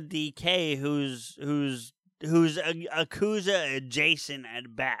partners with DK, who's Yakuza adjacent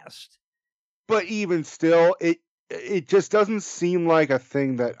at best. But even still, it just doesn't seem like a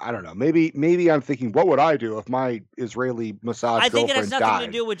thing that I don't know. Maybe I'm thinking, what would I do if my Israeli massage I think it has girlfriend nothing to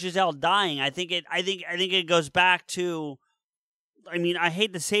died? do with Giselle dying. I think it goes back to. I mean, I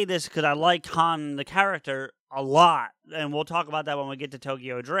hate to say this because I like Han the character a lot, and we'll talk about that when we get to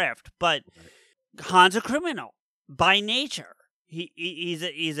Tokyo Drift. But Han's a criminal by nature. He's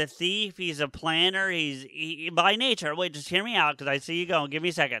a thief. He's a planner. He by nature. Wait, just hear me out because I see you going. Give me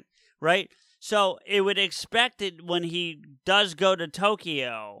a second, right? So it would expect it when he does go to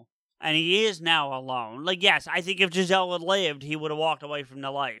Tokyo, and he is now alone. Like, yes, I think if Giselle had lived, he would have walked away from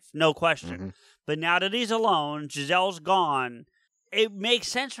the life, no question. Mhm. But now that he's alone, Giselle's gone. It makes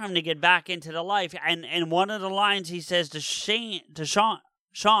sense for him to get back into the life. And one of the lines he says to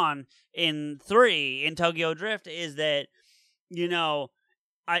Sean in 3 in Tokyo Drift is that, you know,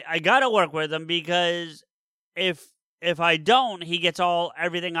 I gotta work with him because if I don't, he gets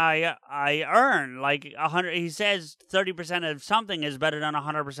everything I earn. Like 100, he says 30% of something is better than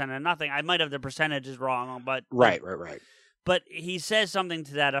 100% of nothing. I might have the percentages wrong, but Right. But he says something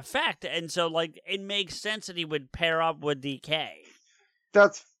to that effect, and so like it makes sense that he would pair up with DK.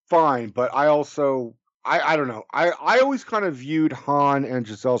 That's fine, but I also I don't know. I always kind of viewed Han and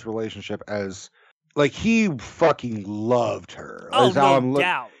Giselle's relationship as like he fucking loved her. Oh, is how no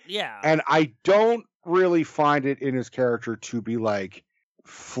doubt. Yeah. And I don't really find it in his character to be like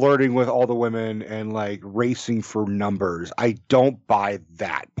flirting with all the women and like racing for numbers. I don't buy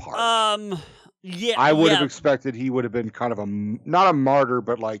that part. Yeah. I would have expected he would have been kind of not a martyr,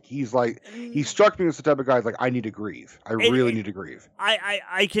 but like he struck me as the type of guy like I need to grieve. I really need to grieve.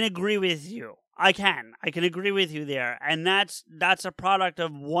 I can agree with you. I can agree with you there, and that's a product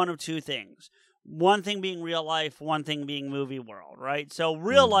of one of two things. One thing being real life, one thing being movie world, right? So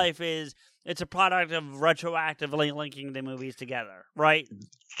real life it's a product of retroactively linking the movies together, right?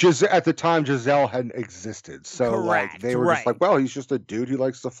 Just at the time, Giselle hadn't existed, so Correct, like they were just like, well, he's just a dude who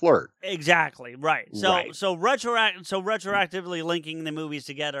likes to flirt. Exactly, right. So retroactively linking the movies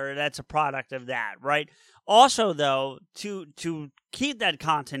together, that's a product of that, right? Also, though, to keep that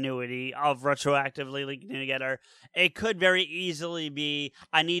continuity of retroactively linking together, it could very easily be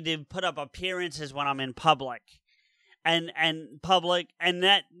I need to put up appearances when I'm in public. And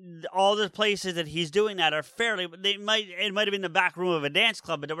that all the places that he's doing that are it might have been the back room of a dance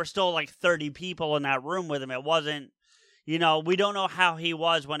club, but there were still like 30 people in that room with him. It wasn't, we don't know how he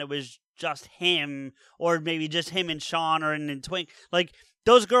was when it was just him, or maybe just him and Sean or in Twink. Like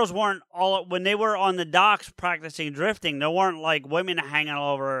those girls weren't all when they were on the docks practicing drifting. There weren't like women hanging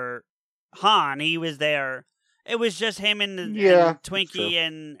all over Han. He was there. It was just him and and Twinkie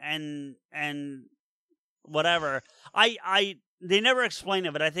and whatever. They never explain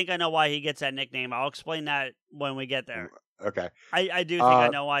it, but I think I know why he gets that nickname. I'll explain that when we get there. Okay. I do think I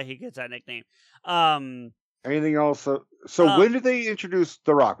know why he gets that nickname. Anything else? So when did they introduce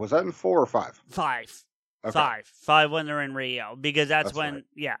The Rock? Was that in 4 or 5? 5. Okay. 5 when they're in Rio, because that's when right.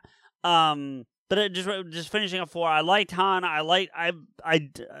 yeah. But just finishing up 4, I liked Han. The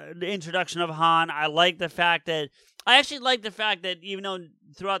introduction of Han. I like the fact that even though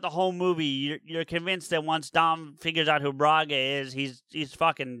throughout the whole movie you're convinced that once Dom figures out who Braga is, he's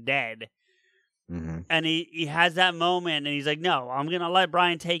fucking dead. Mm-hmm. And he has that moment, and he's like, "No, I'm gonna let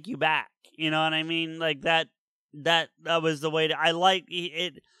Brian take you back." You know what I mean? Like that was the way I like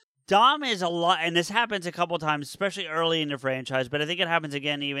it. Dom is a lot, and this happens a couple times, especially early in the franchise, but I think it happens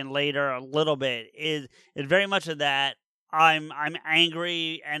again even later a little bit. It's very much of that. I'm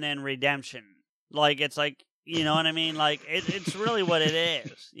angry, and then redemption. Like it's like, you know what I mean? Like it's really what it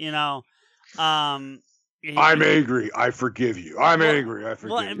is. I'm angry. I forgive you. I'm angry. I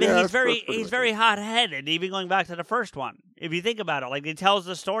forgive you. But he's very hot-headed, even going back to the first one. If you think about it, like he tells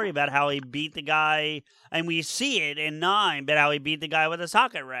the story about how he beat the guy, and we see it in 9, but how he beat the guy with a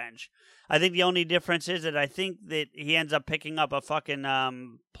socket wrench. I think the only difference is that I think that he ends up picking up a fucking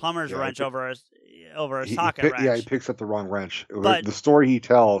plumber's wrench over a socket wrench. Yeah, he picks up the wrong wrench. But the story he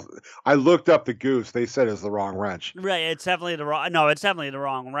tells, I looked up the goose. They said it's the wrong wrench. Right, it's definitely the wrong. No, it's definitely the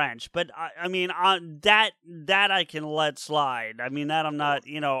wrong wrench. But I mean, that I can let slide. I mean, that I'm not,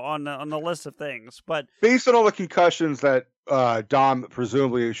 on the list of things. But based on all the concussions that Dom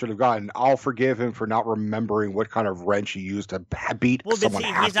presumably should have gotten, I'll forgive him for not remembering what kind of wrench he used to beat someone.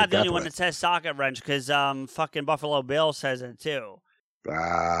 He's not the only one that says socket wrench, because fucking Buffalo Bill says it too.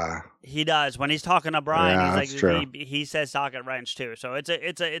 He does when he's talking to Brian. He's like he says socket wrench too. So it's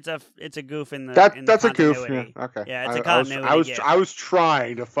a goof in the that's a goof. Yeah. Okay. Yeah, it's a continuity. I was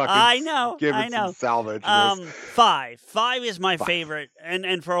trying to fucking give it some salvage. 5 is my favorite,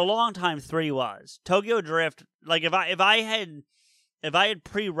 and for a long time 3 was Tokyo Drift. Like if I had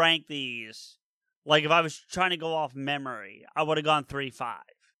pre-ranked these, Like, if I was trying to go off memory, I would have gone 3-5.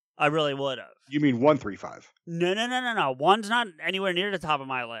 I really would have. You mean 1-3-5? No. 1's not anywhere near the top of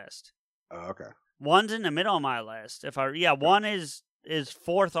my list. Oh, okay. 1's in the middle of my list. 1 is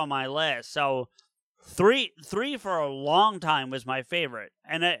fourth on my list. So 3 for a long time was my favorite,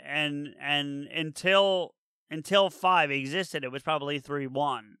 and until 5 existed, it was probably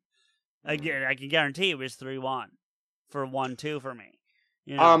 3-1. Again, I can guarantee it was 3-1 for 1-2 for me.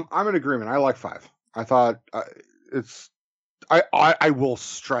 You know? I'm in agreement. I like 5. I thought I will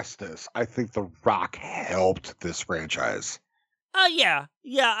stress this. I think The Rock helped this franchise. Yeah.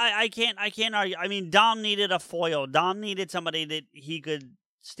 I can't argue. I mean, Dom needed a foil. Dom needed somebody that he could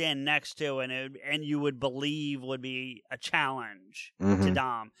stand next to, and you would believe would be a challenge to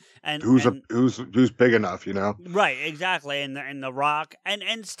Dom. And who's big enough, you know? Right, exactly. And The Rock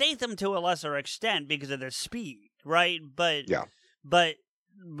and Statham to a lesser extent because of the speed, right? But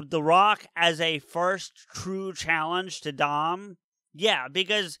The Rock as a first true challenge to Dom,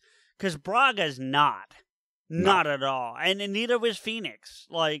 because Braga's not at all, and neither was Phoenix.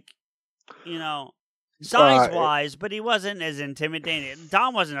 Like, you know, size-wise, but he wasn't as intimidating.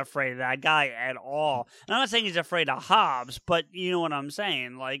 Dom wasn't afraid of that guy at all. And I'm not saying he's afraid of Hobbs, but you know what I'm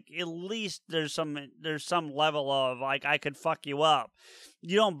saying. Like, at least there's some level of, like, I could fuck you up.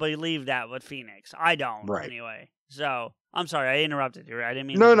 You don't believe that with Phoenix. I don't, anyway. So, I'm sorry, I interrupted you. I didn't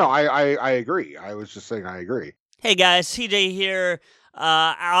mean No, I agree. I was just saying I agree. Hey, guys, CJ here.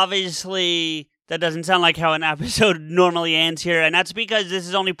 Obviously, that doesn't sound like how an episode normally ends here, and that's because this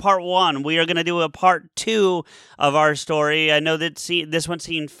is only part 1. We are going to do a part 2 of our story. I know that this one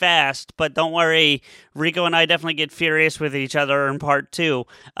seemed fast, but don't worry. Rico and I definitely get furious with each other in part 2.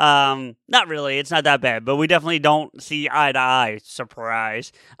 Not really. It's not that bad, but we definitely don't see eye to eye.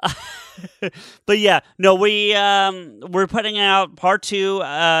 Surprise. But yeah, no, we're putting out part 2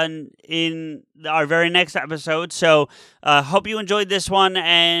 in our very next episode. So hope you enjoyed this one.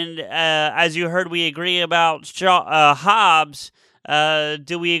 And as you heard, we agree about Hobbs.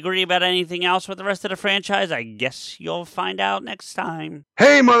 Do we agree about anything else with the rest of the franchise? I guess you'll find out next time.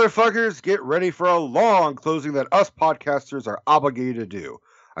 Hey, motherfuckers, get ready for a long closing that us podcasters are obligated to do.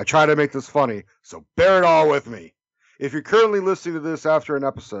 I try to make this funny, so bear it all with me. If you're currently listening to this after an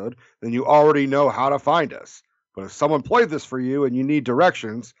episode, then you already know how to find us. But if someone played this for you and you need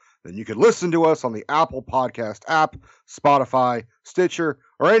directions, then you can listen to us on the Apple Podcast app, Spotify, Stitcher,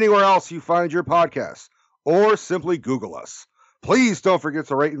 or anywhere else you find your podcasts. Or simply Google us. Please don't forget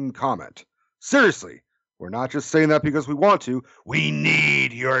to rate and comment. Seriously, we're not just saying that because we want to. We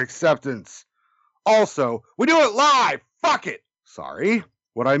need your acceptance. Also, we do it live. Fuck it. Sorry.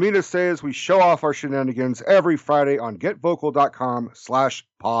 What I mean to say is we show off our shenanigans every Friday on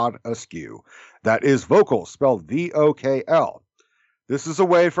getvocal.com/podaskew. That is vocal, spelled VOKL. This is a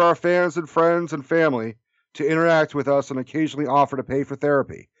way for our fans and friends and family to interact with us and occasionally offer to pay for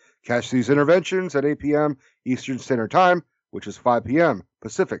therapy. Catch these interventions at 8 p.m. Eastern Standard Time, which is 5 p.m.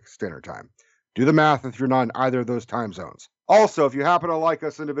 Pacific Standard Time. Do the math if you're not in either of those time zones. Also, if you happen to like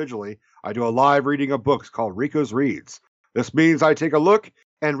us individually, I do a live reading of books called Rico's Reads. This means I take a look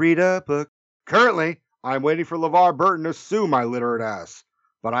and read a book. Currently, I'm waiting for LeVar Burton to sue my literate ass.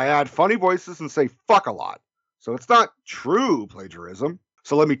 But I add funny voices and say fuck a lot. So it's not true plagiarism.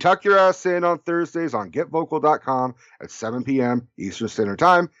 So let me tuck your ass in on Thursdays on getvocal.com at 7 p.m. Eastern Standard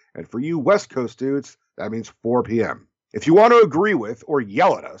Time. And for you West Coast dudes, that means 4 p.m. If you want to agree with or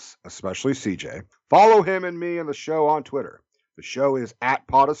yell at us, especially CJ, follow him and me and the show on Twitter. The show is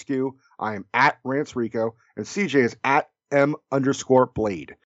 @PodAskew. I am @RanceRico. And CJ is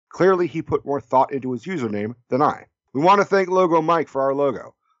 @M_Blade. Clearly, he put more thought into his username than I. We want to thank Logo Mike for our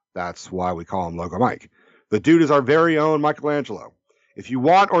logo. That's why we call him Logo Mike. The dude is our very own Michelangelo. If you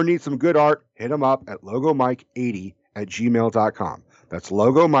want or need some good art, hit him up at logomike80@gmail.com. That's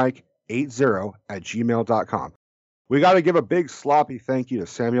logomike80@gmail.com. We got to give a big sloppy thank you to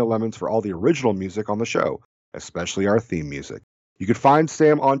Samuel Lemons for all the original music on the show, especially our theme music. You can find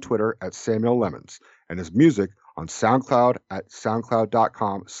Sam on Twitter at Samuel Lemons and his music on SoundCloud at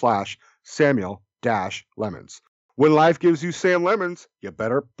soundcloud.com/Samuel-Lemons. When life gives you Sam Lemons, you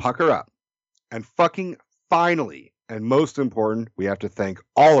better pucker up. And fucking finally, and most important, we have to thank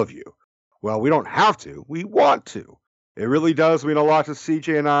all of you. Well, we don't have to. We want to. It really does mean a lot to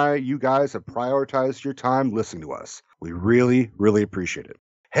CJ and I. You guys have prioritized your time listening to us. We really, really appreciate it.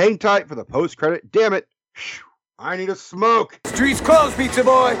 Hang tight for the post-credit. Damn it. I need a smoke. Streets closed, pizza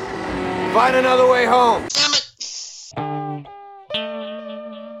boy. Find another way home. Damn it.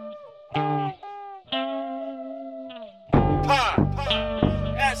 Pod,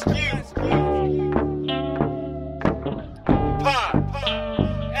 SQ.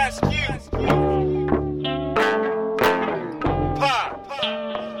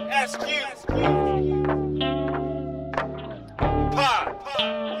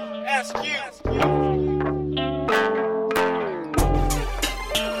 ask you.